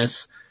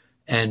awareness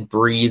and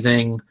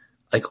breathing,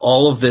 like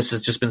all of this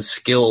has just been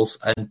skills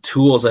and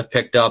tools I've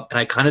picked up. And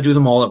I kind of do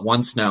them all at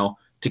once now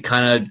to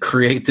kind of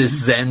create this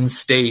Zen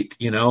state,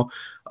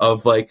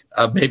 of like,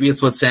 maybe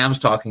it's what Sam's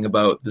talking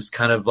about, this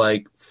kind of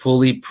like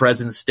fully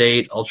present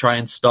state. I'll try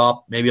and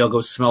stop. Maybe I'll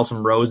go smell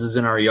some roses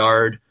in our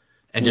yard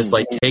and just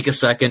like take a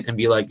second and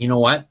be like, you know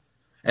what?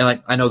 And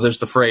like, I know there's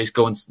the phrase,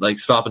 go and like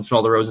stop and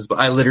smell the roses, but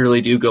I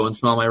literally do go and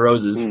smell my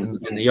roses in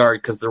the yard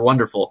because they're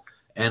wonderful.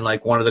 And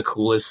like one of the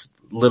coolest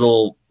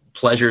little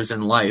pleasures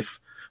in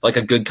life, like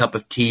a good cup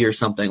of tea or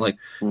something, like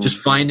just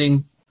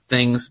finding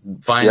things,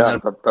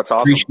 finding that's awesome.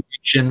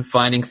 Appreciation,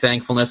 finding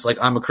thankfulness. Like,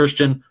 I'm a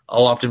Christian.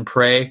 I'll often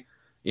pray,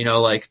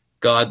 like,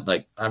 God,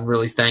 like, I'm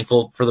really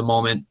thankful for the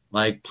moment.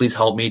 Like, please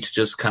help me to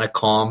just kind of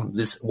calm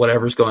this,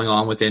 whatever's going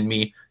on within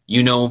me.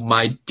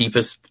 My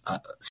deepest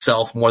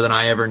self more than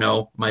I ever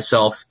know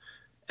myself.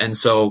 And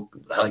so,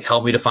 like,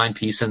 help me to find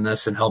peace in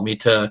this and help me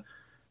to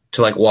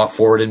like walk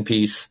forward in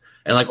peace.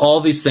 And like all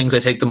these things, I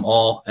take them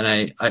all,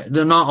 and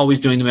they're not always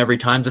doing them every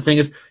time. The thing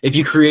is, if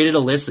you created a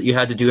list that you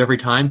had to do every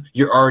time,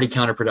 you're already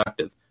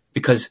counterproductive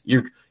because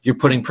you're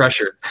putting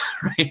pressure,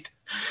 right?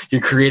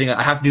 You're creating,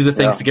 I have to do the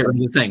things to get rid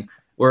of the thing.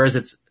 Whereas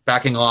it's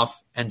backing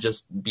off and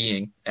just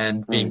being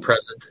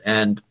present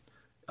and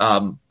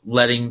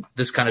letting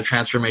this kind of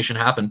transformation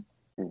happen.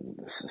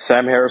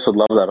 Sam Harris would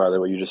love that, by the way,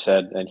 what you just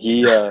said. And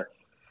he,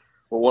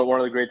 one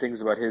of the great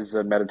things about his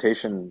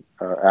meditation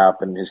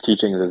app and his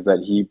teachings is that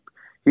he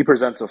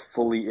presents a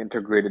fully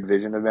integrated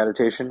vision of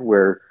meditation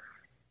where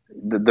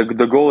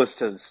the goal is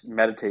to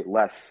meditate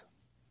less,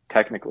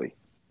 technically,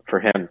 for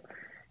him.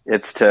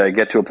 It's to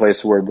get to a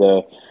place where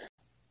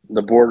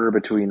the border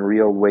between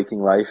real waking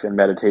life and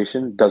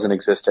meditation doesn't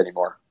exist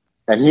anymore.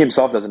 And he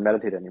himself doesn't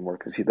meditate anymore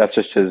because that's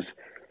just his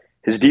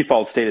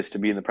default state is to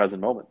be in the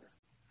present moment.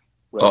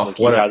 What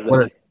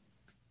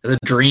a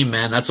dream,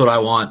 man. That's what I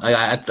want.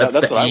 That's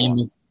the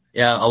aim.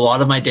 Yeah, a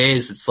lot of my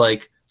days, it's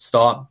like,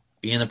 stop,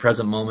 be in the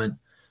present moment.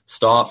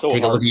 Stop,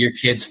 take a look at your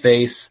kid's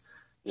face.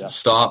 Yeah.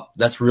 Stop.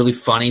 That's really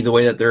funny the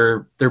way that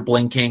they're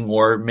blinking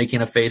or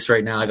making a face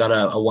right now. I got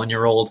a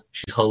 1-year-old.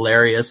 She's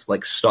hilarious.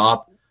 Like,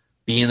 stop,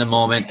 be in the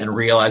moment and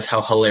realize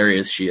how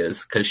hilarious she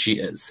is, because she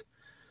is.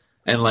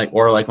 And like,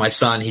 or like my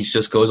son, he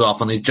just goes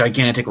off on these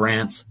gigantic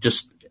rants.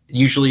 Just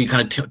usually you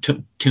kind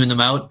of tune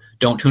them out.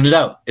 Don't tune it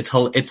out. It's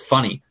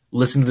funny.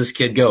 Listen to this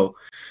kid go.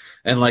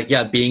 And like,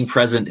 yeah, being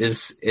present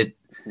it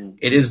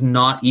is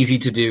not easy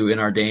to do in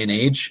our day and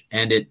age,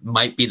 and it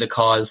might be the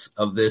cause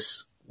of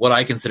this, what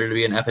I consider to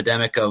be an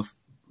epidemic of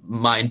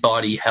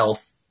mind-body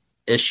health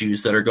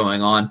issues that are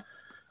going on.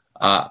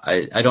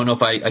 I don't know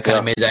if I kind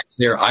of made that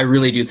clear. I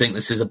really do think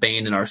this is a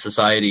bane in our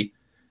society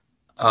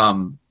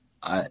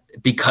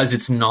because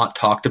it's not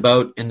talked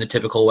about in the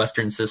typical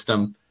Western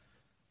system.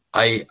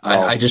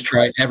 I just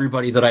try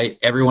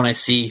everyone I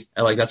see,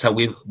 like, that's how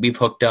we've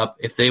hooked up.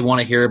 If they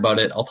want to hear about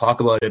it, I'll talk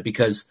about it,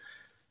 because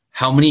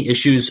how many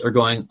issues are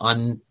going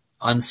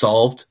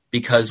unsolved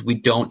because we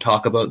don't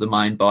talk about the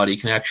mind-body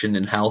connection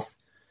and health,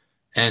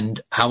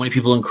 and how many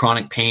people in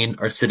chronic pain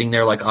are sitting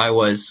there like I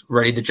was,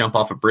 ready to jump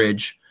off a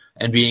bridge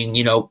and being,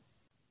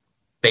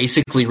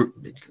 basically,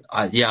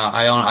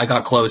 I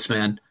got close,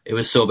 man. It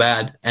was so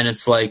bad. And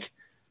it's like,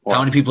 how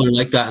many people are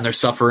like that and they're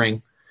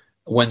suffering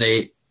when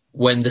the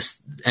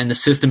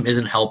system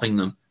isn't helping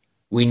them?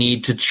 We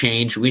need to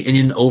change. We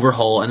need an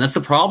overhaul. And that's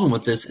the problem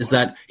with this, is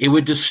that it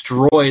would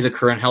destroy the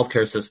current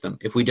healthcare system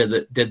if we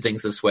did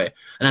things this way.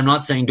 And I'm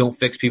not saying don't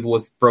fix people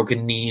with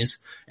broken knees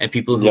and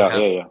people who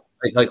have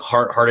like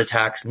heart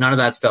attacks, none of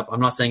that stuff.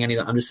 I'm not saying any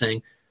of that. I'm just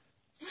saying,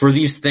 for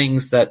these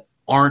things that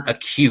aren't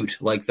acute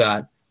like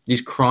that,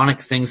 these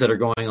chronic things that are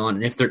going on,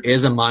 and if there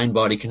is a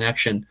mind-body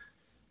connection,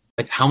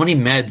 like, how many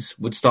meds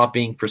would stop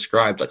being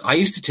prescribed? Like, I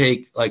used to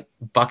take like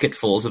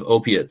bucketfuls of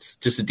opiates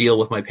just to deal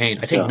with my pain.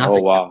 I take nothing.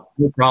 Oh, wow.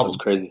 No problem.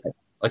 That's crazy.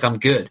 Like, I'm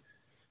good.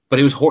 But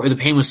it was the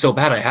pain was so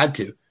bad I had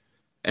to.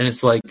 And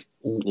it's like,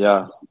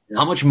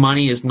 how much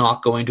money is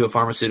not going to a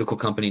pharmaceutical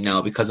company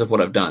now because of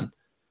what I've done?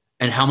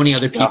 And how many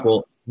other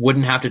people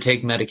wouldn't have to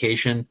take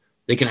medication?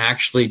 They can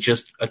actually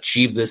just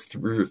achieve this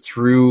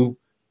through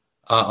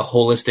a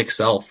holistic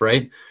self,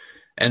 right?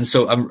 And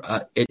so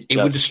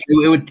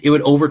it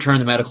would overturn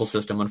the medical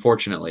system,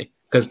 unfortunately,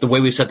 because the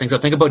way we've set things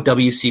up. Think about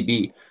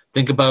WCB.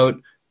 Think about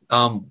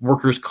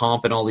workers'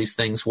 comp and all these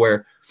things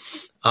where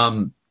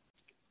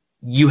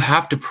you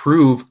have to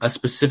prove a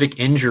specific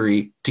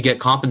injury to get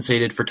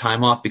compensated for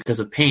time off because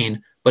of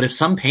pain. But if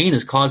some pain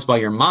is caused by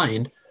your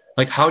mind,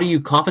 like, how do you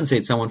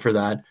compensate someone for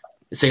that?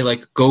 Say,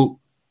 like, go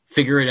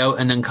figure it out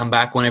and then come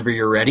back whenever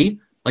you're ready.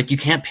 Like, you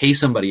can't pay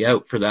somebody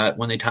out for that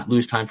when they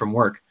lose time from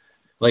work.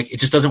 Like, it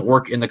just doesn't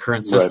work in the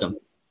current system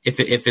if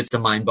it's a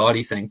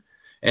mind-body thing.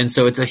 And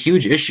so it's a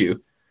huge issue.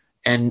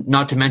 And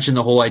not to mention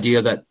the whole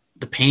idea that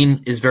the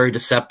pain is very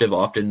deceptive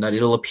often, that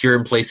it'll appear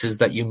in places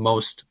that you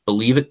most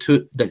believe it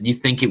to, that you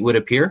think it would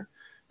appear,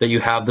 that you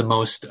have the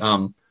most,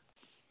 well,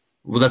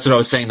 that's what I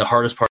was saying. The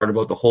hardest part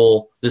about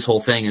this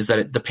whole thing is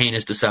that the pain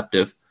is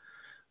deceptive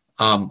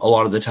a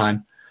lot of the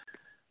time.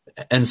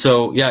 And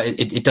so, yeah,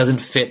 it doesn't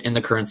fit in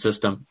the current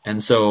system.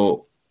 And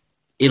so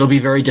it'll be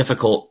very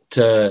difficult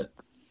to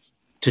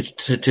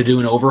do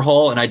an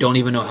overhaul. And I don't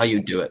even know how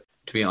you do it,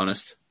 to be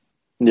honest.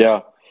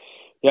 Yeah.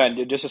 Yeah.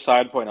 And just a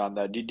side point on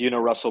that. Do you know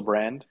Russell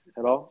Brand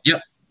at all?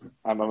 Yep.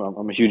 I'm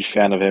a huge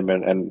fan of him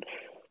and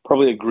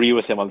probably agree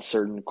with him on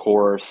certain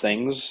core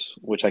things,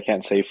 which I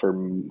can't say for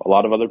a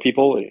lot of other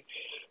people.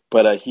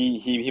 But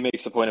he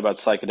makes a point about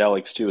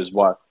psychedelics too. Is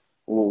what,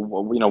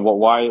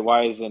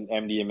 why isn't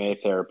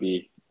MDMA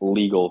therapy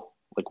legal?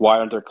 Like, why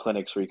aren't there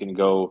clinics where you can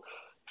go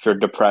if you're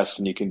depressed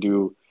and you can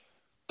do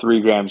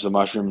 3 grams of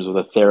mushrooms with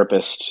a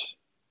therapist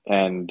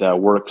and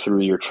work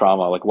through your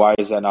trauma? Like, why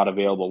is that not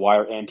available? Why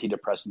are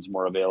antidepressants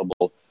more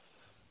available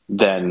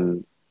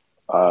than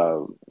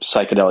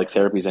psychedelic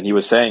therapies? And he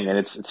was saying, and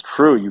it's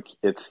true,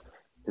 it's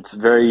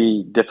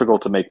very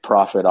difficult to make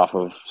profit off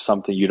of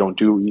something you don't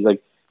do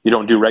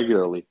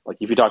regularly. Like,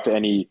 if you talk to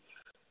any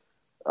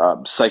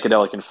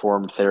psychedelic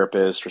informed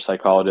therapist or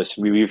psychologist,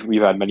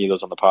 we've had many of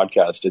those on the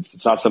podcast.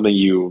 It's not something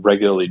you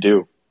regularly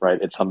do,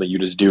 right? It's something you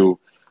just do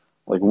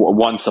like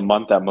once a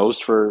month at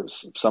most for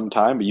some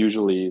time, but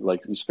usually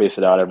like you space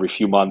it out every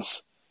few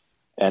months.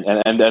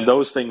 And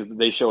those things,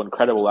 they show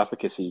incredible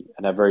efficacy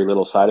and have very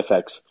little side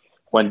effects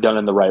when done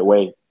in the right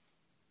way.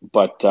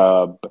 But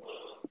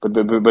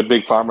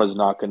big pharma is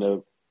not going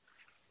to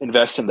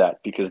invest in that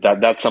because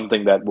that's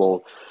something that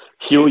will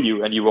heal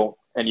you and you won't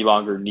any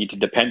longer need to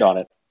depend on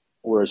it.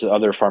 Whereas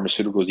other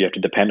pharmaceuticals, you have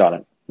to depend on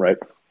it, right?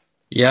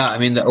 Yeah, I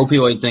mean, the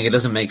opioid thing, it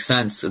doesn't make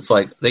sense. It's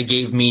like they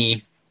gave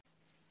me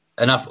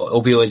enough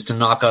opioids to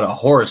knock out a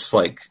horse,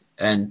 but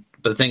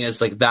the thing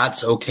is, like,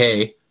 that's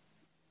okay,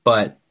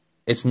 but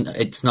it's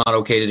not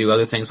okay to do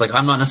other things. Like,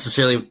 I'm not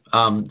necessarily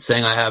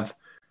saying I have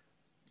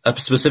a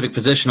specific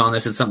position on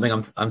this. It's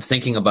something I'm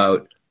thinking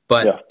about,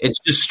 but It's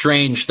just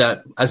strange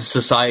that as a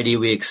society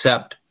we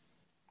accept,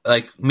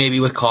 like, maybe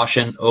with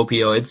caution,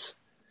 opioids,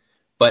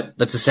 but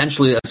that's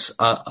essentially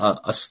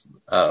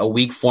a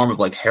weak form of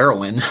like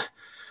heroin,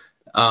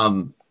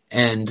 but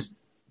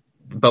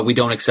we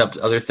don't accept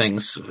other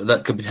things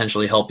that could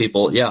potentially help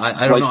people. Yeah,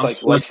 I don't know. Like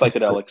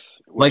psychedelics.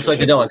 Like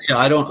psychedelics. Yeah,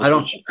 I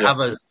don't have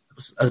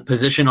a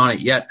position on it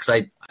yet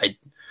because I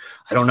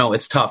don't know.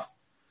 It's tough,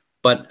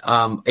 but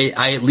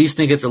I at least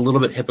think it's a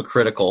little bit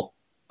hypocritical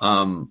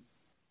in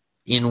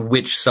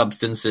which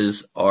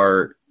substances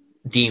are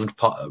deemed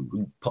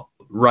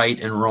right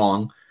and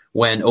wrong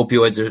when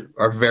opioids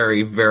are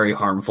very, very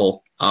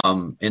harmful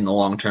in the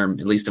long term,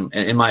 at least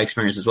in my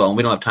experience as well. And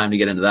we don't have time to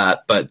get into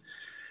that, but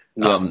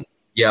I'm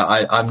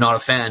not a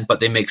fan, but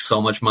they make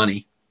so much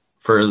money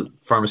for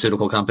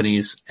pharmaceutical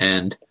companies.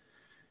 And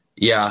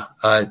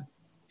I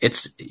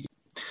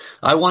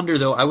wonder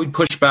though, I would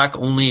push back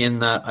only in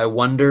that I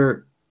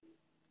wonder,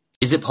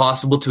 is it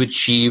possible to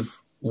achieve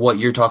what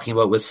you're talking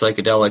about with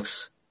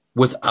psychedelics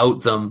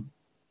without them,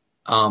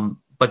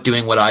 but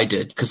doing what I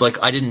did? Cause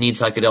like, I didn't need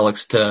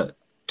psychedelics to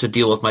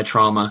deal with my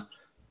trauma.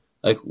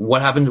 Like,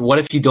 what happens? What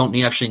if you don't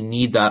actually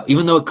need that,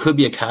 even though it could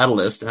be a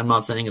catalyst? And I'm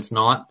not saying it's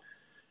not.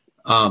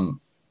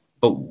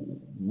 But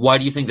why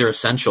do you think they're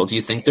essential? Do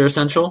you think they're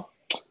essential?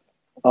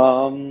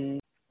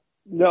 No.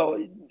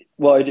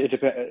 Well, it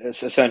depends.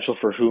 It's essential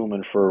for whom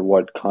and for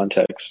what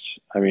context.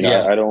 I mean,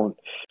 I don't.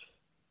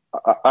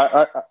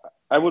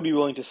 I would be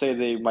willing to say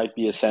they might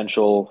be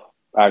essential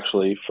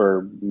actually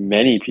for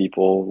many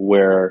people.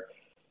 Where,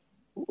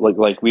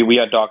 like we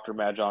had Dr.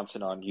 Matt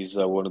Johnson on. He's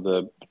one of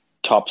the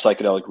top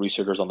psychedelic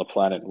researchers on the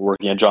planet,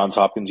 working at Johns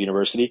Hopkins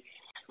University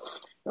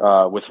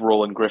with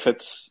Roland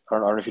Griffiths. I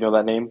don't know if you know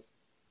that name.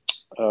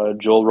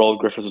 Roland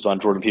Griffiths was on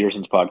Jordan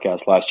Peterson's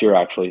podcast last year,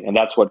 actually, and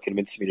that's what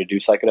convinced me to do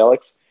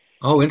psychedelics.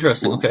 Oh,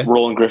 interesting. Okay.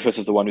 Roland Griffiths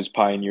is the one who's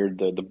pioneered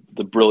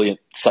the brilliant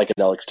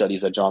psychedelic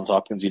studies at Johns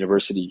Hopkins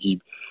University.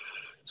 He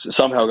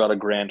somehow got a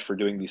grant for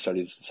doing these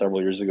studies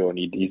several years ago, and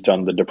he's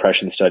done the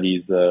depression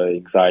studies, the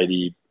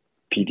anxiety,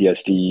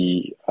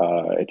 PTSD,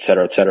 et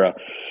cetera, et cetera.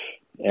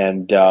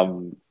 And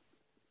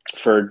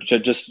for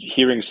just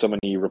hearing so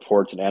many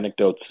reports and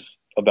anecdotes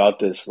about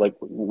this, like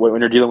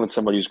when you're dealing with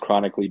somebody who's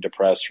chronically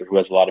depressed or who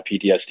has a lot of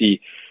PTSD,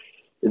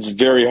 it's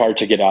very hard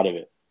to get out of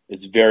it.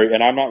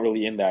 And I'm not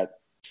really in that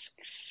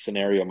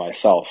scenario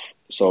myself.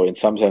 So in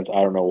some sense,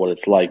 I don't know what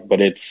it's like,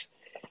 but it's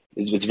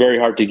very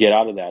hard to get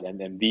out of that.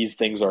 And these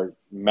things are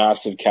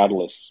massive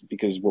catalysts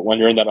because when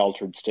you're in that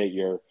altered state,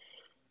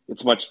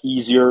 it's much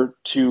easier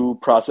to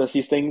process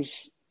these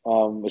things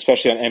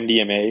especially on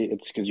MDMA.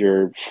 It's because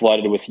you're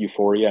flooded with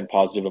euphoria and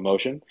positive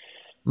emotion.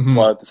 Hmm.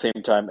 While at the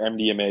same time,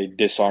 MDMA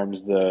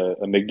disarms the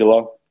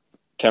amygdala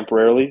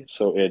temporarily,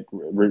 so it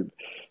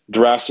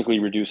drastically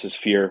reduces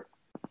fear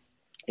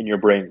in your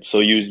brain. So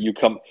you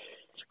come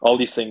all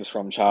these things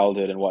from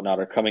childhood and whatnot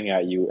are coming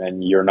at you,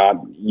 and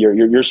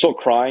you're still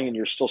crying and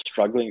you're still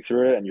struggling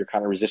through it, and you're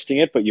kind of resisting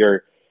it, but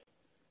you're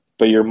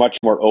much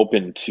more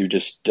open to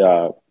just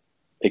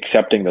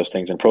accepting those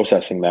things and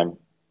processing them,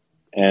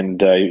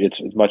 and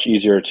it's much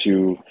easier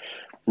to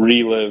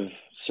relive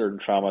certain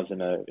traumas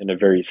in a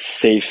very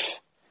safe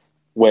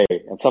way.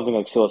 And something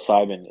like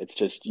psilocybin, it's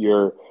just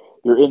you're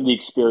in the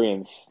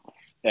experience,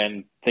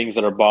 and things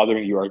that are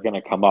bothering you are going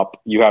to come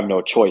up. You have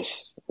no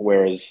choice.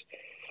 Whereas,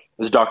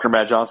 as Dr.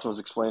 Matt Johnson was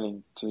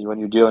explaining to me, when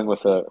you're dealing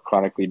with a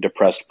chronically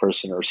depressed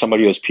person or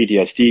somebody who has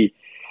PTSD,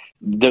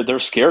 they're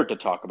scared to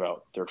talk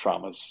about their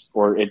traumas,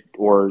 or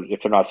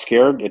if they're not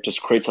scared, it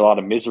just creates a lot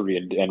of misery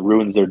and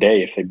ruins their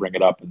day if they bring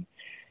it up and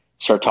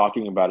start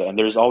talking about it. And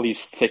there's all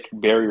these thick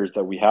barriers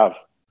that we have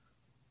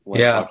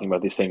when Yeah. talking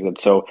about these things. And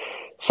so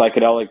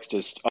psychedelics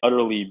just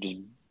utterly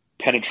just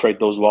penetrate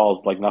those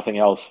walls like nothing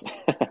else,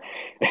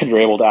 and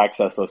you're able to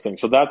access those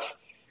things. So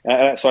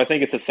so I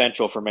think it's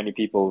essential for many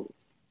people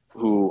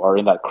who are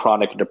in that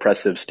chronic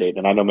depressive state.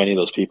 And I know many of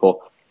those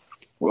people,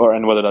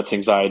 and whether that's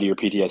anxiety or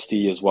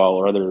PTSD as well,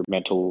 or other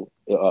mental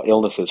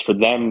illnesses, for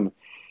them,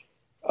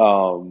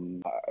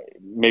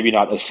 maybe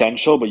not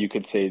essential, but you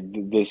could say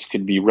this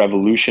could be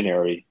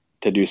revolutionary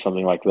to do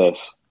something like this.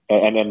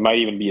 And it might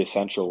even be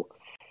essential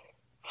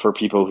for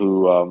people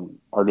who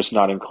are just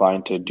not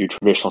inclined to do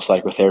traditional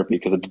psychotherapy,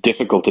 because it's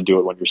difficult to do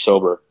it when you're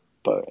sober.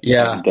 But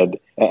Yeah.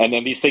 and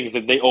then these things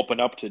that they open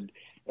up to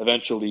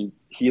eventually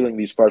healing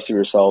these parts of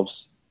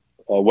yourselves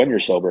when you're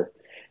sober.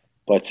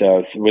 But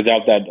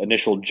without that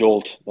initial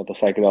jolt that the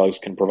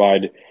psychedelics can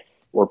provide,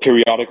 or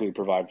periodically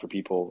provide for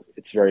people,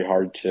 it's very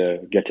hard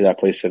to get to that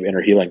place of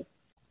inner healing.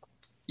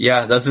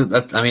 Yeah, that's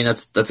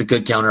a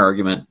good counter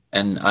argument,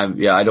 and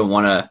I don't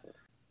want to.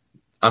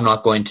 I'm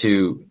not going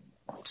to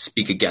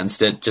speak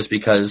against it just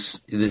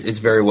because it's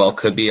very well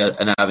could be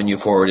an avenue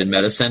forward in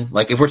medicine.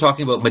 Like if we're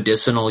talking about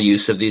medicinal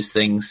use of these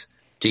things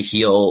to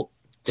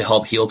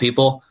help heal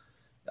people,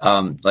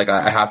 like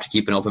I have to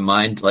keep an open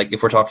mind. Like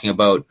if we're talking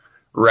about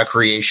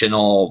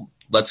recreational,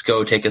 let's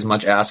go take as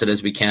much acid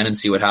as we can and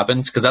see what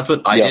happens, because that's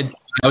what I did when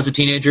I was a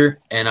teenager,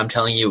 and I'm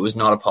telling you, it was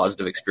not a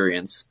positive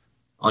experience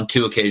on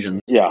 2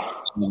 occasions. Yeah.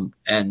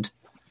 And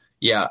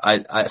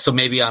yeah, so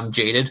maybe I'm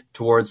jaded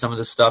towards some of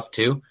this stuff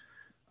too.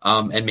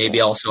 And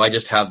maybe also I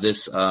just have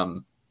this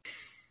kind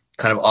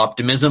of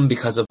optimism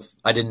because of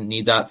I didn't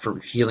need that for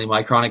healing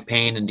my chronic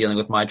pain and dealing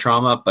with my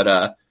trauma.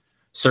 But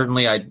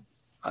certainly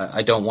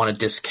I don't want to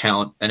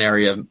discount an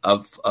area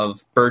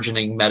of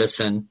burgeoning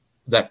medicine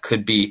that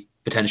could be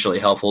potentially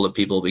helpful to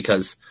people,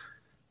 because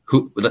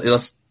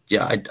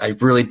I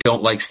really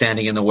don't like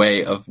standing in the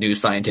way of new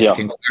scientific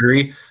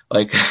inquiry.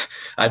 Like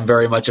I'm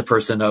very much a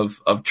person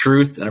of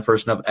truth and a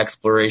person of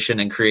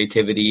exploration and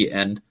creativity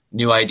and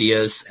new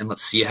ideas, and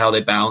let's see how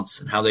they bounce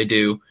and how they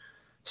do.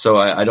 So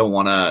I don't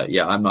want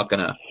to, I'm not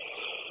going to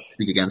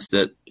speak against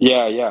it.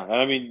 Yeah. And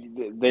I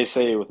mean, they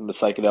say within the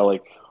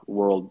psychedelic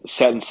world,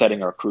 set and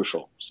setting are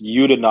crucial. So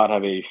you did not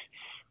have a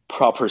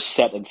proper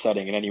set and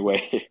setting in any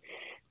way.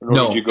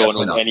 Nor did you go in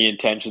with any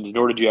intentions,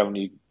 nor did you have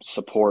any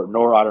support,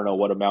 nor I don't know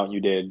what amount you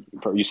did.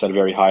 You said a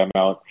very high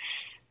amount.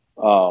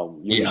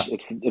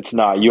 It's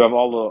not. You have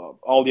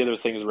all the other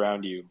things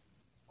around you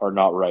are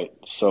not right.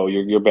 So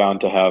you're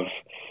bound to have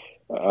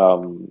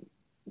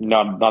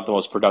not the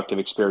most productive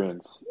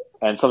experience.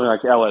 And something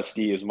like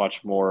LSD is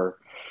much more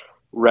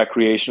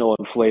recreational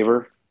in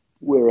flavor,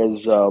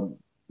 whereas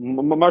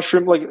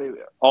mushroom, like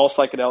all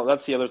psychedelics,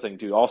 that's the other thing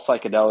too. All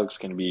psychedelics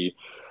can be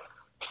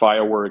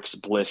fireworks,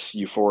 bliss,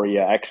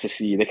 euphoria,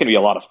 ecstasy. They can be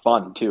a lot of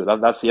fun too.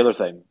 That's the other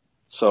thing.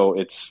 So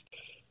it's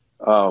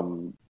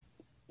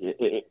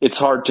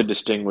hard to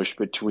distinguish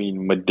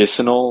between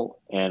medicinal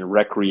and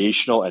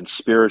recreational and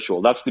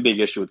spiritual. That's the big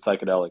issue with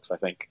psychedelics, I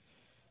think.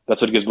 That's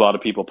what gives a lot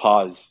of people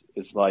pause.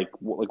 Is like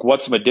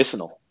what's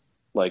medicinal?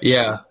 Like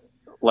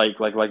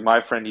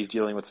my friend, he's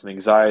dealing with some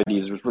anxiety.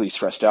 He's really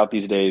stressed out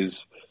these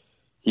days.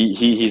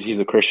 He's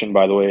a Christian,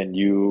 by the way, and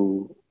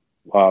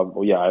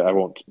I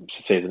won't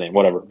say his name,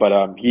 whatever.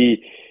 But he's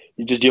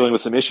just dealing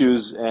with some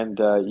issues, and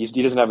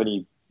he doesn't have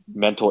any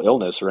mental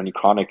illness or any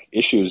chronic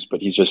issues,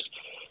 but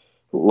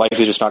life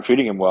is just not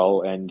treating him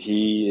well, and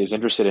he is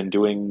interested in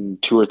doing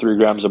 2 or 3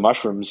 grams of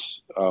mushrooms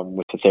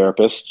with a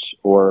therapist,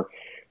 or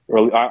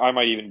I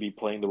might even be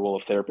playing the role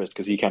of therapist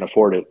because he can't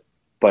afford it.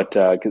 But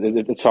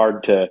it's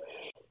hard to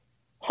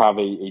have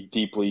a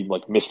deeply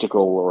like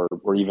mystical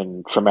or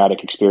even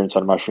traumatic experience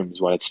on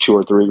mushrooms when it's 2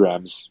 or 3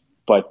 grams.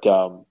 But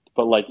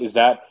like,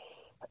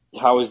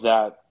 how is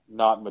that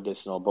not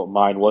medicinal? But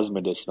mine was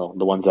medicinal,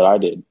 the ones that I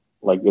did.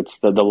 Like it's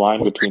the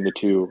line between the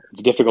two.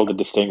 It's difficult to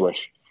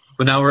distinguish.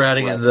 But now we're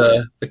adding in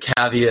the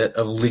caveat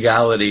of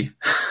legality.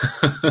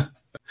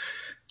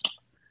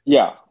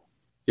 Yeah.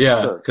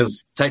 Yeah,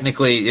 because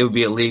technically it would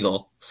be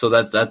illegal So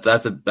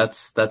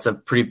that's a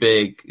pretty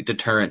big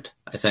deterrent,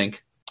 I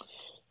think.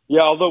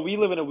 Yeah, although we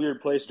live in a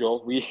weird place,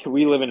 Joel. We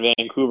live in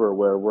Vancouver,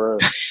 where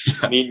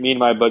me and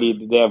my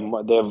buddy, they have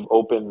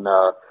open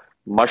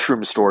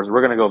mushroom stores.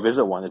 We're gonna go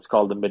visit one. It's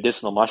called the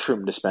Medicinal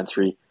Mushroom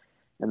Dispensary,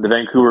 and the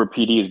Vancouver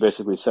PD has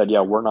basically said,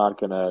 yeah, we're not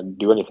gonna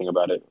do anything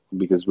about it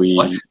because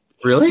What? we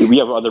Really?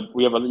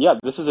 yeah,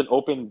 this is an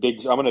open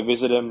big. I'm gonna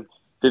visit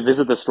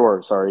the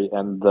store. Sorry,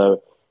 and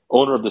the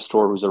owner of the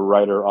store, who's a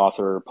writer,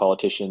 author,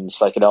 politician,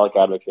 psychedelic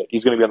advocate,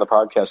 he's gonna be on the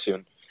podcast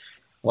soon.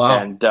 Wow.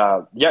 And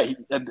yeah,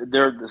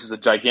 this is a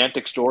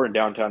gigantic store in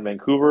downtown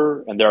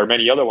Vancouver, and there are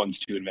many other ones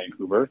too in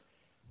Vancouver.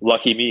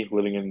 Lucky me,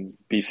 living in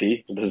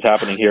BC. This is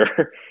happening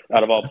here,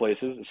 out of all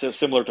places. It's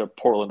similar to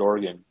Portland,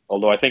 Oregon.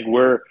 Although I think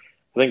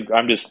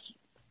I'm just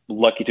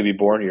lucky to be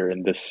born here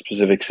in this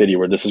specific city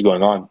where this is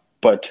going on.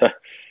 But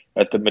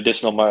at the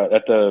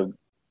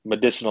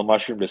medicinal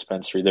mushroom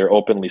dispensary, they're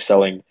openly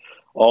selling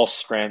all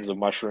strands of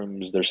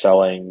mushrooms. They're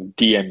selling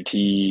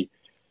DMT.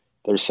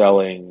 They're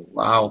selling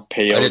Wow.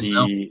 I didn't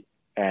know. peyote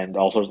and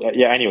all sorts.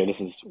 Yeah. Anyway,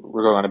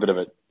 we're going on a bit of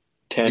a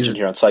tangent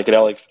here on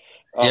psychedelics.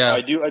 Yeah.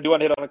 I do want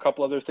to hit on a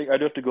couple other things. I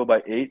do have to go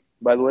by 8,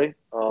 by the way.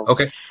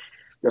 Okay.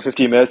 Got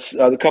 15 minutes.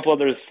 A couple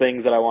other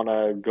things that I want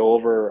to go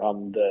over.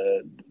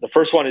 The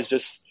first one is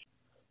just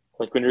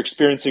like when you're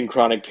experiencing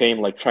chronic pain,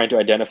 like trying to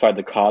identify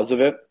the cause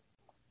of it.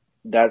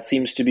 That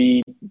seems to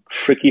be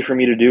tricky for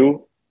me to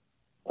do.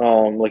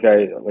 I'm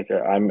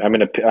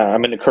in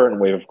a current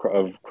wave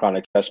of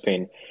chronic chest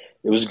pain.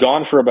 It was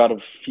gone for about a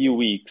few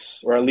weeks,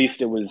 or at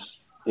least it was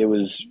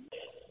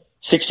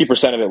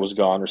 60% of it was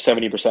gone, or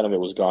 70% of it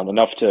was gone,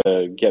 enough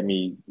to get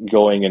me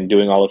going and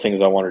doing all the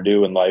things I want to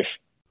do in life.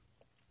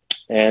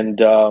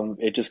 And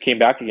it just came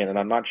back again, and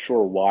I'm not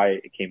sure why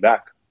it came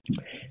back.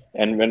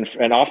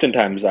 And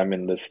oftentimes I'm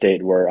in this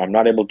state where I'm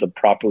not able to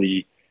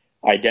properly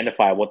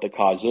identify what the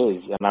cause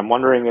is, and I'm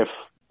wondering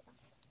if,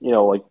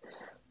 like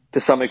to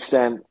some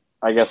extent,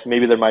 I guess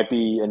maybe there might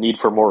be a need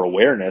for more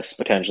awareness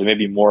potentially,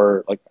 maybe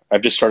more like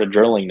I've just started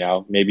journaling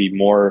now, maybe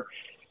more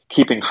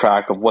keeping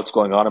track of what's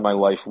going on in my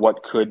life,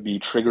 what could be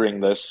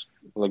triggering this.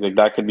 Like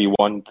that could be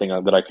one thing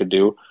that I could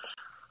do.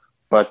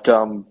 But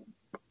and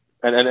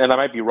I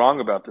might be wrong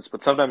about this,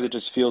 but sometimes it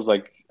just feels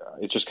like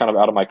it's just kind of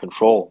out of my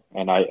control,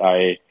 and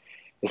I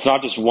it's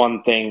not just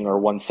one thing or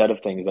one set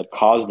of things that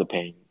cause the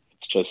pain.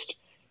 It's just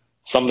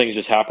something's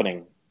just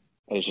happening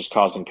and it's just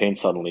causing pain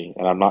suddenly,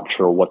 and I'm not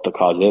sure what the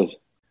cause is.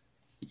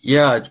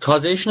 Yeah,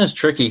 causation is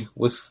tricky.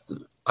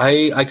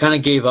 I kind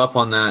of gave up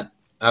on that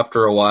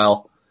after a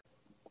while.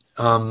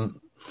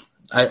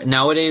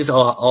 Nowadays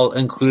I'll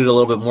include it a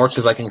little bit more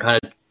because I can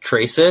kind of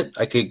trace it.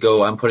 I could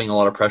go, I'm putting a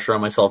lot of pressure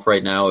on myself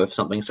right now if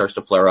something starts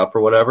to flare up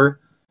or whatever.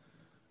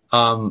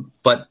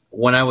 But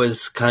when I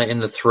was kind of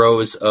in the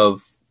throes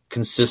of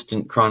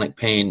consistent chronic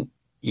pain,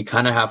 you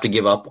kind of have to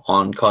give up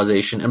on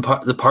causation. And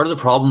part of the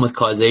problem with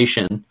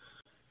causation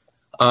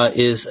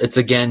is it's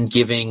again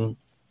giving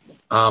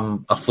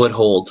a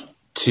foothold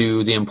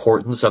to the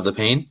importance of the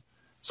pain.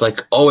 It's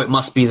like, oh, it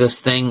must be this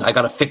thing. I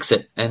got to fix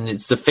it. And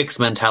it's the fix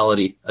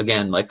mentality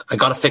again. Like, I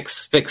got to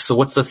fix. So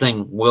what's the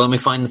thing? Well, let me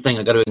find the thing.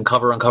 I got to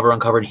uncover.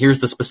 And here's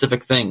the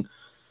specific thing.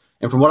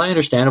 And from what I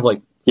understand of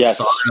like, yes.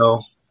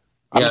 Sono,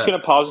 I'm just going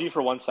to pause you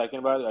for 1 second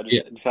about it.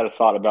 I just had a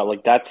thought about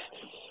like, that's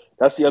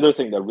the other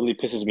thing that really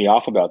pisses me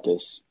off about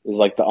this is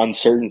like the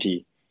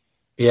uncertainty.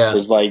 Yeah.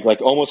 There's like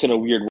almost in a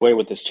weird way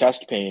with this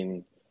chest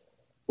pain.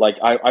 Like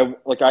I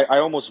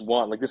almost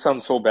want, like, this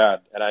sounds so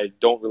bad, and I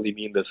don't really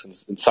mean this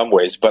in some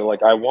ways, but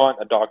like I want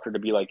a doctor to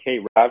be like,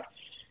 hey, Rav,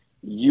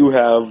 you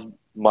have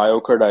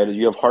myocarditis,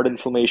 you have heart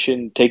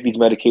inflammation, take these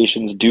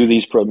medications, do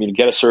these,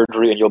 get a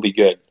surgery, and you'll be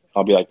good.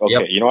 I'll be like,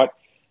 okay, You know what?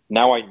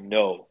 Now I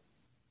know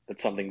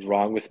that something's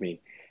wrong with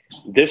me.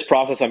 This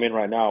process I'm in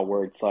right now,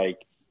 where it's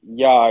like,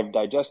 yeah, I have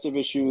digestive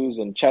issues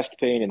and chest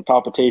pain and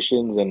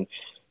palpitations and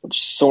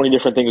so many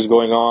different things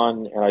going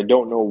on, and I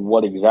don't know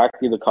what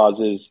exactly the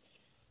cause is.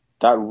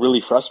 That really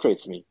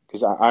frustrates me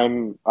because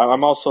I'm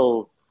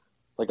also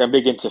like, I'm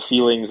big into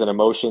feelings and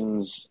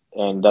emotions,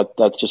 and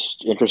that's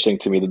just interesting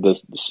to me. That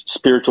this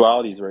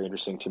spirituality is very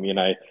interesting to me, and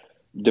I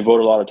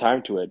devote a lot of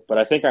time to it. But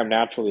I think I'm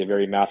naturally a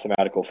very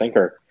mathematical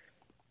thinker.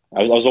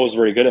 I was always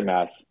very good at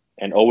math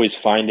and always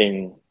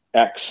finding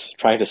X,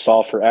 trying to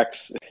solve for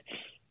X.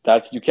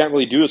 You can't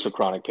really do this with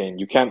chronic pain.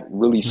 You can't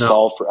really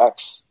solve for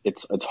X.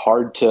 It's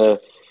hard to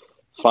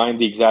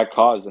find the exact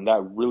cause, and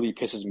that really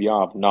pisses me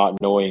off, not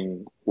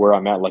knowing where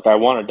I'm at. Like, I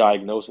want a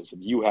diagnosis. If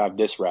you have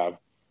this, Rav,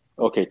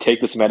 okay, take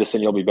this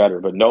medicine, you'll be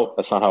better. But nope,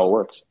 that's not how it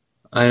works.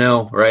 I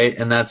know, right?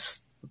 And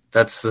that's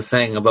the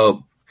thing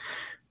about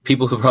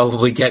people who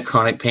probably get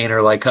chronic pain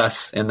are like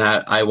us, in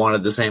that I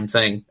wanted the same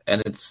thing.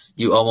 And it's,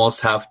 you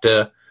almost have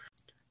to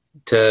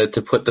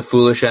put the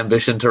foolish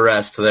ambition to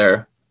rest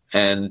there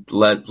and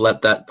let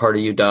that part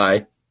of you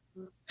die,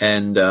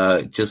 and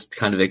just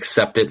kind of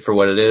accept it for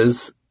what it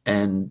is.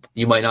 And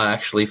you might not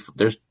actually,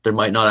 there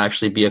might not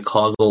actually be a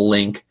causal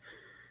link.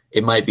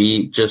 It might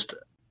be just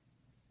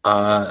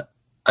an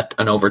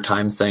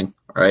overtime thing,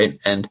 right?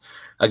 And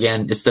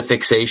again, it's the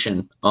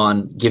fixation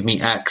on give me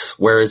X.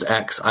 Where is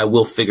X? I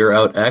will figure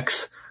out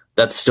X.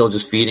 That's still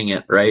just feeding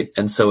it, right?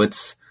 And so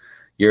it's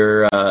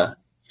you're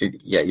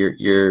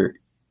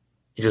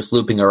just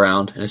looping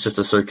around, and it's just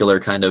a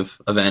circular kind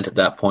of event at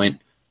that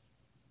point.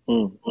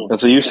 And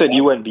so you said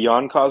you went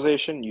beyond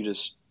causation.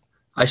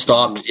 I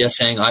stopped,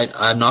 saying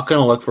I'm not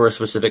going to look for a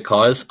specific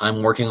cause.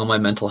 I'm working on my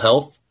mental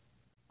health.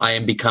 I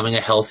am becoming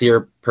a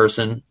healthier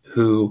person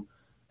who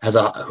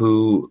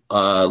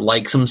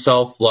likes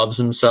himself, loves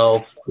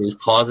himself, who is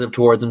positive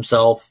towards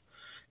himself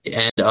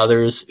and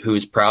others, who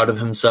is proud of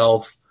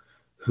himself,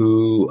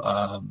 who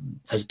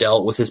has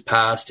dealt with his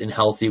past in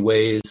healthy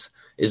ways,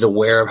 is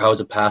aware of how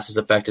his past has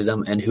affected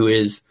him, and who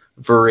is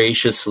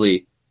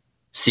voraciously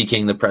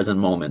seeking the present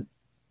moment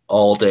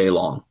all day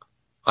long.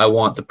 I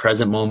want the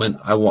present moment.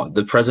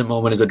 The present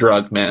moment is a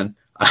drug, man.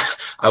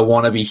 I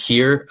want to be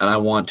here and I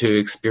want to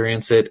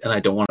experience it, and I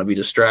don't want to be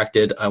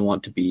distracted. I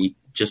want to be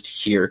just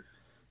here.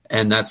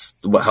 And that's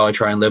how I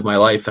try and live my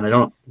life. And I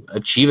don't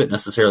achieve it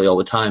necessarily all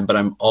the time, but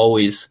I'm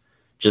always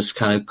just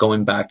kind of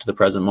going back to the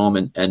present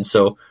moment. And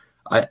so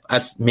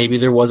maybe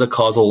there was a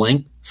causal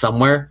link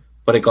somewhere,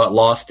 but it got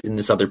lost in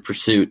this other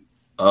pursuit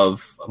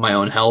of my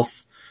own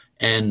health,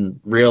 and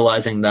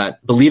realizing that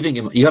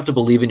you have to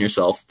believe in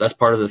yourself. That's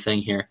part of the thing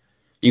here.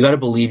 You got to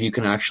believe you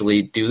can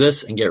actually do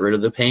this and get rid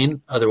of the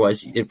pain.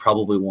 Otherwise, it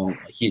probably won't.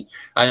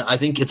 I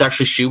think it's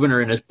actually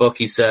Schubiner in his book.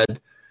 He said,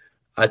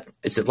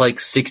 "Is it like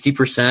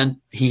 60%?"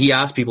 He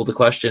asked people the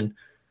question.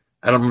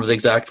 I don't remember the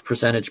exact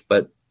percentage,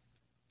 but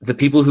the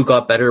people who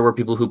got better were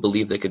people who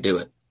believed they could do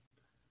it.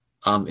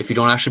 If you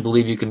don't actually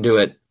believe you can do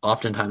it,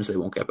 oftentimes they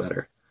won't get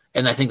better.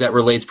 And I think that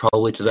relates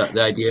probably to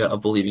the idea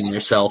of believing in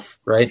yourself,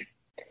 right?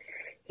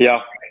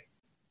 Yeah.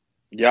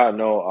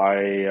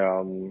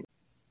 No,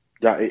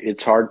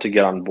 it's hard to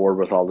get on board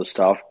with all this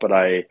stuff, but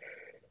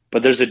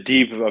there's a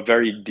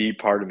very deep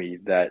part of me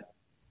that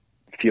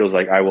feels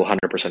like I will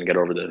 100% get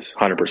over this,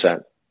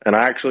 100%.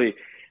 And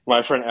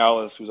my friend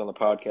Alice, who's on the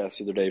podcast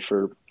the other day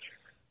for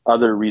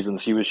other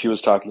reasons, she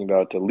was talking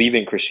about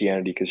leaving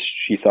Christianity because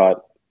she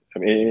thought, I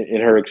mean, in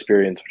her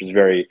experience, which is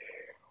very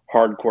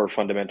hardcore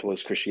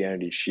fundamentalist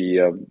Christianity, she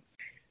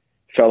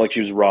felt like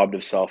she was robbed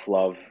of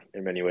self-love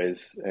in many ways,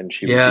 and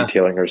she was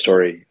detailing her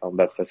story.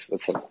 That's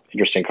an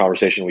interesting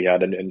conversation we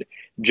had, and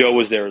Joe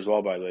was there as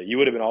well, by the way. You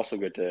would have been also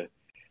good to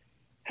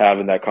have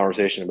in that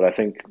conversation, but I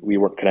think we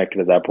weren't connected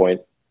at that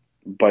point.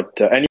 But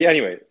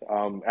anyway,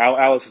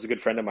 Alice is a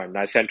good friend of mine, and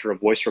I sent her a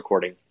voice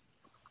recording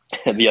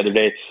the other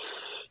day.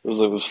 It was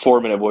a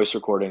 4-minute voice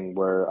recording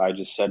where I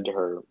just said to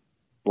her,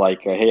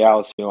 like, "Hey,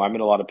 Alice, I'm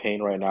in a lot of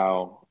pain right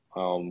now."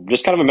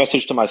 Just kind of a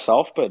message to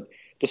myself, but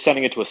just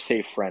sending it to a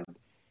safe friend.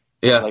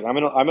 Yeah. Like, I'm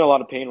in a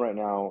lot of pain right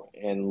now,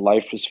 and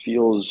life just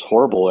feels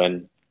horrible,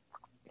 and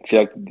I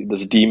feel like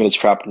this demon is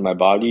trapped in my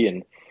body,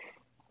 and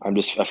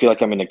I feel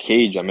like I'm in a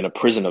cage. I'm in a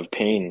prison of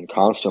pain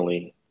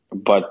constantly.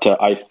 But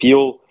I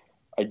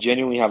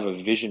genuinely have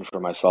a vision for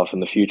myself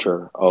in the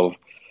future of,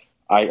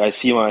 I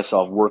see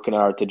myself working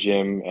out at the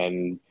gym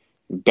and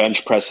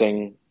bench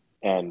pressing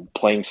and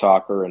playing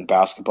soccer and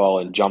basketball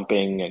and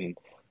jumping and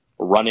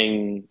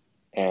running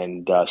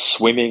and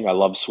swimming. I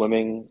love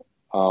swimming.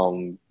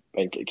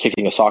 And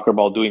kicking a soccer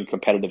ball, doing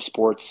competitive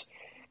sports.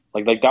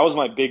 Like that was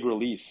my big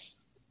release,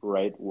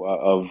 right?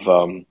 Of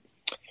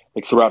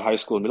like throughout high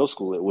school and middle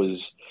school, it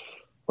was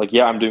like,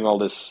 I'm doing all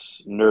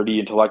this nerdy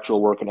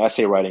intellectual work and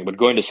essay writing, but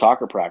going to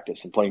soccer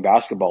practice and playing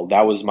basketball,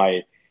 that was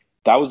my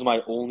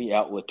only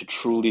outlet to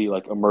truly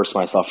like immerse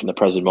myself in the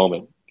present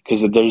moment.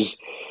 Because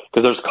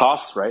there's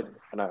costs, right?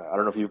 And I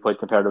don't know if you played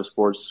competitive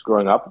sports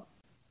growing up,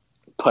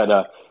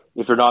 but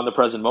if you're not in the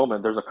present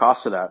moment, there's a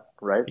cost to that,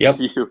 right? Yep.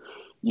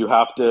 You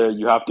have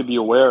to be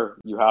aware.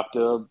 You have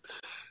to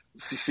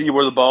see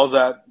where the ball's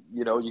at.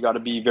 You got to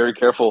be very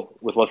careful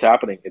with what's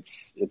happening.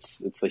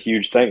 It's a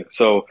huge thing.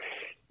 So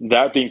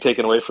that being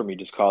taken away from me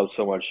just caused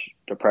so much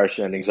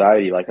depression and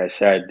anxiety, like I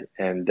said.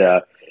 And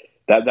that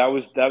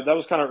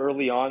was kind of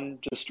early on.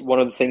 Just one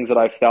of the things that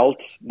I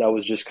felt that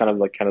was just kind of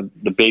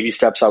the baby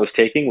steps I was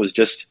taking was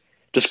just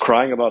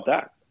crying about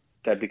that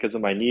because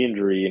of my knee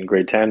injury in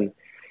grade 10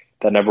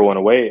 that never went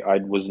away. I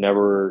wasn't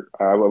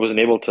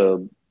able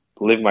to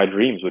live my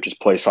dreams, which is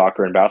play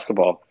soccer and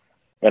basketball.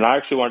 And I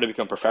actually wanted to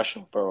become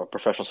a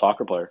professional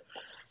soccer player.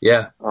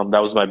 Yeah.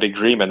 That was my big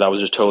dream, and that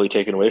was just totally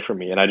taken away from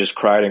me. And I just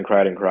cried and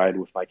cried and cried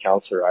with my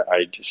counselor.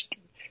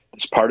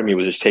 This part of me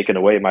was just taken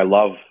away. My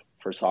love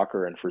for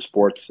soccer and for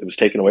sports, it was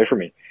taken away from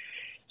me.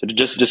 So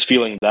just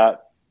feeling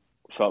that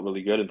felt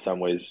really good in some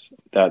ways,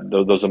 that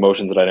those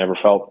emotions that I never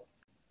felt.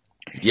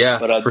 Yeah,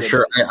 but, for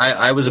sure.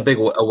 I was a big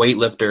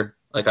weightlifter.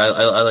 Like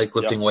I like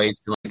lifting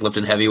weights, and like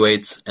lifting heavy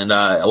weights, and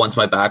once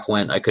my back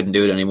went, I couldn't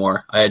do it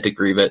anymore. I had to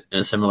grieve it in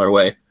a similar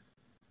way.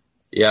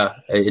 Yeah,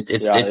 it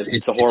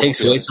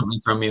takes away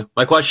something from you.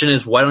 My question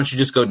is, why don't you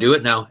just go do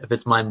it now if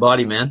it's mind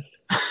body, man?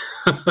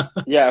 No,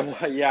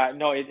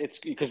 it's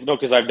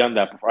because I've done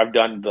that before. I've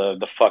done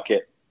the fuck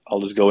it, I'll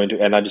just go into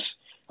it, and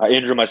I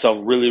injured myself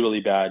really,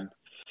 really bad.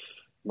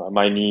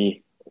 My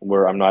knee,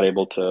 where I'm not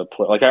able to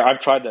play. Like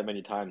I've tried that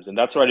many times, and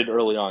that's what I did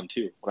early on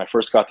too. When I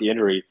first got the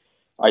injury,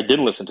 I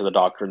didn't listen to the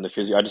doctor and the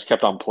physio. I just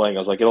kept on playing. I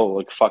was like, "Oh,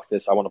 like fuck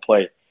this, I want to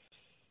play."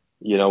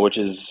 Which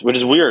is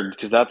weird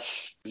because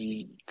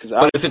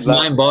But if it's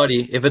mind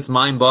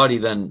body,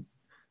 then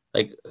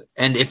like,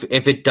 and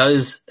if it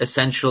does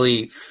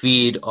essentially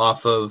feed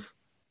off of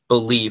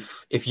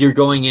belief, if you're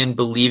going in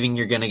believing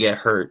you're going to get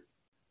hurt,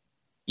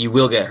 you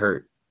will get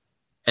hurt.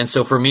 And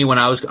so for me, when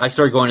I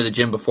started going to the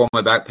gym before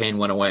my back pain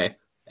went away,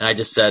 and I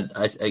just said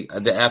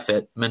the F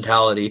it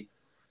mentality,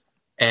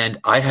 and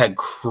I had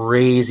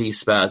crazy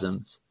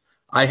spasms.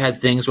 I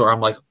had things where I'm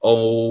like,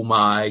 oh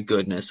my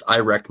goodness, I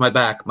wrecked my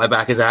back. My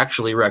back is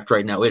actually wrecked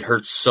right now. It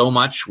hurts so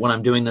much when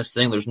I'm doing this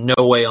thing. There's no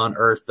way on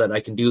earth that I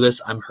can do this.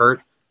 I'm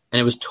hurt.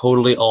 And it was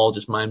totally all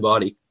just mind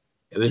body.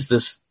 It was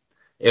this,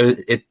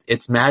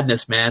 it's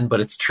madness, man, but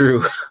it's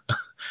true.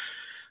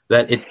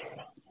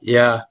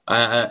 Yeah,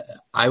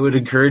 I would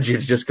encourage you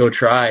to just go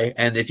try.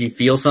 And if you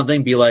feel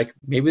something, be like,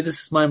 maybe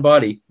this is mind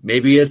body.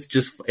 Maybe it's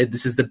just,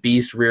 this is the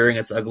beast rearing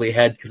its ugly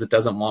head because it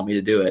doesn't want me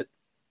to do it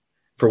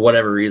for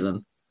whatever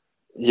reason.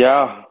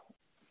 Yeah.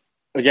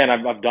 Again,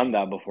 I've done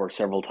that before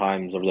several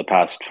times over the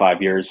past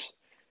 5 years.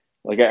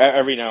 Like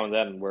every now and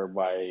then, where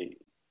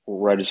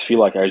I just feel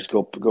like I just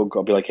go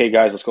be like, "Hey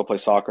guys, let's go play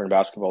soccer and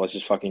basketball. Let's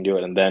just fucking do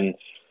it." And then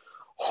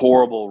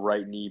horrible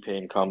right knee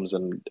pain comes,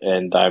 and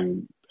then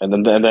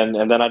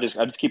I just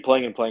keep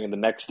playing and playing, and the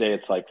next day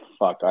it's like,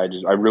 fuck, I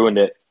ruined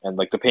it, and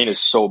like the pain is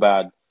so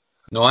bad,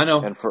 No, I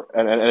know. and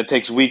it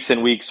takes weeks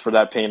and weeks for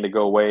that pain to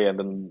go away, and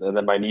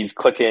then my knees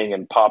clicking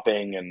and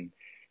popping and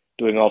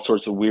doing all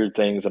sorts of weird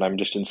things, and I'm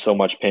just in so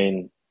much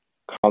pain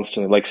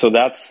constantly. Like, so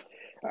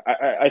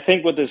I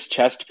think with this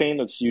chest pain,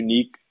 that's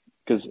unique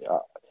because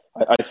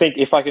I think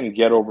if I can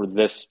get over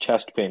this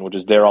chest pain, which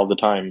is there all the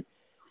time,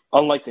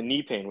 unlike the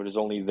knee pain, which is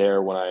only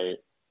there when I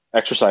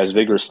exercise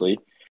vigorously,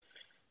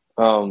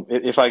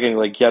 if I can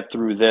like get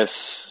through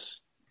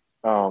this,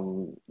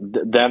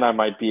 then I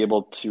might be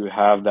able to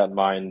have that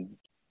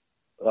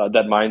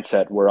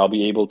mindset where I'll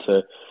be able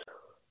to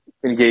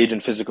engage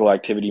in physical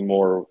activity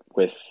more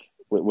with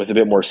a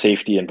bit more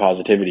safety and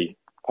positivity.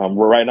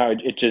 Where right now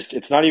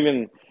it's not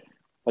even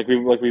like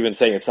we've been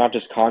saying, it's not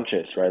just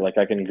conscious, right? Like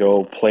I can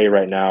go play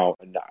right now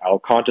and I'll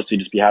consciously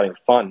just be having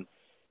fun.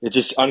 It's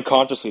just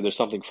unconsciously there's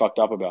something fucked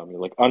up about me.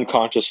 Like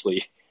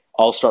unconsciously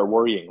I'll start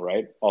worrying,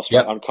 right? I'll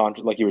start Yep.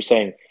 unconscious, like you were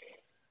saying.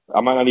 I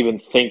might not even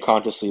think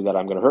consciously that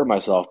I'm going to hurt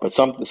myself, but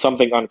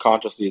something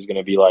unconsciously is going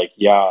to be like,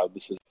 yeah,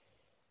 this is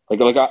I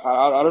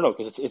don't know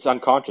because it's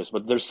unconscious,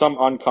 but there's some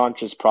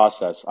unconscious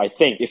process. I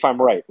think if I'm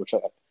right,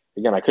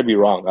 again I could be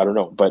wrong, I don't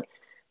know, but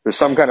there's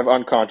some kind of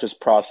unconscious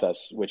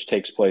process which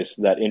takes place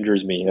that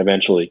injures me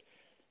eventually,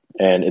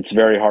 and it's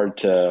very hard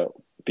to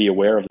be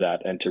aware of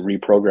that and to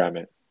reprogram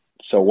it.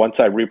 So once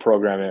I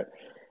reprogram it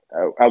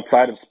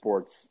outside of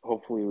sports,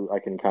 hopefully I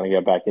can kind of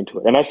get back into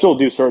it. And I still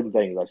do certain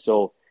things. I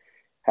still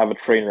have a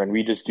trainer, and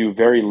we just do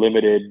very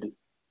limited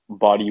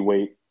body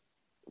weight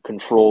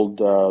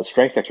controlled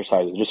strength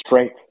exercises, just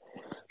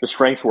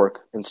strength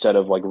work instead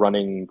of like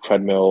running,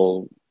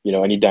 treadmill,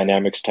 any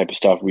dynamics type of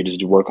stuff. We just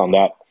do work on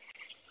that.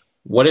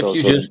 What if So,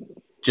 you so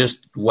just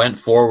went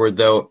forward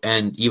though,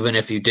 and even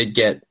if you did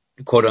get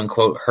quote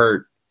unquote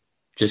hurt,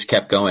 just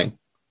kept going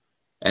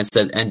and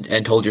said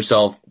and told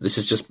yourself, this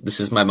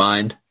is my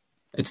mind.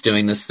 It's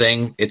doing this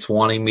thing. It's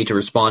wanting me to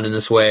respond in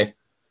this way.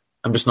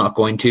 I'm just not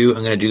going to.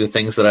 I'm going to do the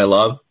things that I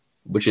love,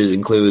 which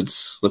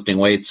includes lifting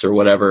weights or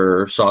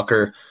whatever, or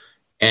soccer,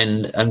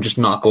 and I'm just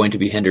not going to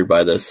be hindered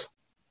by this.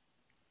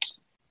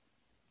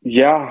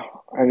 yeah,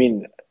 I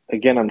mean,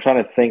 again, I'm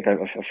trying to think.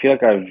 I feel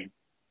like I've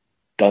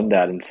done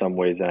that in some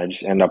ways, and I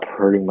just end up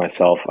hurting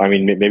myself. I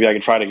mean, maybe I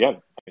can try it again.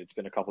 I mean, it's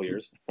been a couple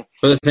years.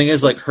 But the thing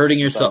is, like hurting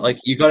Since yourself, like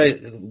you gotta.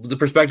 The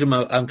perspective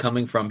I'm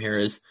coming from here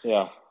is,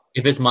 yeah,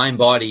 if it's mind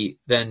body,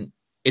 then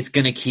it's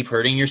gonna keep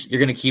hurting you're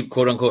gonna keep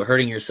quote unquote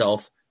hurting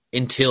yourself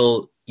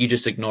until you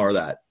just ignore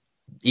that,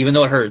 even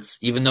though it hurts,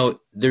 even though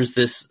there's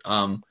this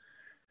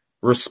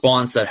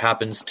response that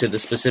happens to the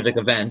specific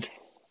event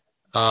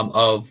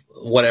of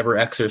whatever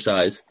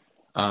exercise.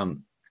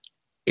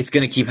 It's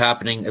gonna keep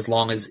happening as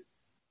long as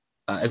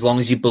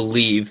you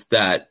believe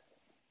that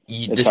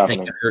it's this thing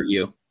happening. can hurt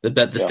you, that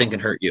this Yeah, thing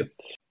can hurt you.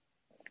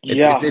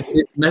 yeah.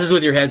 It messes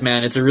with your head,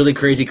 man. It's a really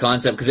crazy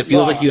concept because it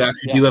feels like No, you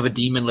actually yeah. do have a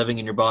demon living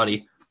in your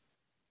body.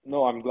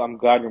 No, I'm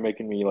glad you're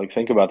making me like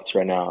think about this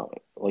right now.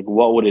 Like,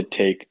 what would it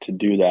take to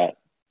do that?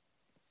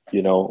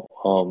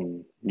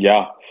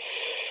 Yeah,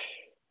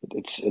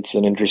 it's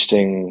an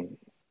interesting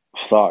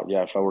thought.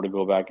 Yeah, if I were to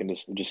go back and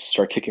just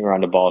start kicking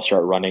around the ball,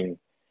 start running.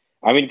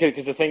 I mean,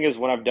 because the thing is,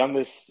 when I've done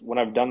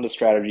this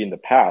strategy in the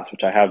past,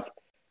 which I have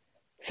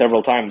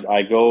several times,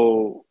 I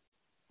go,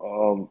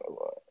 um,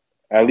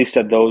 at least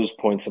at those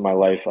points in my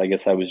life, I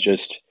guess I was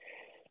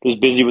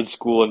busy with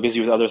school and busy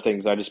with other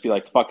things. I'd just be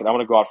like, fuck it, I'm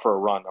gonna go out for a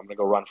run. I'm gonna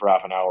go run for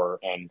half an hour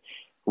and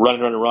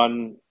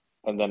run,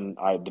 and then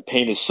the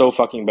pain is so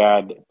fucking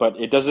bad, but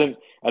it doesn't.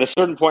 At a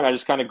certain point, I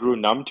just kind of grew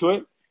numb to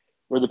it,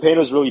 where the pain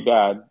was really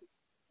bad,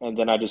 and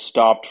then I just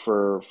stopped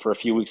for a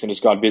few weeks and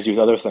just got busy with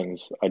other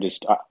things.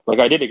 Like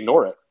I did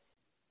ignore it,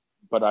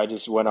 but I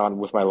just went on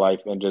with my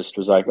life and just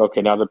was like,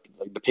 okay, now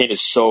the pain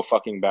is so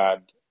fucking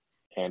bad,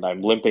 and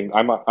I'm limping.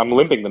 I'm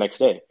limping the next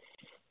day.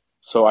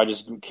 So I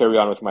just carry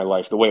on with my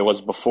life the way it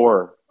was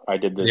before I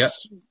did Yep.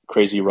 this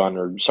crazy run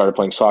or started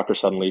playing soccer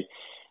suddenly.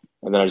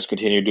 And then I just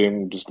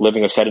continued just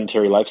living a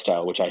sedentary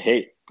lifestyle, which I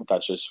hate. But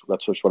that's just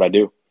what I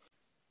do.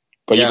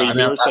 But Yeah, I mean,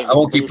 you're saying, I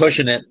won't keep you're saying,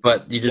 pushing it,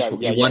 but you yeah, just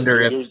yeah, you yeah. wonder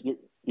if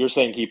You're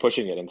saying keep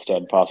pushing it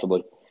instead,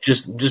 possibly.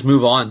 just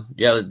move on.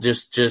 Yeah,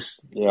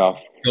 just Yeah,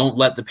 don't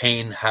let the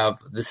pain have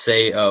the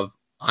say of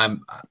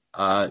I'm.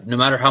 No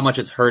matter how much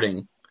it's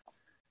hurting,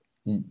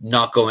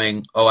 not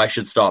going. Oh, I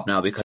should stop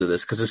now because of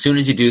this. Because as soon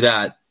as you do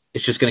that,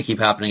 it's just going to keep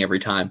happening every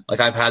time.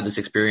 Like I've had this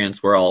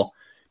experience where I'll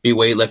be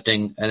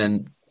weightlifting and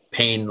then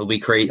pain will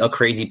be a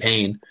crazy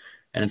pain,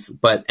 and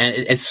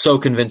it's so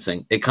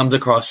convincing. It comes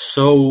across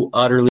so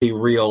utterly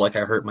real, like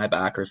I hurt my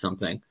back or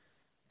something,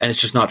 and it's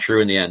just not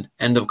true in the end.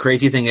 And the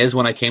crazy thing is,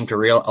 when I came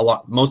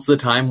to most of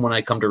the time when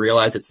I come to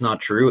realize it's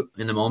not true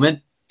in the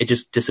moment, it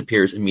just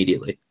disappears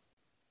immediately.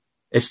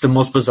 It's the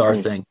most bizarre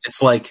thing.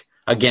 It's like,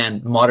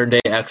 again, modern day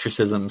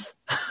exorcisms.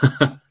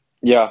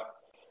 yeah,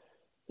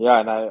 yeah.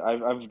 And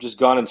I've just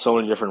gone in so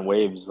many different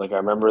waves. Like I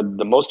remember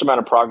the most amount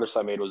of progress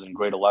I made was in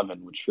grade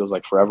 11, which feels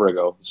like forever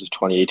ago. This was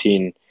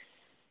 2018.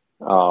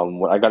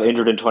 When I got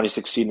injured in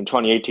 2016 and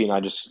 2018, I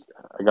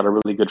got a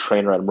really good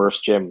trainer at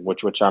Murph's gym,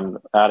 which I'm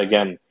at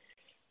again.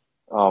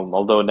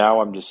 Although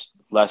now I'm just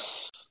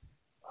less.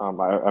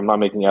 I'm not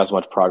making as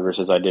much progress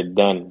as I did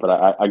then. But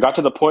I got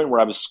to the point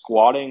where I was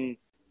squatting.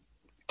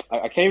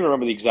 I can't even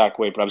remember the exact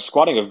weight, but I was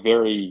squatting a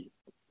very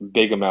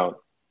big amount,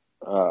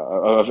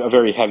 a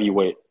very heavy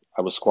weight.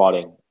 I was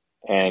squatting,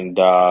 and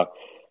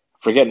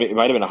forget it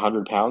might have been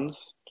 100 pounds.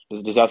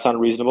 Does that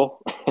sound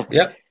reasonable?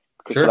 Yep,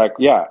 But sure.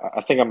 yeah,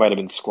 I think I might have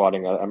been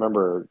squatting. I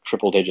remember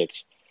triple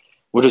digits,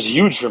 which was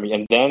huge for me.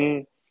 And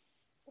then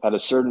at a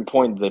certain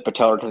point, the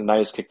patellar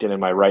tendonitis kicked in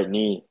my right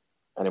knee,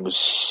 and it was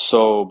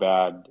so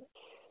bad,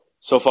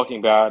 so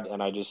fucking bad.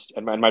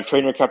 And my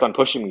trainer kept on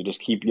pushing me,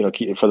 just keep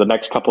for the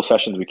next couple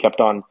sessions. We kept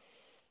on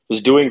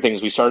just doing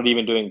things. We started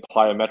even doing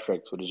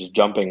plyometrics, which is just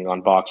jumping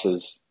on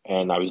boxes,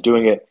 and I was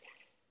doing it,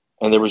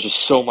 and there was just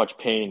so much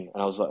pain.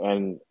 And I was like,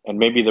 and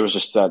maybe there was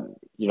just that,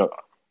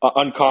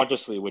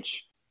 unconsciously,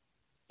 which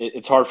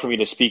it's hard for me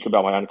to speak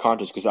about my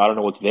unconscious because I don't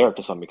know what's there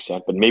to some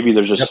extent, but maybe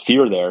there's Yep. just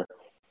fear there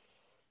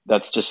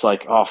that's just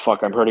like, oh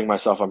fuck, I'm hurting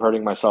myself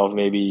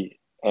maybe.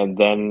 And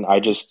then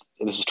this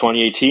is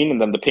 2018,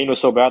 and then the pain was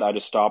so bad, I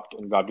just stopped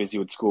and got busy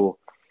with school.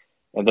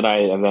 And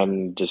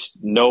then just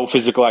no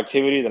physical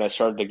activity. Then I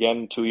started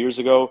again 2 years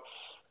ago,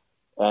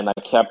 and I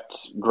kept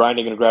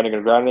grinding and grinding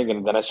and grinding.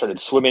 And then I started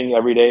swimming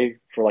every day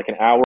for like an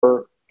hour.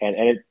 And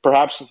it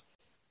perhaps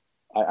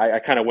I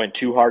kind of went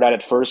too hard at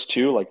it first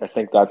too. Like I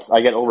think I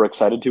get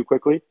overexcited too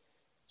quickly.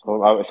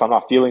 So if I'm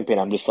not feeling pain,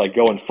 I'm just like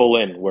going full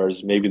in.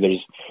 Whereas maybe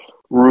there's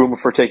room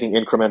for taking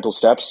incremental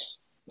steps.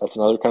 That's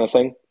another kind of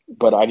thing.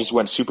 But I just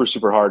went super,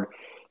 super hard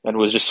and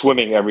was just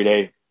swimming every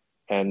day.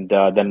 And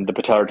then the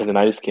patellar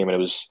tendonitis came, and it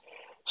was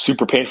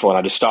super painful, and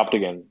I just stopped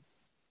again.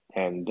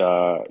 And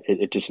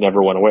it just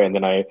never went away. And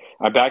then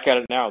I'm back at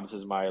it now. This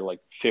is my like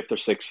fifth or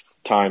sixth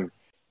time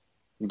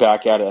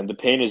back at it. And the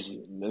pain is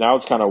now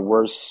it's kind of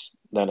worse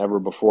than ever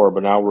before.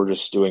 But now we're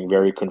just doing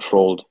very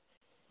controlled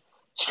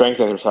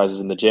strength exercises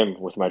in the gym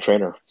with my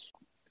trainer.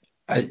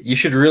 You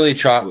should really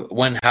try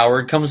when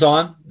Howard comes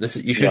on.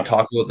 You should Yeah.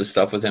 talk about this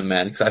stuff with him,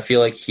 man, because I feel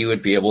like he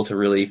would be able to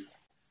really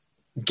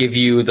give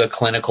you the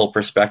clinical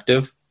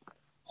perspective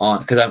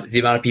on because the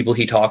amount of people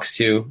he talks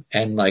to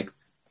and like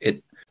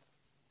it.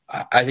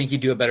 I think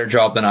he'd do a better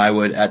job than I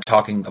would at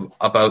talking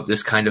about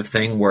this kind of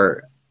thing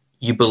where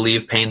you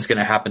believe pain's going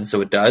to happen,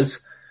 so it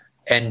does,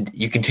 and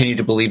you continue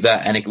to believe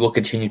that, and it will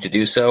continue to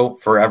do so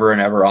forever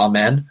and ever.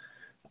 Amen.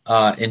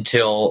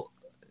 Until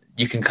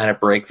you can kind of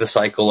break the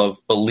cycle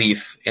of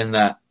belief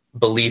that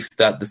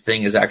the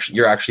thing is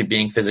you're actually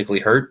being physically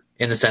hurt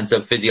in the sense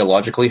of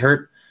physiologically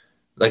hurt.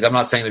 Like I'm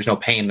not saying there's no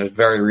pain, there's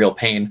very real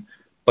pain,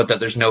 but that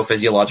there's no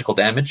physiological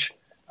damage.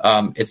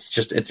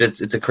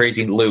 It's a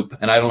crazy loop,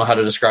 and I don't know how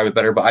to describe it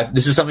better. But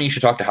this is something you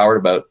should talk to Howard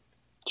about.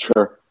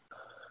 Sure.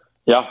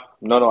 Yeah.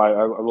 No.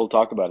 I will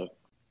talk about it.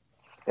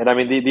 And I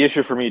mean, the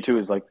issue for me too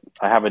is like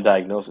I have a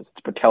diagnosis.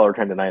 It's patellar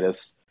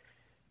tendonitis.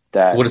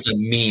 What does that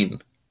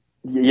mean?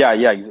 Yeah,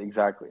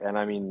 exactly. And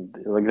I mean,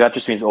 like that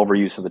just means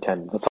overuse of the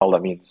tendons. That's all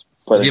that means.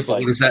 But But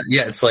what is that?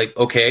 Yeah, it's like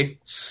okay,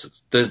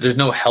 there's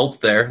no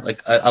help there.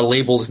 Like a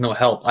label is no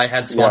help. I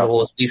had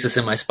spondylolisthesis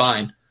in my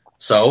spine,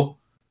 so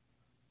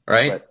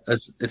right?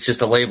 It's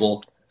just a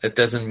label. It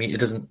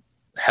doesn't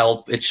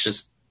help. It's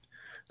just,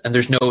 and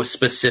there's no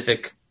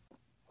specific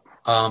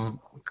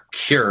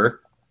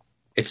cure.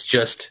 It's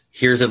just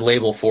here's a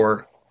label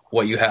for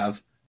what you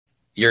have.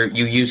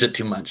 You use it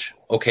too much.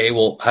 Okay,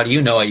 well, how do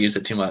you know I use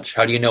it too much?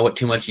 How do you know what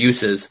too much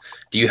use is?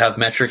 Do you have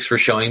metrics for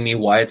showing me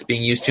why it's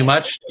being used too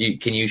much?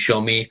 Can you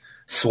show me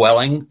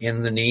swelling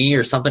in the knee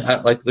or something?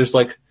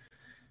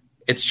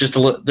 It's just a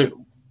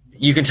little.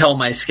 You can tell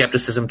my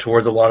skepticism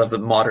towards a lot of the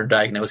modern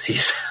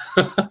diagnoses.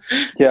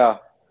 Yeah.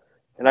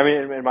 And I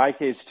mean, in my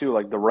case too,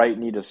 like the right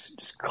knee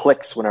just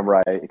clicks whenever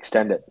I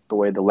extend it, the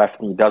way the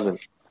left knee doesn't.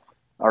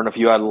 I don't know if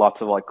you had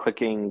lots of like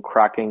clicking,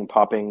 cracking,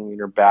 popping in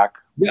your back.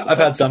 Yeah, I've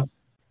had some.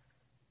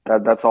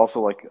 That's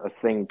also like a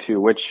thing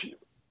too, which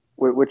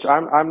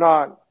I'm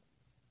not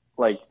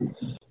like.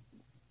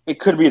 It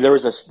could be there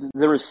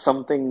was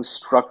something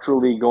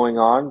structurally going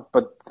on,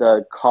 but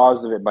the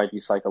cause of it might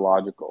be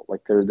psychological.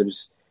 Like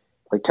there's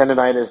like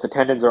tendonitis, the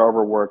tendons are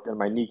overworked, and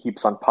my knee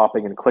keeps on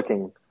popping and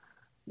clicking.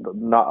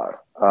 Not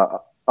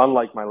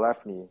unlike my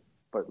left knee,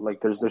 but like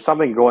there's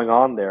something going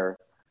on there,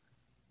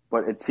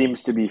 but it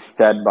seems to be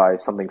fed by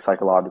something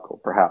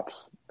psychological,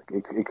 perhaps.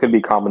 It could be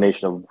a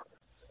combination of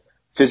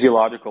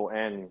physiological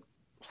and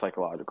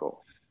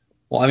psychological.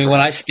 Well, I mean, when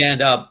I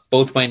stand up,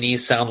 both my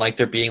knees sound like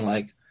they're being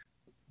like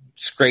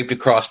scraped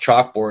across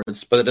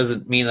chalkboards, but it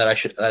doesn't mean that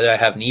I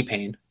have knee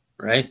pain,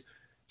 right?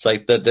 It's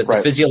like the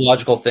Right.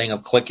 physiological thing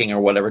of clicking or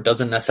whatever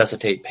doesn't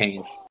necessitate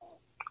pain.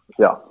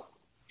 Yeah.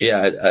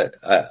 Yeah,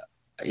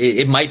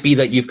 it might be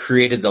that you've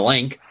created the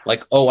link,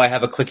 like, oh, I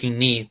have a clicking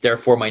knee,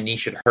 therefore my knee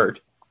should hurt,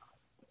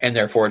 and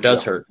therefore it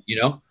does hurt,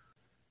 you know?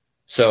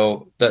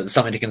 So that's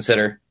something to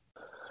consider.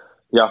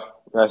 Yeah,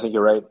 I think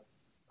you're right.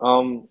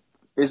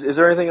 Is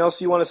there anything else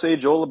you want to say,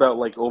 Joel, about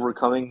like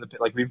overcoming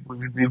like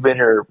we've been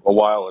here a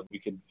while and we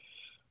could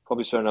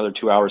probably spend another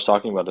 2 hours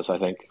talking about this, I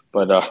think.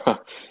 But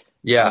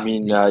Yeah. I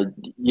mean,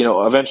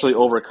 eventually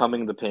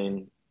overcoming the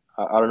pain.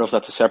 I don't know if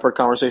that's a separate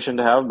conversation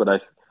to have, but I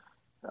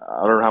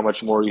don't know how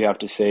much more you have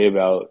to say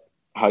about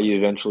how you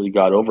eventually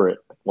got over it,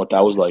 what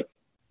that was like.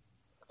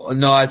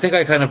 No, I think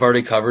I kind of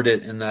already covered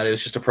it in that it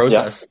was just a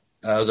process.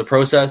 It was a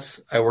process.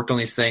 I worked on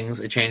these things.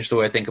 It changed the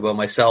way I think about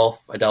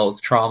myself. I dealt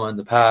with trauma in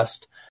the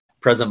past,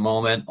 present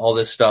moment, all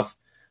this stuff,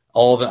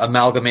 all of it,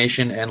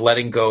 amalgamation and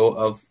letting go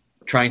of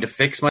trying to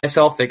fix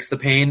myself, fix the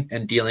pain,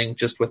 and dealing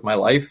just with my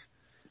life.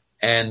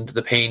 And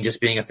the pain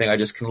just being a thing I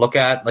just can look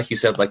at. Like you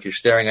said, like you're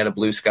staring at a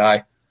blue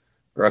sky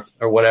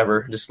or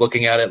whatever, just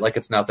looking at it like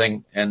it's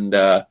nothing. And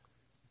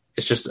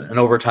it's just an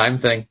overtime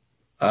thing,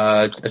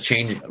 a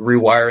change,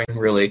 rewiring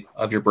really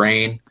of your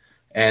brain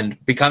and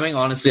becoming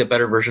honestly a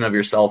better version of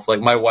yourself. Like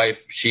my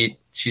wife, she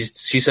says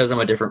she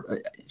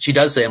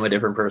does say I'm a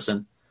different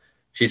person.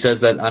 She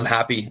says that I'm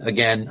happy.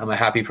 Again, I'm a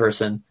happy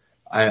person.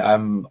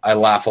 I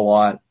laugh a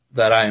lot,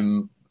 that I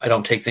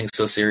don't take things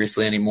so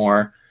seriously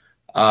anymore.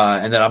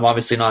 And that I'm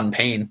obviously not in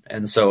pain.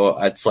 And so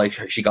it's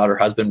like she got her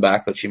husband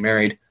back that she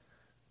married.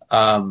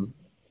 That's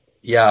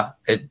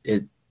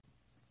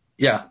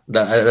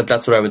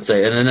what I would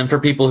say. And then for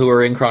people who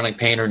are in chronic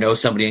pain or know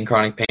somebody in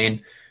chronic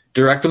pain,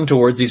 direct them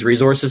towards these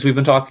resources we've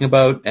been talking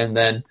about, and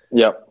then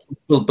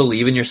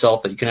believe in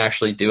yourself that you can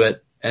actually do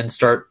it, and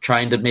start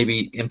trying to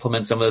maybe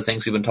implement some of the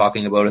things we've been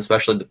talking about,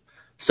 especially the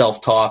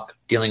self-talk,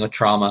 dealing with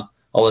trauma,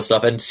 all this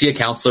stuff, and see a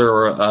counselor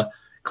or a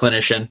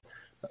clinician,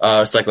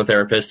 a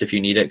psychotherapist if you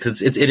need it,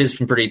 because it is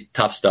some pretty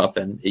tough stuff,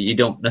 and you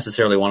don't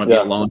necessarily want to be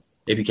alone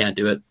if you can't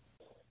do it.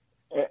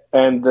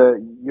 And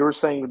you were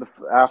saying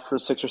after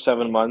 6 or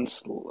 7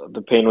 months,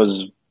 the pain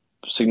was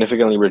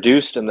significantly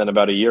reduced, and then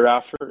about a year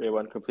after, it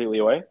went completely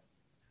away?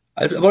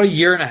 About a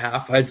year and a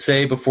half, I'd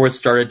say, before it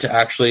started to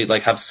actually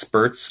like have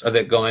spurts of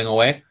it going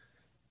away.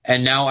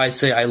 And now I'd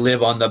say I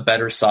live on the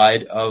better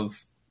side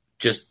of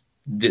just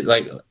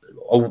like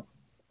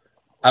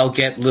I'll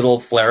get little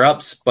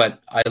flare-ups, but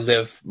I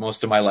live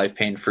most of my life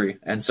pain-free,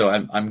 and so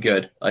I'm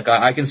good. Like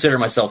I consider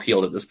myself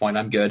healed at this point.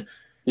 I'm good.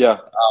 Yeah.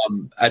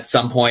 At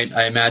some point,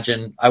 I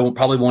imagine I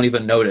probably won't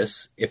even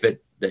notice if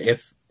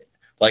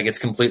like it's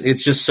completely.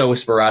 It's just so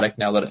sporadic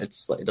now that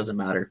it doesn't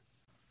matter.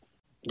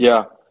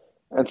 Yeah.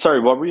 And sorry,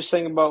 what were you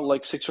saying about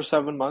like 6 or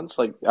 7 months?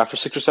 Like after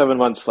 6 or 7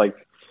 months,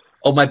 like.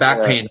 Oh, my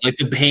back pain. Like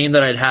the pain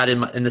that I'd had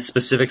in the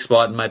specific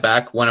spot in my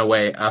back went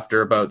away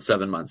after about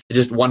 7 months.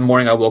 Just one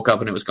morning I woke up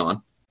and it was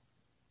gone.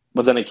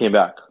 But then it came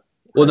back.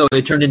 Well, no,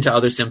 it turned into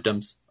other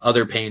symptoms,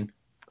 other pain.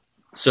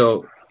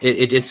 So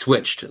it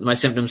switched. My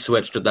symptoms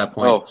switched at that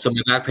point. Oh. So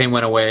my back pain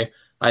went away.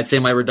 I'd say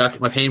my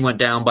pain went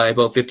down by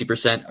about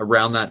 50%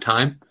 around that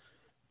time.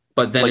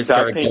 But then like it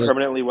started. Back pain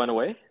permanently went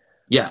away?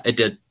 Yeah, it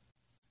did.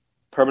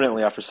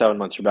 Permanently after 7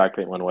 months, your back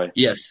pain went away?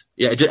 Yes.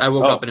 Yeah, I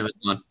woke up and it was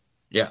gone.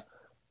 Yeah.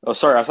 Oh,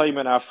 sorry. I thought you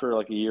meant after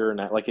like a year and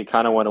like it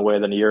kind of went away.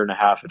 Then a year and a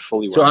half, it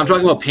fully went So away. I'm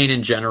talking about pain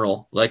in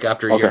general. Like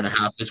after a year and a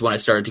half is when I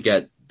started to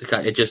get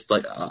it, just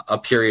like a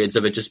periods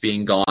of it just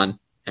being gone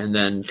and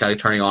then kind of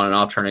turning on and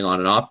off.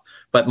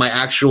 But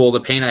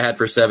the pain I had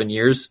for 7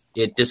 years,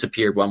 it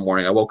disappeared one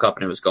morning. I woke up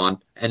and it was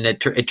gone, and it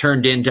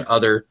turned into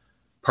other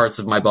parts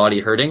of my body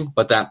hurting,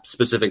 but that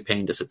specific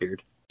pain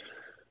disappeared.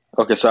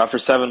 Okay, so after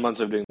 7 months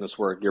of doing this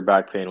work, your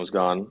back pain was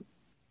gone,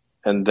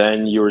 and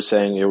then you were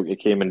saying it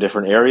came in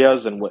different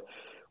areas. And what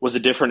was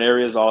it? Different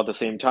areas all at the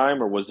same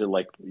time, or was it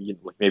like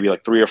maybe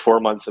like 3 or 4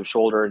 months of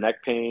shoulder and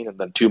neck pain, and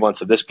then 2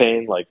 months of this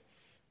pain,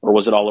 or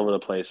was it all over the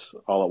place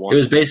all at once? It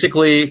was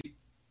basically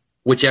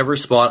whichever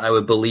spot I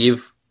would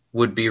believe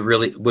would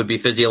be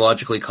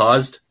physiologically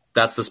caused.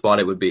 That's the spot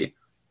it would be,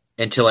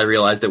 until I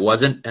realized it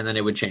wasn't, and then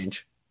it would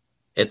change.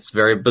 It's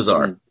very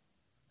bizarre.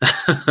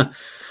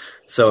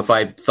 So if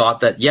I thought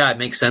that, yeah, it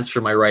makes sense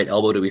for my right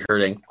elbow to be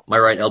hurting, my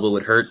right elbow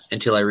would hurt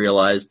until I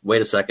realized,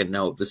 wait a second,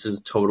 no, this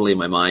is totally in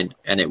my mind,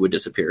 and it would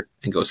disappear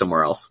and go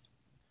somewhere else.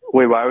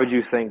 Wait, why would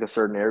you think a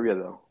certain area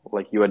though?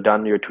 Like you had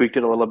tweaked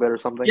it a little bit or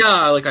something?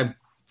 Yeah, like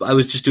I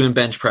was just doing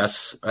bench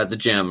press at the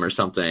gym or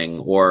something,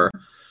 or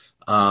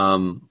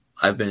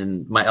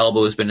my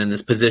elbow has been in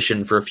this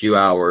position for a few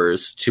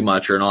hours too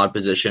much, or an odd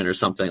position or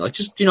something, like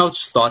just,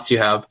 just thoughts you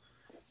have.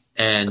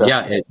 And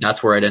Okay.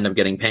 that's where I'd end up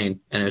getting pain.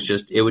 And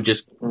it would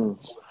just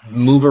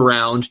move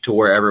around to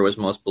wherever was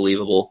most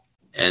believable.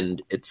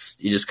 And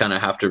you just kind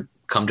of have to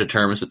come to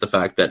terms with the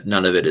fact that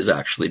none of it is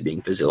actually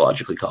being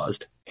physiologically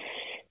caused.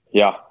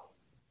 Yeah.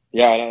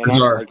 Yeah. And I'm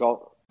Bizarre. like,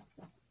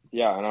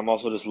 yeah. And I'm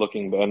also just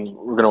looking, and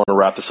we're going to want to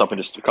wrap this up in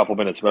just a couple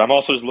minutes, but I'm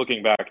also just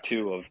looking back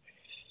too of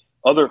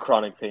other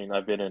chronic pain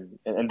I've been in.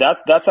 And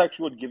that's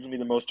actually what gives me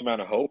the most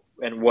amount of hope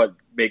and what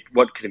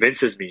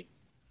convinces me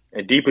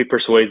and deeply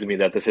persuades me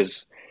that this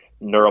is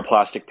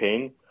neuroplastic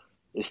pain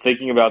is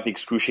thinking about the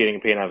excruciating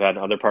pain I've had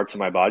in other parts of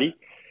my body.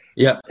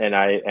 Yeah.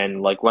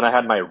 And like when I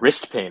had my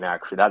wrist pain,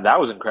 actually, that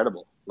was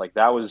incredible. Like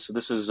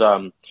this is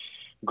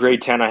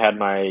grade 10, I had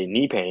my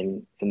knee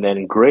pain. And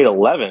then grade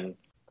 11,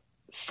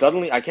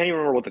 suddenly, I can't even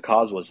remember what the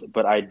cause was,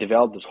 but I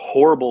developed this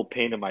horrible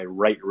pain in my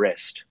right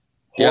wrist.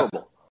 Yeah.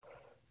 Horrible.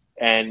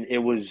 And it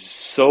was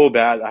so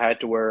bad. I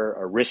had to wear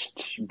a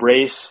wrist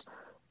brace.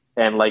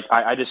 And like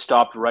I just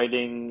stopped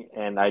writing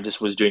and I just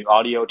was doing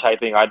audio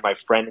typing. I had my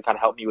friend kind of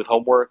help me with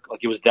homework. Like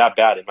it was that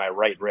bad in my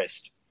right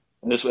wrist.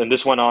 And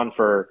this went on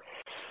for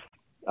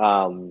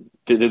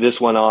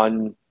this went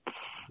on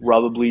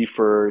probably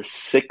for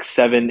 6,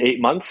 7, 8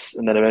 months,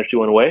 and then eventually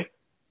went away.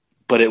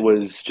 But it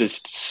was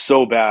just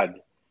so bad.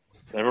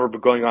 I remember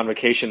going on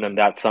vacation then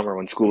that summer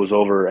when school was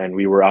over, and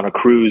we were on a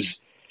cruise,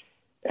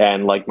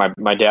 and like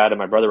my dad and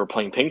my brother were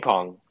playing ping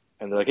pong,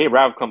 and they're like, "Hey,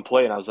 Rav, come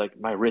play," and I was like,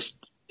 "My wrist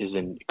is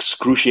in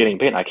excruciating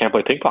pain. I can't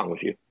play ping pong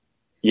with you,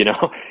 you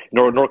know,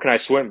 nor can I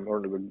swim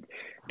or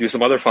do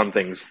some other fun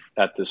things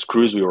at this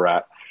cruise we were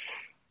at."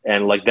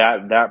 And like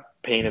that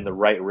pain in the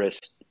right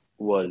wrist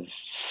was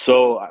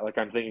so, like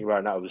I'm thinking about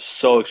it now, it was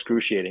so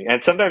excruciating.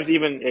 And sometimes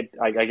even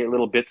I get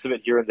little bits of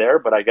it here and there,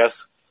 but I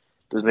guess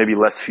there's maybe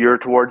less fear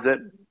towards it.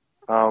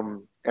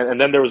 And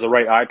then there was the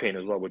right eye pain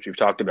as well, which we've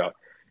talked about,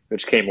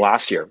 which came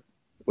last year,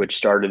 which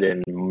started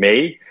in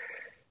May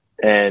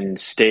and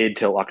stayed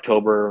till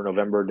October,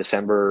 November,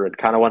 December. It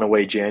kind of went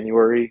away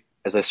January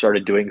as I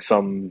started doing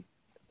some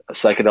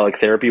psychedelic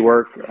therapy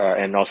work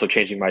and also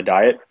changing my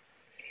diet.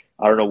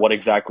 I don't know what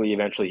exactly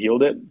eventually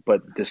healed it,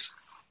 but this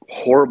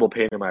horrible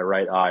pain in my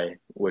right eye,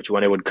 which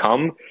when it would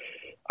come,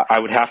 I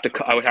would have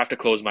to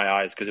close my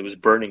eyes because it was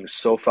burning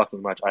so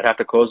fucking much. I'd have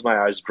to close my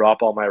eyes,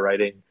 drop all my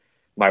writing.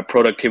 My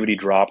productivity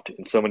dropped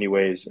in so many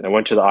ways. And I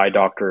went to the eye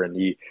doctor, and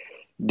he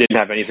didn't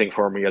have anything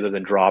for me other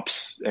than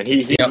drops. And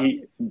Yep.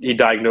 he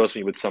diagnosed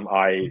me with some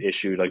eye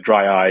issue, like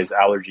dry eyes,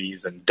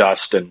 allergies, and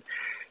dust, and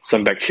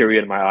some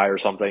bacteria in my eye or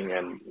something.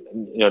 And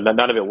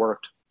none of it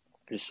worked.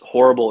 This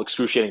horrible,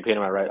 excruciating pain in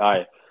my right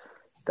eye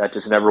that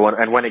just never went.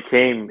 And when it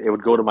came, it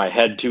would go to my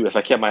head too. If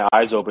I kept my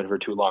eyes open for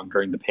too long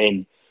during the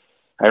pain,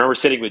 I remember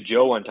sitting with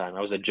Joe one time.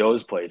 I was at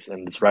Joe's place,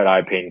 and this right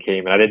eye pain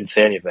came, and I didn't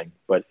say anything,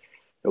 but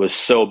it was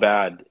so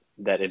bad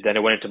that then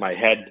it went into my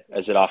head,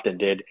 as it often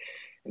did,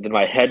 and then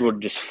my head would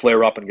just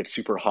flare up and get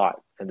super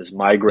hot, and this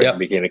migraine Yep.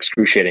 became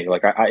excruciating.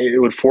 Like it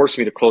would force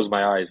me to close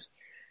my eyes,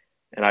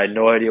 and I had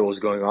no idea what was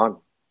going on.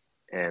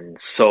 And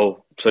is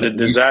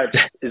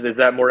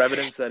that more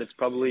evidence that it's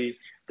probably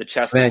the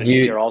chest and Man,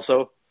 the knee are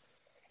also?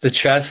 the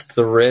chest,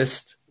 the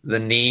wrist, the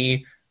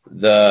knee,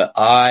 the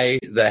eye,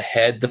 the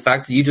head, the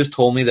fact that you just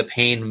told me the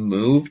pain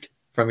moved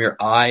from your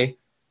eye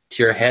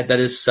to your head, that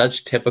is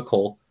such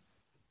typical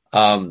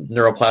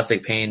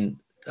neuroplastic pain,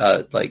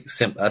 a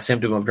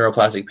symptom of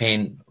neuroplastic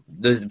pain,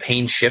 the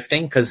pain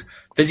shifting, because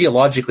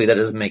physiologically that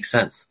doesn't make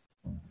sense.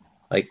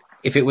 Like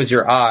if it was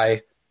your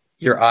eye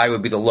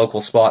would be the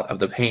local spot of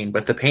the pain, but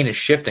if the pain is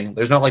shifting,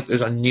 there's not like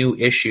there's a new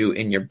issue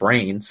in your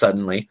brain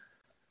suddenly.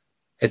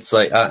 It's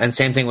like, and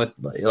same thing with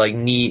like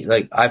knee,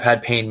 like I've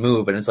had pain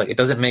move, and it's like, it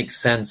doesn't make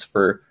sense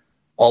for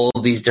all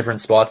of these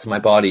different spots in my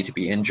body to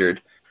be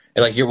injured.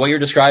 And like what you're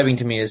describing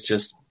to me is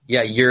just,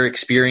 yeah, you're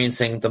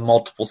experiencing the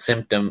multiple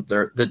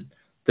the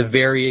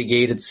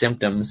variegated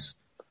symptoms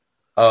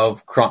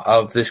of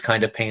this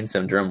kind of pain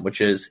syndrome,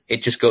 which is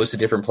it just goes to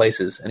different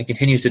places and it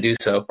continues to do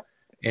so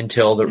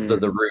until the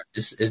root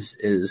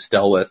is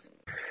dealt with.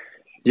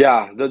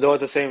 Yeah, though at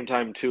the same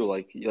time too,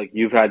 like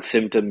you've had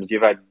symptoms,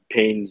 you've had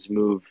pains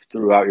move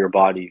throughout your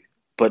body,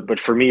 but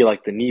for me,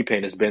 like the knee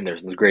pain has been there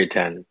since grade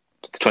 10,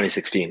 it's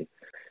 2016.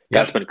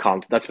 Yeah.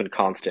 That's been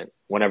constant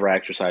whenever I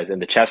exercise,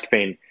 and the chest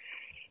pain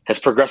has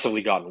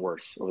progressively gotten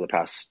worse over the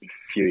past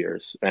few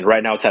years, and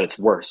right now it's at its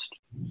worst.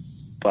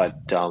 But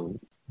so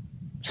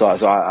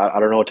I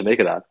don't know what to make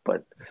of that,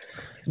 but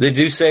They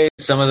do say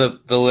some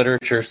of the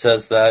literature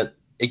says that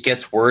it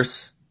gets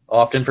worse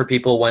often for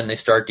people when they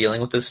start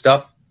dealing with this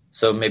stuff.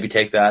 So maybe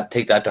take that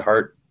to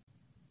heart.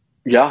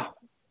 yeah,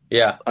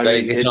 Yeah, I that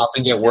mean it can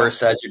often get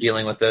worse as you're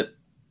dealing with it.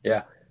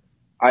 Yeah.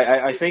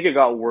 I think it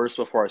got worse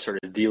before I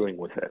started dealing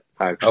with it.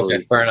 Okay,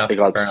 Actually, fair enough. it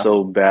got Fair enough.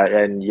 so bad,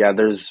 and yeah,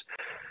 there's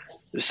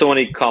so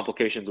many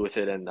complications with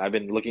it, and I've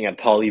been looking at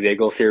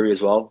polyvagal theory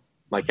as well.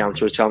 My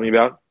counselor was telling me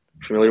about.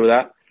 Familiar with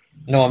that?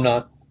 No, I'm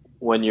not.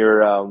 When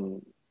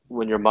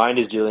when your mind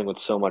is dealing with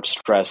so much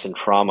stress and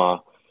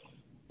trauma,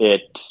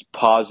 it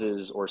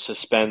pauses or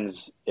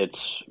suspends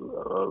its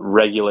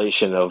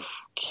regulation of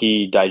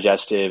key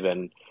digestive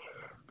and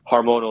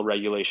hormonal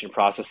regulation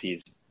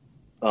processes.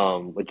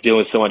 It's dealing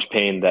with so much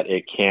pain that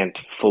it can't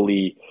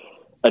fully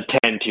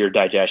attend to your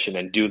digestion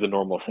and do the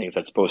normal things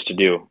that's supposed to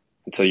do.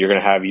 And so you're going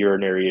to have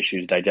urinary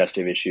issues,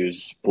 digestive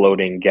issues,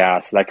 bloating,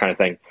 gas, that kind of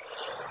thing.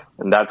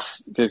 And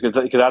that's because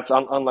that's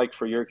unlike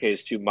for your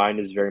case too. Mine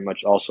has very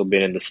much also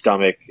been in the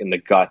stomach, in the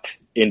gut,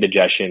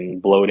 indigestion,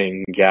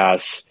 bloating,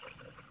 gas.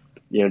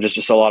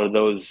 Just a lot of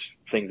those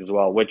things as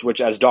well.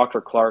 Which as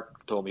Dr.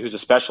 Clark told me, who's a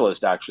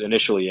specialist actually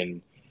initially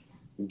in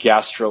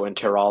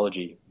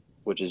gastroenterology,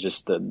 which is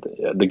just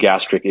the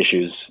gastric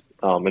issues,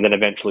 and then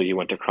eventually he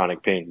went to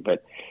chronic pain.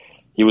 But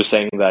he was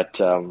saying that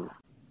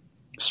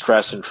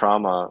stress and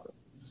trauma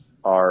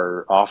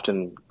are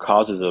often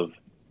causes of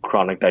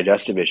chronic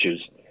digestive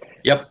issues.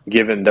 Yep.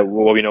 Given that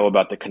what we know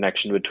about the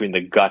connection between the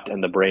gut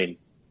and the brain,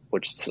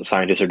 which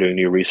scientists are doing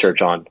new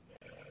research on.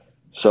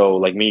 So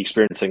like me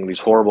experiencing these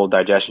horrible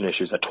digestion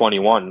issues at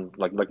 21,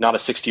 like not a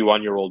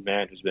 61-year-old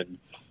man who's been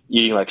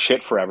eating like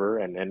shit forever.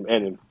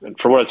 And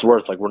for what it's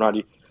worth, like we're not,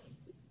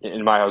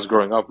 in my house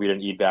growing up, we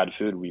didn't eat bad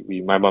food.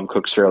 My mom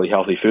cooks fairly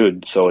healthy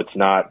food. So it's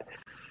not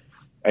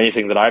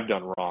anything that I've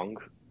done wrong.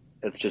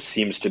 It just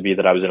seems to be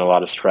that I was in a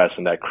lot of stress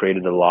and that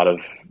created a lot of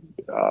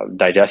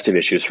digestive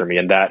issues for me.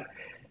 And that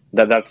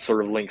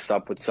sort of links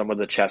up with some of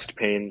the chest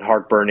pain,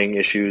 heartburning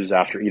issues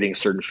after eating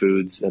certain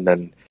foods, and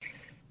then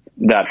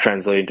that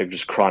translating to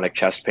just chronic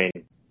chest pain.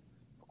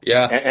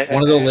 Yeah.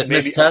 One of the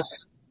litmus maybe,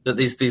 tests that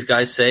these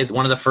guys say,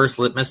 one of the first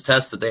litmus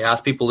tests that they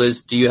ask people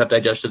is, do you have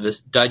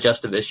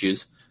digestive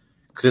issues?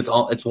 Because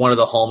it's one of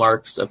the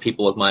hallmarks of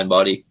people with the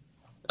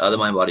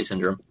mind-body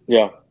syndrome.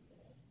 Yeah.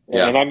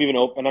 Yeah. And I'm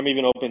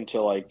even open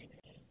to like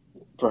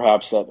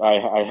perhaps that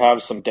I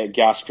have some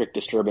gastric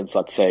disturbance,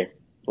 let's say.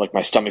 Like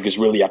my stomach is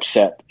really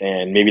upset,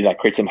 and maybe that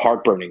creates some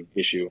heartburning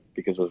issue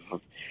because of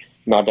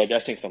not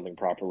digesting something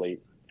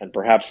properly. And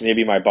perhaps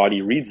maybe my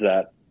body reads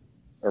that,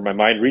 or my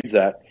mind reads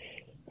that,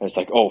 and it's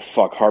like, oh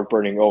fuck,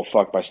 heartburning. Oh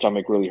fuck, my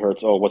stomach really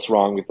hurts. Oh, what's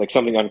wrong? With like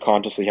something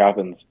unconsciously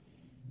happens,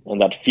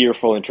 and that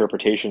fearful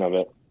interpretation of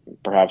it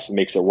perhaps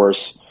makes it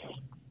worse,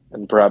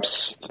 and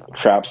perhaps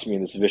traps me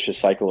in this vicious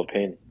cycle of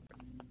pain.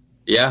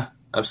 Yeah,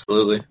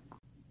 absolutely.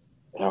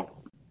 Yeah.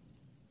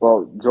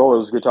 Well, Joel, it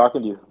was good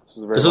talking to you.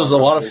 This was a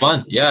lot of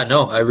fun. Yeah,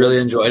 no, I really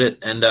enjoyed it.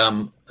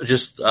 And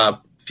just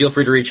feel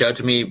free to reach out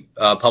to me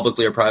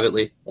publicly or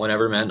privately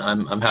whenever, man.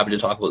 I'm happy to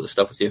talk about this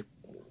stuff with you.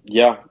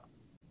 Yeah.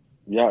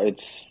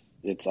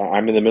 It's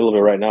I'm in the middle of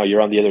it right now.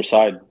 You're on the other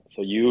side.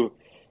 So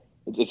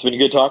it's been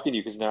good talking to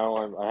you because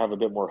now I have a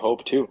bit more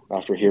hope too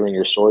after hearing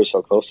your story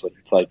so closely.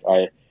 It's like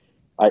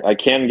I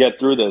can get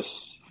through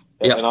this.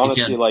 Yeah, and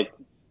honestly, like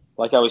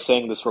I was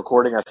saying, this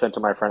recording I sent to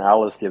my friend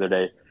Alice the other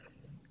day,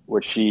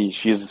 which she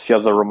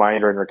has a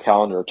reminder in her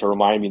calendar to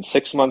remind me in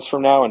 6 months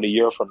from now and a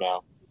year from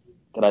now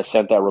that I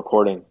sent that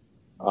recording.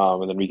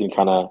 And then we can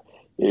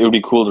it would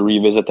be cool to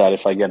revisit that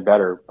if I get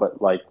better. But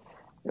like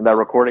in that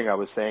recording, I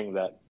was saying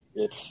that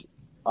if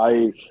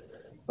I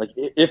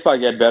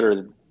get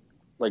better,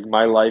 like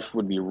my life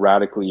would be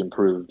radically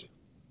improved.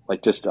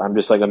 I'm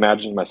just like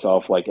imagining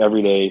myself like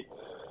every day,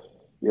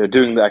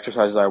 doing the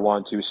exercises I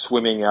want to,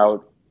 swimming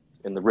out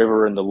in the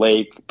river, in the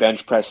lake,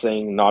 bench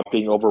pressing, not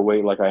being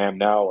overweight like I am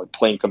now, like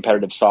playing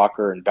competitive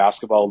soccer and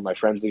basketball with my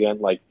friends again.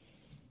 Like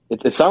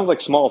it sounds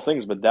like small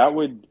things, but that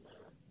would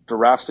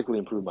drastically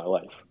improve my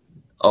life.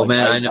 Oh, like,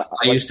 man, I know.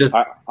 I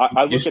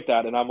look at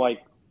that and I'm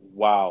like,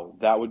 wow,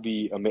 that would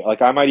be amazing.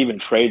 Like I might even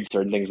trade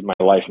certain things in my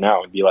life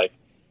now and be like,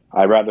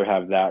 I'd rather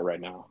have that right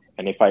now.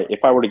 And if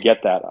I were to get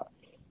that,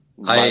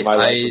 my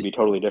life would be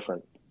totally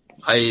different.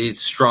 I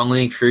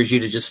strongly encourage you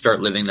to just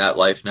start living that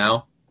life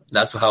now.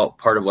 That's how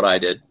part of what I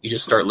did. You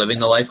just start living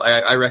the life.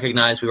 I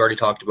recognize we've already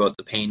talked about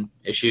the pain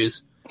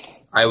issues.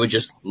 I would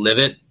just live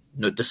it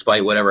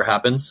despite whatever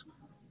happens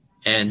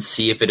and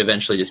see if it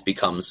eventually just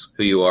becomes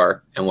who you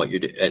are and what you're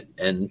doing.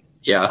 And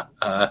yeah,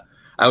 I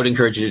would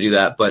encourage you to do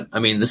that. But I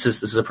mean, this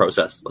is a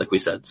process, like we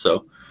said.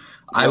 So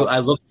I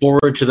look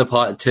forward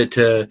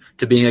to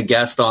to being a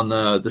guest on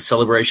the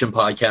Celebration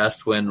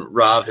podcast when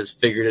Rob has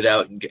figured it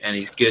out and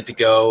he's good to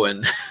go.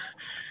 And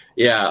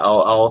yeah,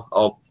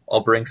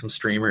 I'll bring some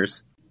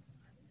streamers.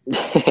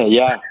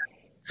 yeah,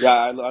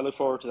 I look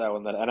forward to that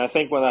one. And I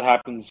think when that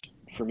happens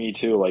for me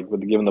too, like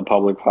given the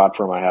public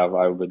platform I have,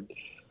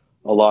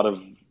 a lot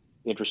of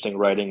interesting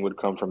writing would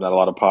come from that. A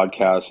lot of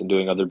podcasts and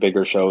doing other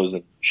bigger shows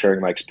and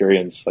sharing my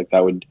experience. Like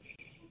that would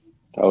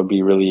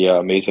be really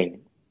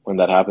amazing when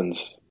that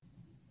happens.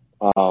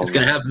 It's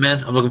gonna happen,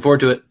 man. I'm looking forward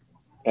to it.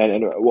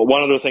 And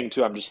one other thing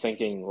too, I'm just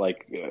thinking,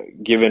 like,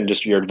 given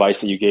just your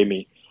advice that you gave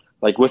me,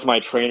 like with my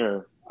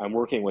trainer, I'm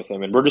working with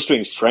him, and we're just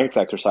doing strength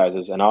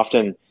exercises, and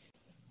often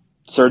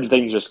certain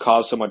things just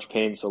cause so much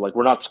pain. So like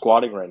we're not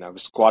squatting right now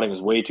because squatting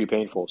is way too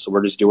painful. So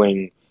we're just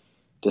doing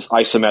this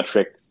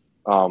isometric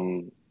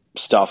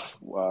stuff.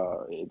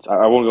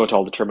 I won't go into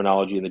all the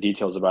terminology and the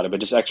details about it, but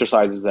just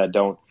exercises that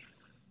don't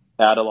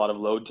add a lot of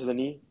load to the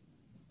knee.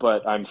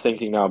 But I'm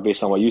thinking now,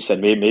 based on what you said,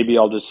 maybe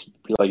I'll just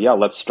be like, yeah,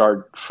 let's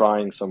start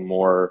trying some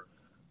more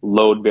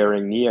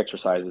load-bearing knee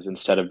exercises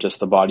instead of just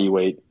the body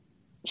weight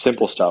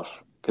simple stuff.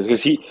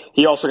 Because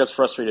he also gets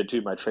frustrated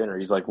too, my trainer.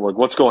 He's like, well,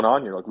 what's going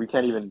on here? Like,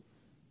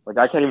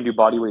 I can't even do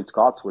body weight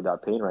squats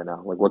without pain right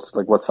now.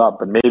 What's up?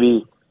 But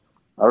maybe,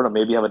 I don't know,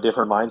 maybe have a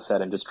different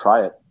mindset and just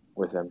try it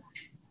with him.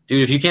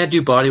 Dude, if you can't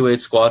do body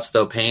weight squats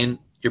without pain,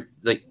 you're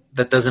like,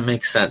 that doesn't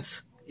make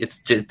sense.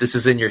 This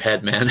is in your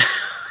head, man.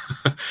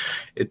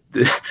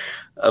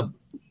 I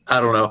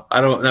don't know.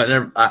 I don't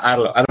know.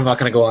 I'm not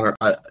going to go on.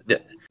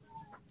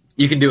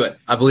 You can do it.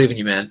 I believe in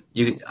you, man.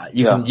 You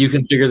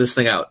can figure this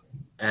thing out.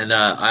 And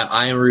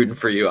I am rooting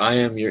for you. I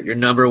am your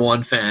number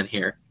one fan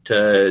here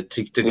to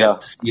see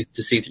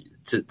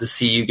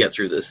you get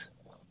through this.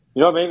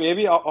 You know,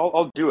 maybe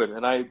I'll do it,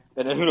 and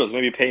who knows,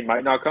 maybe pain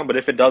might not come, but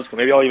if it does come,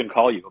 maybe I'll even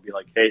call you. I'll be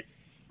like, hey,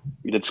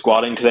 you did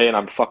squatting today, and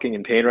I'm fucking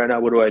in pain right now.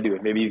 What do I do?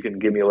 Maybe you can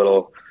give me a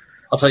little.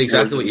 I'll tell you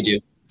exactly what you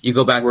do. You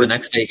go back the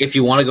next day. If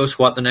you want to go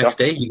squat the next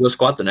day, you go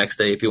squat the next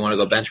day. If you want to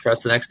go bench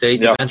press the next day,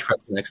 you bench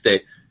press the next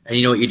day. And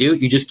you know what you do?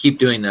 You just keep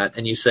doing that,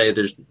 and you say,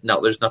 there's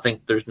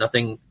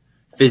nothing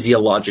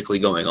physiologically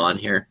going on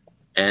here,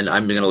 and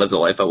I'm going to live the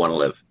life I want to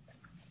live.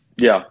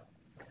 Yeah.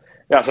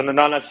 Yeah, so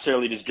not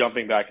necessarily just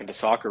jumping back into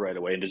soccer right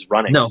away and just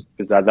running. No.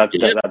 Because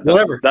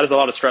that is a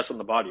lot of stress on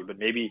the body. But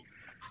maybe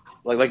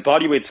like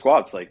body weight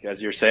squats, like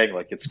as you're saying,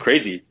 like it's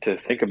crazy to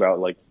think about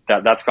like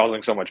that's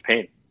causing so much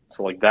pain.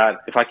 So like that,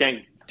 if I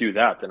can't do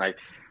that, then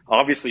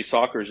obviously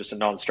soccer is just a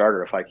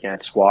non-starter if I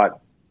can't squat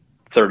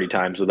 30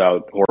 times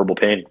without horrible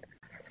pain.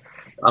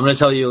 I'm going to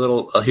tell you a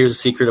little, here's a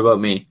secret about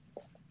me.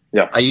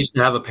 Yeah. I used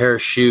to have a pair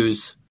of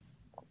shoes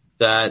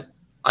that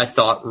I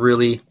thought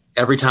really,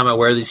 every time I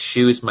wear these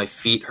shoes, my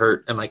feet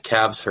hurt and my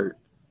calves hurt.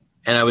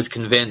 And I was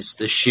convinced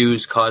the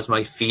shoes caused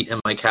my feet and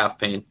my calf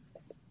pain.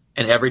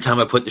 And every time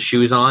I put the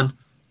shoes on,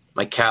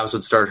 my calves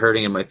would start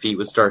hurting and my feet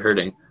would start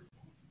hurting.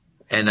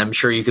 And I'm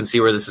sure you can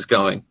see where this is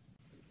going.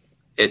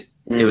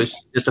 It was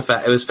just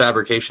it was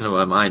fabrication of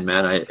my mind,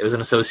 man. It was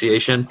an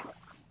association.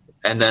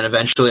 And then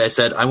eventually I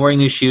said, I'm wearing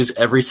these shoes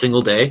every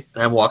single day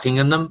and I'm walking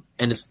in them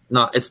and it's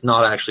not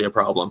actually a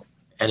problem.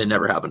 And it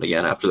never happened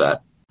again after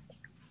that.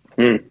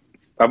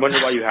 I wonder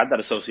why you had that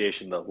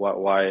association though.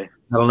 Why? I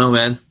don't know,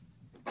 man.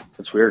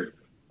 That's weird.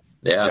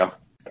 Yeah.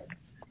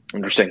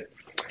 Interesting.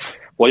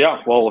 Well,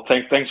 yeah. Well,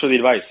 thanks for the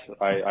advice.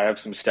 I have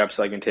some steps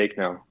I can take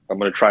now. I'm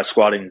going to try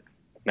squatting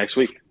next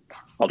week.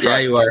 I'll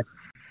try. Yeah, you are.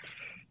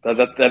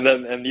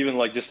 And even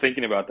like just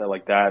thinking about that,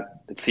 like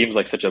that, it seems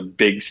like such a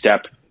big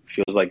step.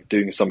 Feels like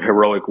doing some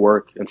heroic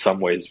work in some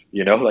ways,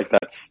 you know, like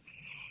that's.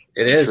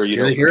 It is.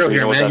 You're the hero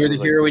here, man. You're the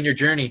hero in your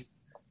journey.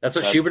 That's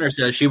what Schubiner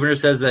says. Schubiner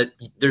says that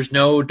there's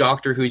no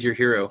doctor who's your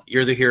hero.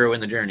 You're the hero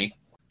in the journey.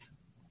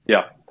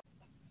 Yeah.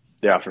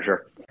 Yeah, for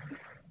sure.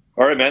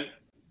 All right, man.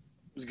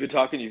 It was good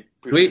talking to you.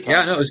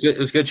 Yeah, no, it was good. It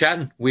was good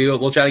chatting.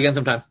 We'll chat again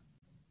sometime.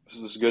 This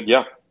was good.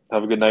 Yeah.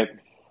 Have a good night.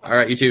 All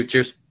right, you too.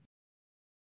 Cheers.